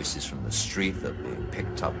hearing voices from the street that are being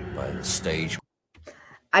picked up by the stage.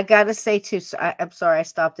 I gotta say too, I'm sorry I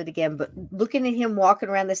stopped it again, but looking at him walking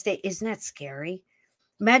around the stage, isn't that scary?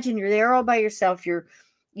 Imagine you're there all by yourself. You're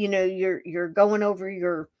going over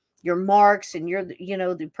your marks, and you're, you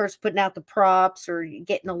know, the person putting out the props or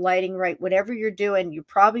getting the lighting right, whatever you're doing, you're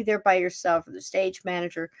probably there by yourself, or the stage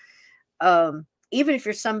manager. Even if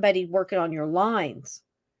you're somebody working on your lines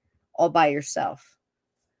all by yourself,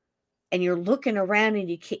 and you're looking around, and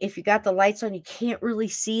if you got the lights on, you can't really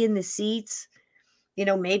see in the seats. You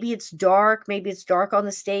know, maybe it's dark. Maybe it's dark on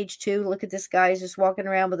the stage too. Look at this guy, he's just walking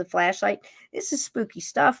around with a flashlight. This is spooky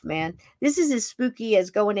stuff, man. This is as spooky as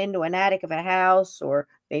going into an attic of a house, or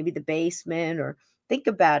maybe the basement, or think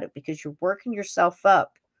about it, because you're working yourself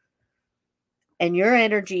up. and your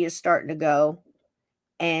energy is starting to go,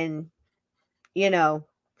 and you know,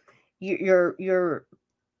 your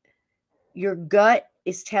gut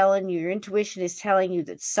is telling you, your intuition is telling you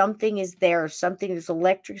that something is there, something, there's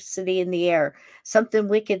electricity in the air, something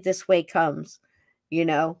wicked this way comes, you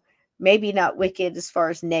know, maybe not wicked as far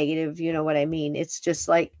as negative, you know what I mean? It's just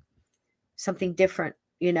like something different,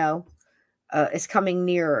 you know, is coming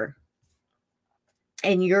nearer,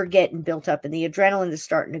 and you're getting built up, and the adrenaline is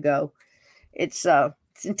starting to go. It's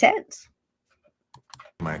intense.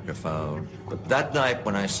 Microphone. But that night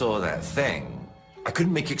when I saw that thing, I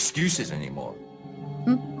couldn't make excuses anymore.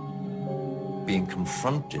 Being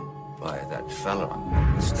confronted by that fella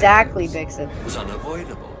on the stairs Exactly, Vixen. was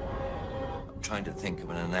unavoidable. I'm trying to think of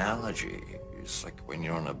an analogy. It's like when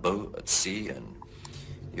you're on a boat at sea and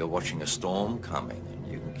you're watching a storm coming,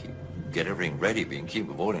 and you can get everything ready, but you can keep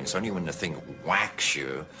avoiding. It's only when the thing whacks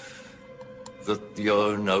you that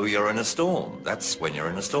you know you're in a storm. That's when you're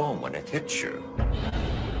in a storm, when it hits you.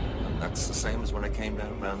 And that's the same as when I came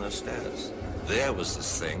down around those stairs. There was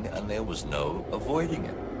this thing, and there was no avoiding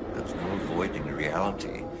it. There was no avoiding the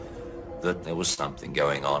reality that there was something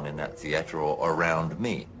going on in that theater or around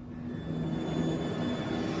me.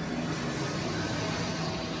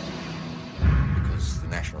 Because the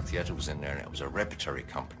National Theater was in there, and it was a repertory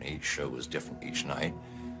company. Each show was different each night.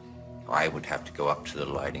 I would have to go up to the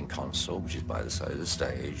lighting console, which is by the side of the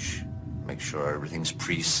stage, make sure everything's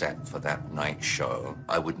preset for that night show.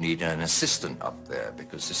 I would need an assistant up there,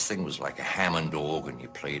 because this thing was like a Hammond organ. You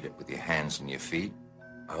played it with your hands and your feet.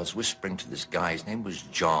 I was whispering to this guy, his name was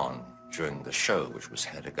John, during the show, which was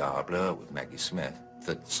Hedda Gabler with Maggie Smith,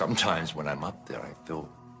 that sometimes when I'm up there, I feel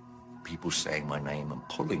people saying my name and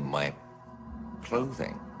pulling my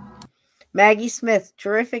clothing. Maggie Smith,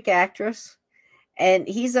 terrific actress. And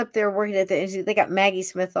he's up there working at they got Maggie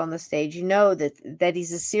Smith on the stage. You know that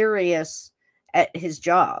he's a serious at his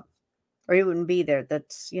job, or he wouldn't be there.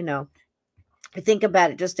 That's, you know, I think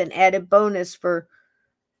about it, just an added bonus for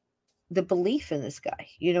the belief in this guy.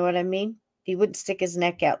 You know what I mean? He wouldn't stick his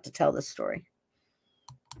neck out to tell the story.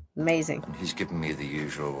 Amazing. And he's giving me the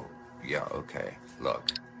usual, yeah, okay,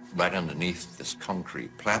 look, right underneath this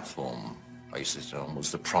concrete platform, I used to sit on,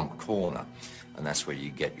 was the prompt corner. And that's where you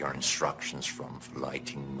get your instructions from for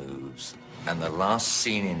lighting moves. And the last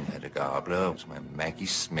scene in Hedda Gabler was when Maggie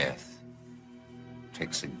Smith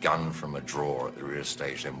takes a gun from a drawer at the rear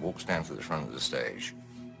stage, then walks down to the front of the stage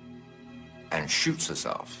and shoots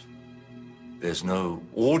herself. There's no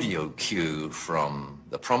audio cue from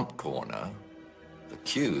the prompt corner. The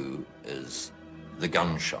cue is the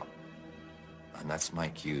gunshot. And that's my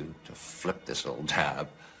cue to flip this little tab,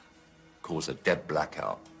 cause a dead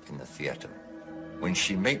blackout in the theater. When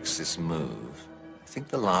she makes this move, I think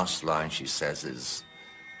the last line she says is,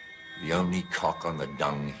 "The only cock on the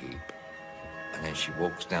dung heap." And then she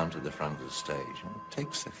walks down to the front of the stage, and it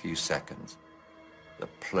takes a few seconds. The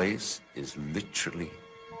place is literally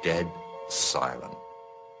dead silent.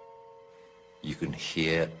 You can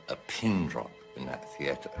hear a pin drop in that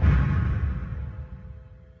theater. I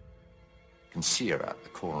can see her out the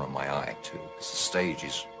corner of my eye, too, because the stage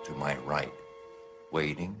is to my right.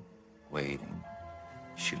 Waiting, waiting.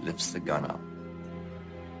 She lifts the gun up.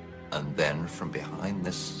 And then from behind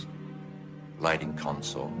this lighting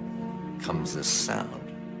console comes this sound.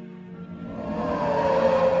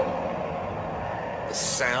 The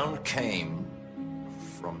sound came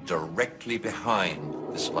from directly behind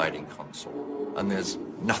this lighting console. And there's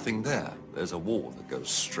nothing there. There's a wall that goes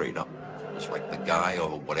straight up. It's like the guy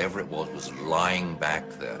or whatever it was lying back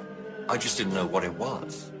there. I just didn't know what it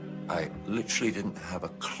was. I literally didn't have a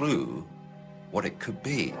clue what it could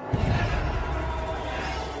be.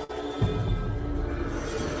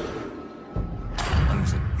 And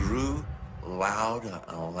as it grew louder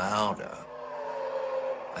and louder,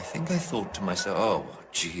 I think I thought to myself, oh,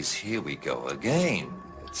 geez, here we go again.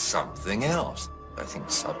 It's something else. I think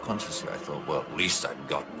subconsciously I thought, well, at least I've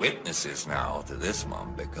got witnesses now to this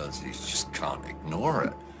one, because he just can't ignore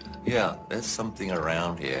it. Yeah, there's something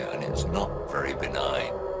around here, and it's not very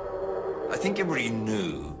benign. I think everybody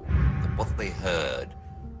knew that what they heard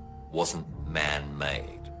wasn't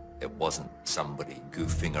man-made. It wasn't somebody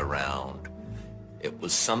goofing around. It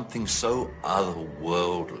was something so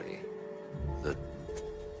otherworldly that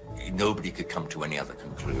nobody could come to any other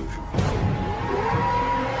conclusion.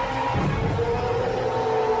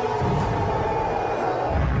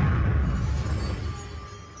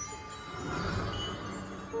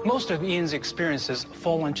 Most of Ian's experiences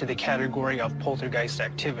fall into the category of poltergeist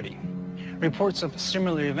activity. Reports of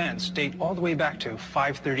similar events date all the way back to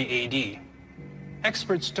 530 AD.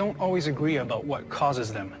 Experts don't always agree about what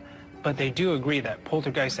causes them, but they do agree that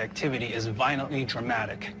poltergeist activity is violently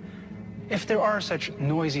dramatic. If there are such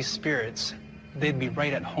noisy spirits, they'd be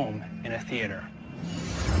right at home in a theater.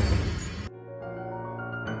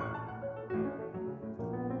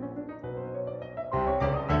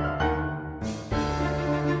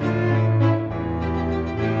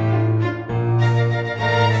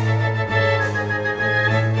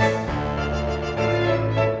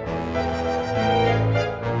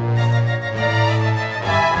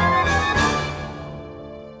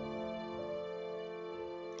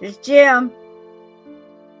 There's Jim.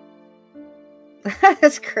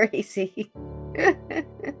 That's crazy.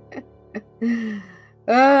 Oh,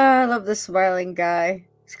 I love the smiling guy.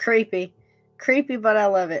 It's creepy. Creepy, but I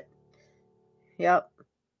love it. Yep.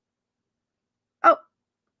 Oh.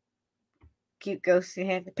 Cute ghost in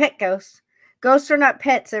hand. Pet ghost. Ghosts are not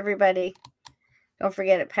pets, everybody. Don't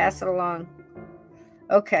forget it. Pass it along.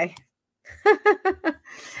 Okay.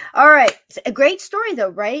 All right. A great story, though,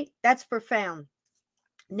 right? That's profound.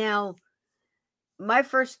 Now, my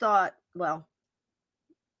first thought, well,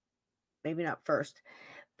 maybe not first,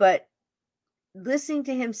 but listening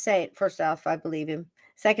to him say it, first off, I believe him.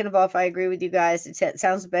 Second of all, if I agree with you guys, it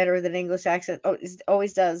sounds better than English accent. Oh, it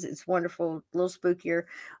always does. It's wonderful, a little spookier.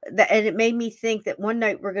 And it made me think that one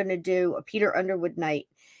night we're going to do a Peter Underwood night.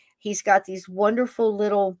 He's got these wonderful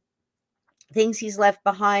little things he's left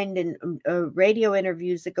behind in radio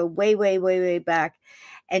interviews that go way, way, way, way back,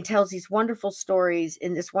 and tells these wonderful stories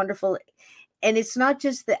in this wonderful. And it's not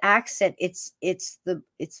just the accent; it's the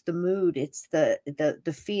mood, it's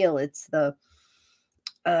the feel, it's the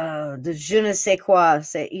je ne sais quoi.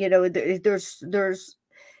 Say, you know, there's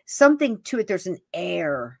something to it. There's an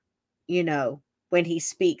air, you know, when he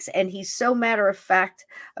speaks, and he's so matter of fact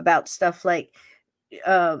about stuff. Like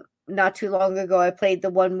not too long ago, I played the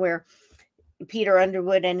one where Peter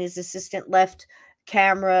Underwood and his assistant left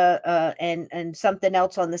camera and something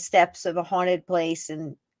else on the steps of a haunted place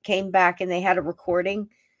and came back, and they had a recording.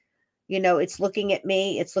 You know, it's looking at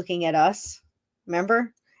me, it's looking at us.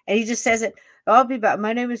 Remember? And he just says it. I'll be back.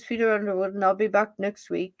 My name is Peter Underwood, and I'll be back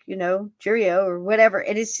next week. You know, cheerio or whatever.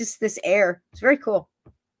 And it's just this air. It's very cool.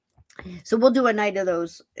 So we'll do a night of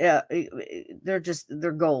those.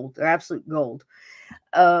 They're gold. They're absolute gold.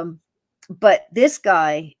 But this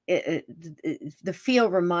guy, the feel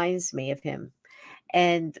reminds me of him.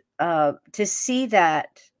 And to see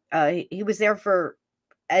that, he was there for,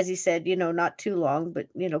 as he said, you know, not too long, but,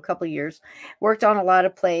 you know, a couple of years. Worked on a lot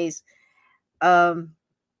of plays.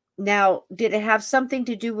 Now, did it have something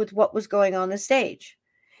to do with what was going on the stage?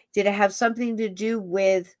 Did it have something to do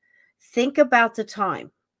with, think about the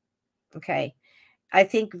time? Okay. I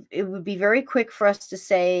think it would be very quick for us to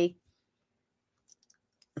say,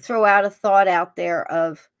 throw out a thought out there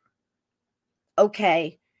of,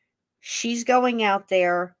 okay, she's going out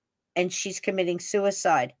there and she's committing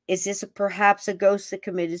suicide. Is this perhaps a ghost that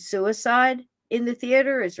committed suicide in the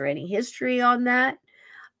theater? Is there any history on that?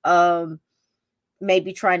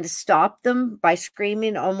 Maybe trying to stop them by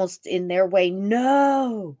screaming almost in their way,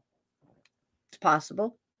 no. It's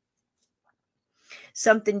possible.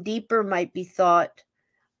 Something deeper might be thought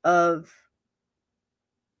of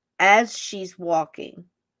as she's walking,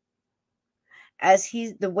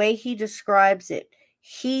 the way he describes it,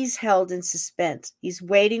 he's held in suspense. He's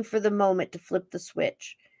waiting for the moment to flip the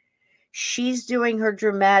switch. She's doing her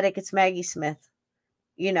dramatic, it's Maggie Smith,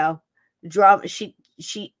 you know, drama. She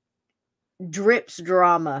drips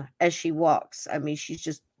drama as she walks. I mean, she's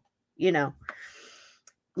just, you know,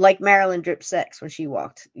 like Marilyn dripped sex when she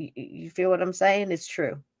walked. You feel what I'm saying? It's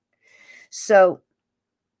true. So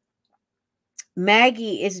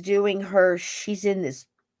Maggie is doing she's in this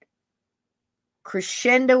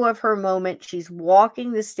crescendo of her moment. She's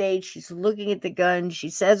walking the stage. She's looking at the gun. She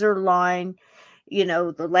says her line, you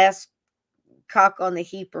know, the last cock on the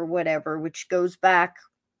heap or whatever, which goes back.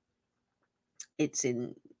 It's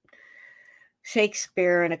in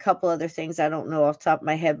Shakespeare and a couple other things. I don't know off the top of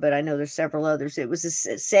my head, but I know there's several others. It was a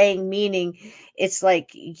saying, meaning it's like,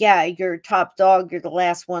 yeah, you're top dog. You're the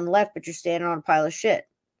last one left, but you're standing on a pile of shit.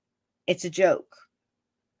 It's a joke.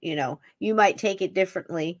 You know, you might take it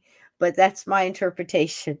differently, but that's my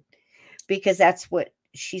interpretation, because that's what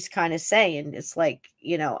she's kind of saying. It's like,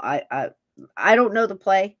 you know, I don't know the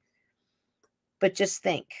play, but just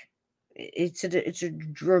think, it's a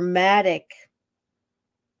dramatic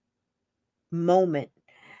moment.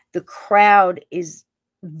 The crowd is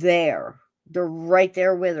there. They're right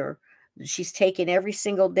there with her. She's taking every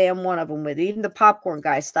single damn one of them with her. Even the popcorn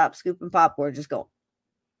guy stopped scooping popcorn, just going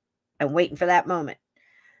and waiting for that moment.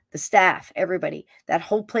 The staff, everybody, that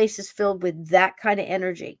whole place is filled with that kind of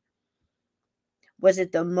energy. Was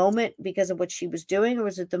it the moment because of what she was doing, or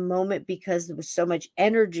was it the moment because there was so much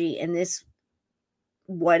energy and this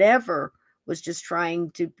whatever was just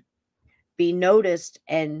trying to be noticed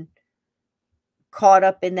and caught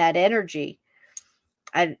up in that energy?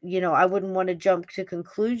 I wouldn't want to jump to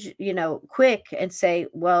conclusion, quick and say,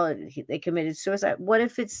 well, they committed suicide. What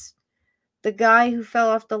if it's the guy who fell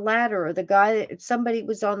off the ladder, or the guy that somebody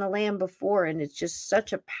was on the land before, and it's just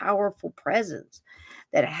such a powerful presence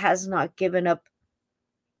that has not given up,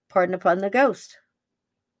 pardon upon the ghost.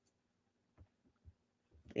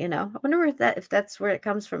 I wonder if that's where it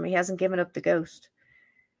comes from. He hasn't given up the ghost.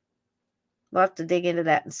 We'll have to dig into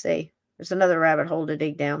that and see. There's another rabbit hole to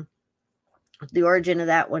dig down. The origin of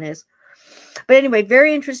that one is. But anyway,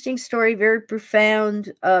 very interesting story, very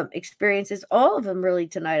profound experiences. All of them really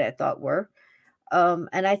tonight, I thought, were.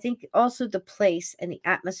 And I think also the place and the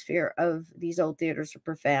atmosphere of these old theaters are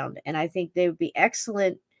profound. And I think they would be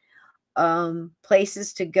excellent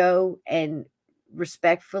places to go and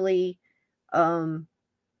respectfully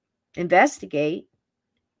investigate,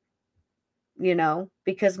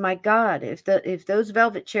 because my God, if those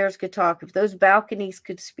velvet chairs could talk, if those balconies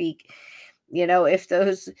could speak, if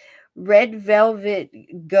those red velvet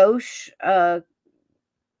gauche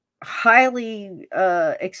highly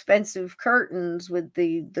expensive curtains with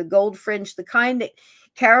the gold fringe, the kind that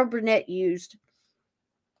Carol Burnett used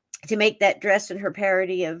to make that dress in her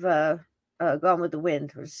parody of Gone with the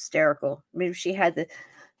Wind, was hysterical. I mean, she had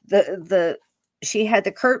she had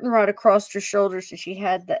the curtain rod across her shoulders, and she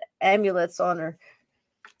had the amulets on her,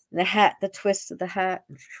 and the hat, the twist of the hat.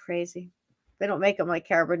 It's crazy. They don't make them like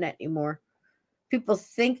Carol Burnett anymore. People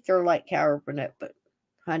think they're like Carol Burnett, but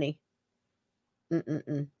honey,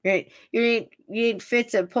 you ain't fit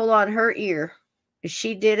to pull on her ear.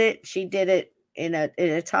 She did it. She did it in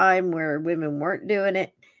a time where women weren't doing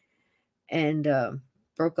it, and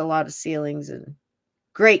broke a lot of ceilings. And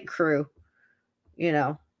great crew.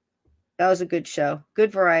 That was a good show,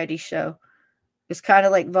 good variety show. It's kind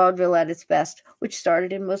of like vaudeville at its best, which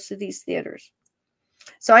started in most of these theaters.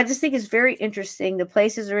 So I just think it's very interesting. The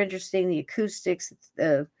places are interesting. The acoustics,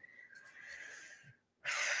 the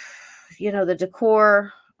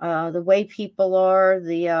decor, the way people are,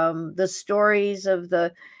 the stories of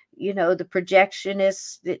the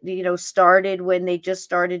projectionists that, started when they just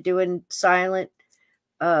started doing silent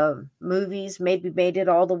movies, maybe made it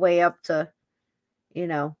all the way up to,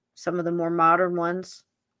 some of the more modern ones,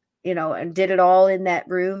 and did it all in that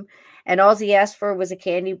room. And all he asked for was a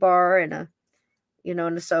candy bar and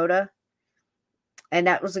and a soda. And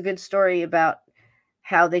that was a good story about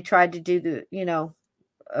how they tried to do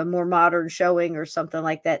a more modern showing or something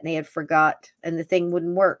like that, and they had forgot, and the thing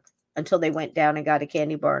wouldn't work until they went down and got a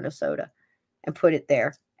candy bar and a soda and put it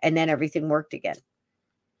there, and then everything worked again.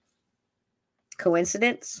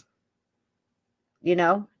 Coincidence?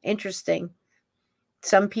 Interesting.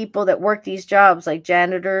 Some people that work these jobs, like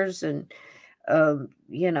janitors and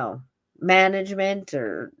management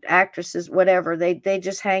or actresses, whatever, they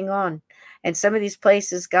just hang on. And some of these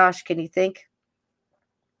places, gosh, can you think?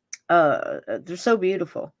 They're so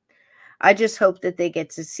beautiful. I just hope that they get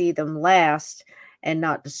to see them last and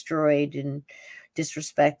not destroyed and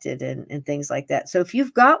disrespected and things like that. So if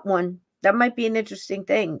you've got one, that might be an interesting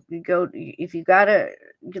thing. If you're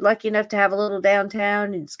lucky enough to have a little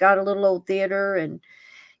downtown and it's got a little old theater, and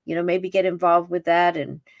maybe get involved with that,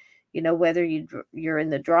 and whether you're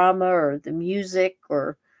in the drama or the music,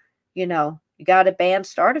 or you got a band,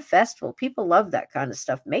 start a festival. People love that kind of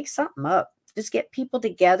stuff. Make something up. Just get people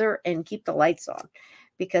together and keep the lights on,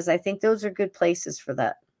 because I think those are good places for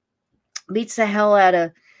that. Beats the hell out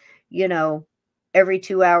of, every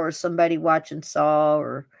 2 hours somebody watching Saw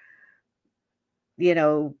or,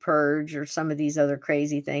 Purge or some of these other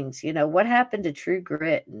crazy things. What happened to True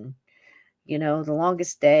Grit and, The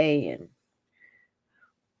Longest Day, and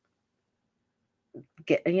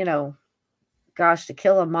gosh, To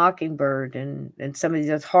Kill a Mockingbird and some of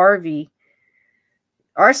these, Harvey,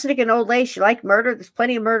 Arsenic and Old Lace. You like murder? There's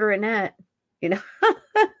plenty of murder in that.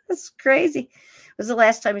 It's crazy. It was the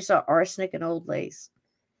last time you saw Arsenic and Old Lace.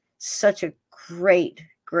 Such a great,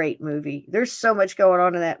 great movie. There's so much going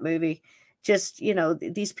on in that movie. Just,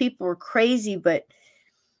 these people were crazy, but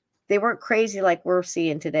they weren't crazy like we're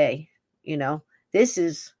seeing today. This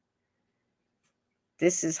is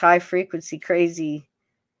high frequency, crazy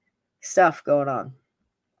stuff going on.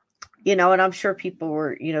 And I'm sure people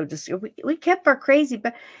were, just, we kept our crazy,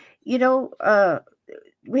 but,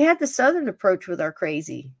 we had the Southern approach with our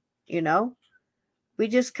crazy, we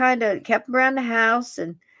just kind of kept them around the house,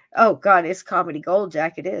 and, oh God, it's comedy gold,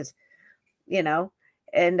 Jack. It is,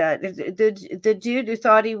 and the dude who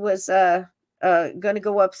thought he was going to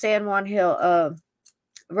go up San Juan Hill,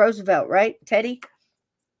 Roosevelt, right? Teddy.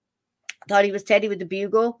 Thought he was Teddy with the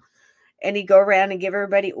bugle. And he'd go around and give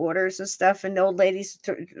everybody orders and stuff. And the old ladies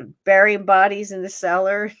burying bodies in the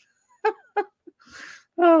cellar.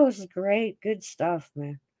 Oh, it was great. Good stuff,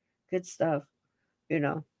 man. Good stuff.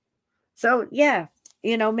 So, yeah,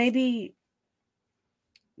 maybe,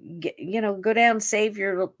 go down and save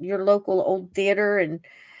your local old theater. And,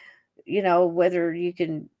 whether you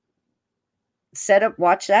can set up,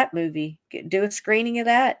 watch that movie, do a screening of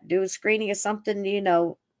that, do a screening of something,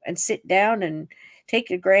 and sit down and take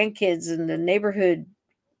your grandkids and the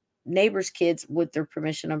neighbors' kids with their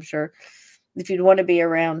permission, I'm sure, if you'd want to be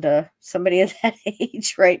around somebody of that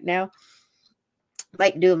age right now,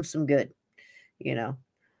 might do them some good,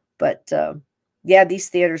 But yeah, these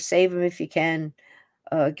theaters, save them if you can.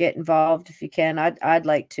 Get involved if you can. I'd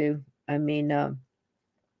like to. I mean,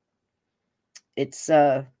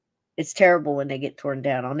 it's terrible when they get torn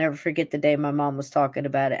down. I'll never forget the day my mom was talking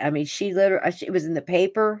about it. I mean, it was in the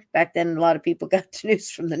paper back then. A lot of people got the news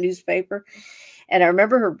from the newspaper, and I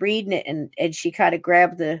remember her reading it, and she kind of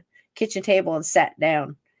grabbed the kitchen table and sat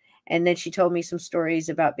down, and then she told me some stories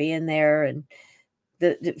about being there and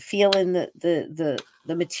the feeling the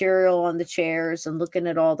material on the chairs and looking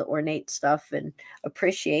at all the ornate stuff and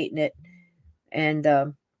appreciating it,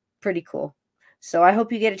 and pretty cool. So I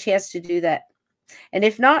hope you get a chance to do that. And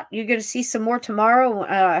if not, you're going to see some more tomorrow.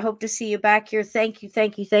 I hope to see you back here. Thank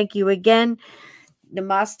you again.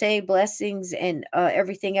 Namaste, blessings, and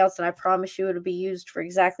everything else. And I promise you it'll be used for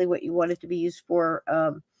exactly what you want it to be used for.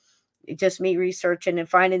 Just me researching and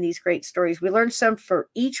finding these great stories. We learned some for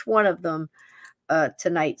each one of them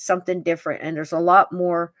tonight, something different. And there's a lot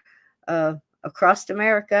more across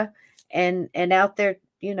America and out there,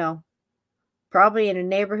 probably in a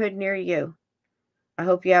neighborhood near you. I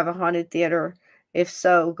hope you have a haunted theater. If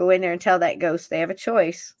so, go in there and tell that ghost they have a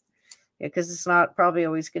choice, because it's not probably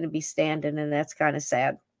always going to be standing, and that's kind of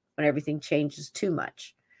sad when everything changes too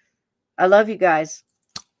much. I love you guys.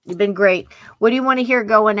 You've been great. What do you want to hear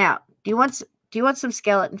going out? Do you want some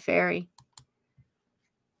Skeleton Fairy?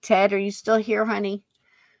 Ted, are you still here, honey?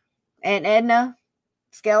 And Edna,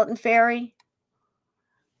 Skeleton Fairy?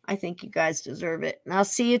 I think you guys deserve it. And I'll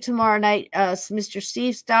see you tomorrow night. Mr.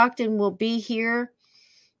 Steve Stockton will be here.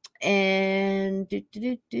 And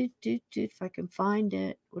if I can find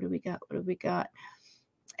it, what do we got?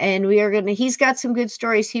 And he's got some good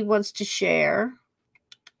stories he wants to share.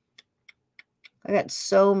 I got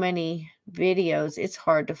so many videos. It's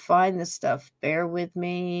hard to find this stuff. Bear with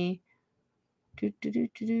me. God,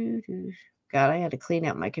 I had to clean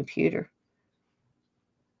out my computer.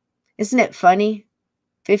 Isn't it funny?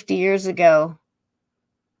 50 years ago,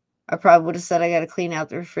 I probably would have said I got to clean out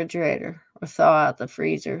the refrigerator or thaw out the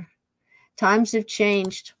freezer. Times have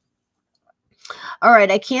changed. All right,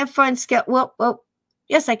 I can't find well,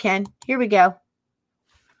 yes, I can. Here we go.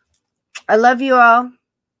 I love you all.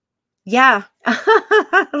 Yeah.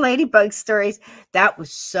 Ladybug stories. That was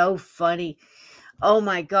so funny. Oh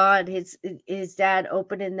my God. His dad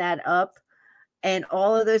opening that up and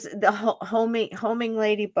all of those, the homing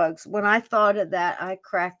ladybugs. When I thought of that, I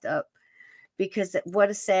cracked up because what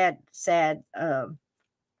a sad,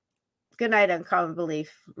 good night, Uncommon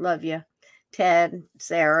Belief. Love you. Ted,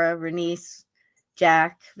 Sarah, Renice,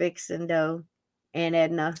 Jack, Vixen, Doe, and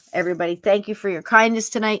Edna, everybody. Thank you for your kindness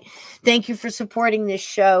tonight. Thank you for supporting this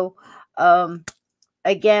show.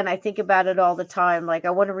 Again, I think about it all the time. Like, I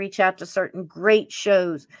want to reach out to certain great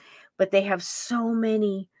shows, but they have so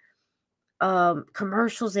many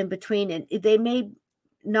commercials in between, and they may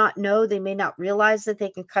not know, they may not realize that they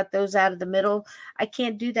can cut those out of the middle. I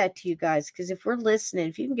can't do that to you guys, because if we're listening,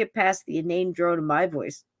 if you can get past the inane drone of my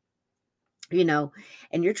voice, and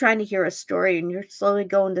you're trying to hear a story and you're slowly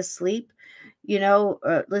going to sleep,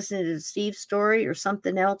 listening to Steve's story or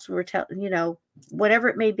something else we're telling, whatever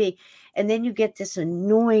it may be. And then you get this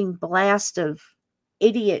annoying blast of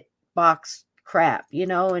idiot box crap,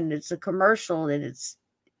 and it's a commercial and it's,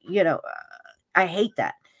 I hate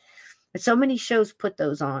that. But so many shows put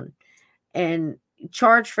those on and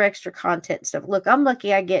charge for extra content and stuff. Look, I'm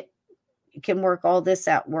lucky I can work all this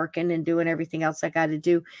out, working and doing everything else I got to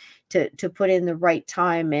do to put in the right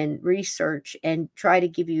time and research and try to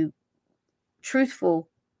give you truthful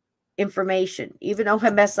information, even though I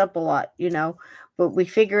mess up a lot, but we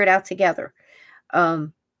figure it out together.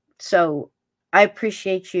 So I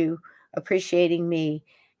appreciate you appreciating me,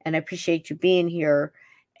 and I appreciate you being here,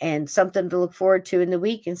 and something to look forward to in the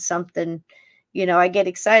week, and something, I get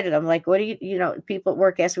excited. I'm like, what do you, people at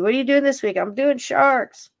work ask me, what are you doing this week? I'm doing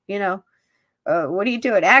sharks, what are you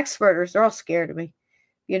doing? Axe murders. They're all scared of me.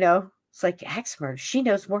 It's like, axe murder. She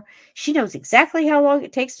knows more. She knows exactly how long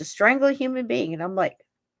it takes to strangle a human being. And I'm like,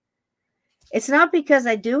 It's not because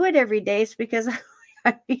I do it every day. It's because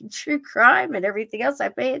I read true crime and everything else. I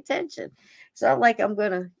pay attention. It's not like I'm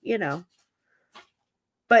going to, you know.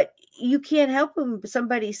 But you can't help them.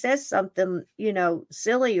 Somebody says something, you know,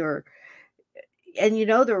 silly and you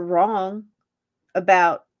know they're wrong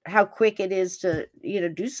about how quick it is to, you know,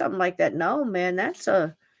 do something like that. No, man, that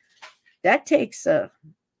takes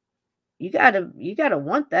you gotta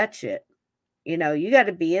want that shit. You know, you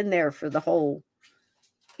gotta be in there for the whole,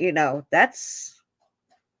 you know, that's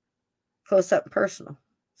close up and personal.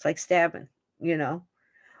 It's like stabbing, you know.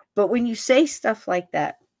 But when you say stuff like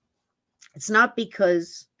that, it's not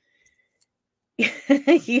because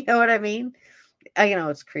you know what I mean? You know,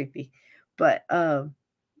 it's creepy, but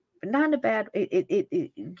not in a bad.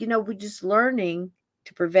 You know, we're just learning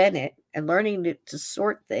to prevent it and learning to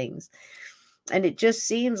sort things. And it just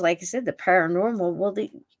seems like I said, the paranormal. Well,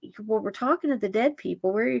 we're talking to the dead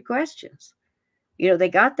people. Where are your questions? You know, they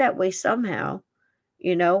got that way somehow.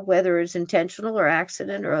 You know, whether it's intentional or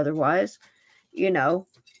accident or otherwise. You know,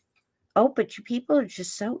 oh, but you people are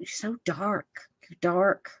just so dark. You're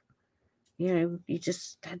dark. You know,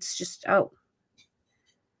 that's just, oh.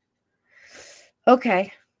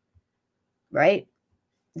 Okay. Right?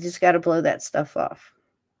 You just got to blow that stuff off.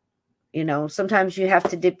 You know, sometimes you have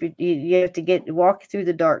to you have to walk through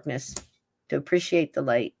the darkness to appreciate the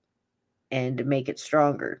light and to make it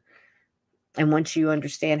stronger. And once you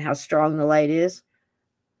understand how strong the light is,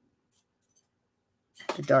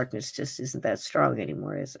 the darkness just isn't that strong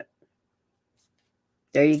anymore, is it?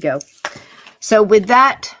 There you go. So with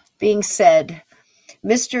that being said,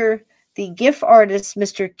 the GIF artist,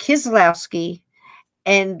 Mr. Kieslowski,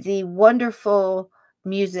 and the wonderful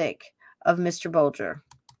music of Mr. Bolger,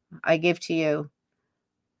 I give to you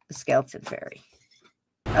the Skeleton Fairy.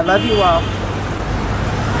 I love you all.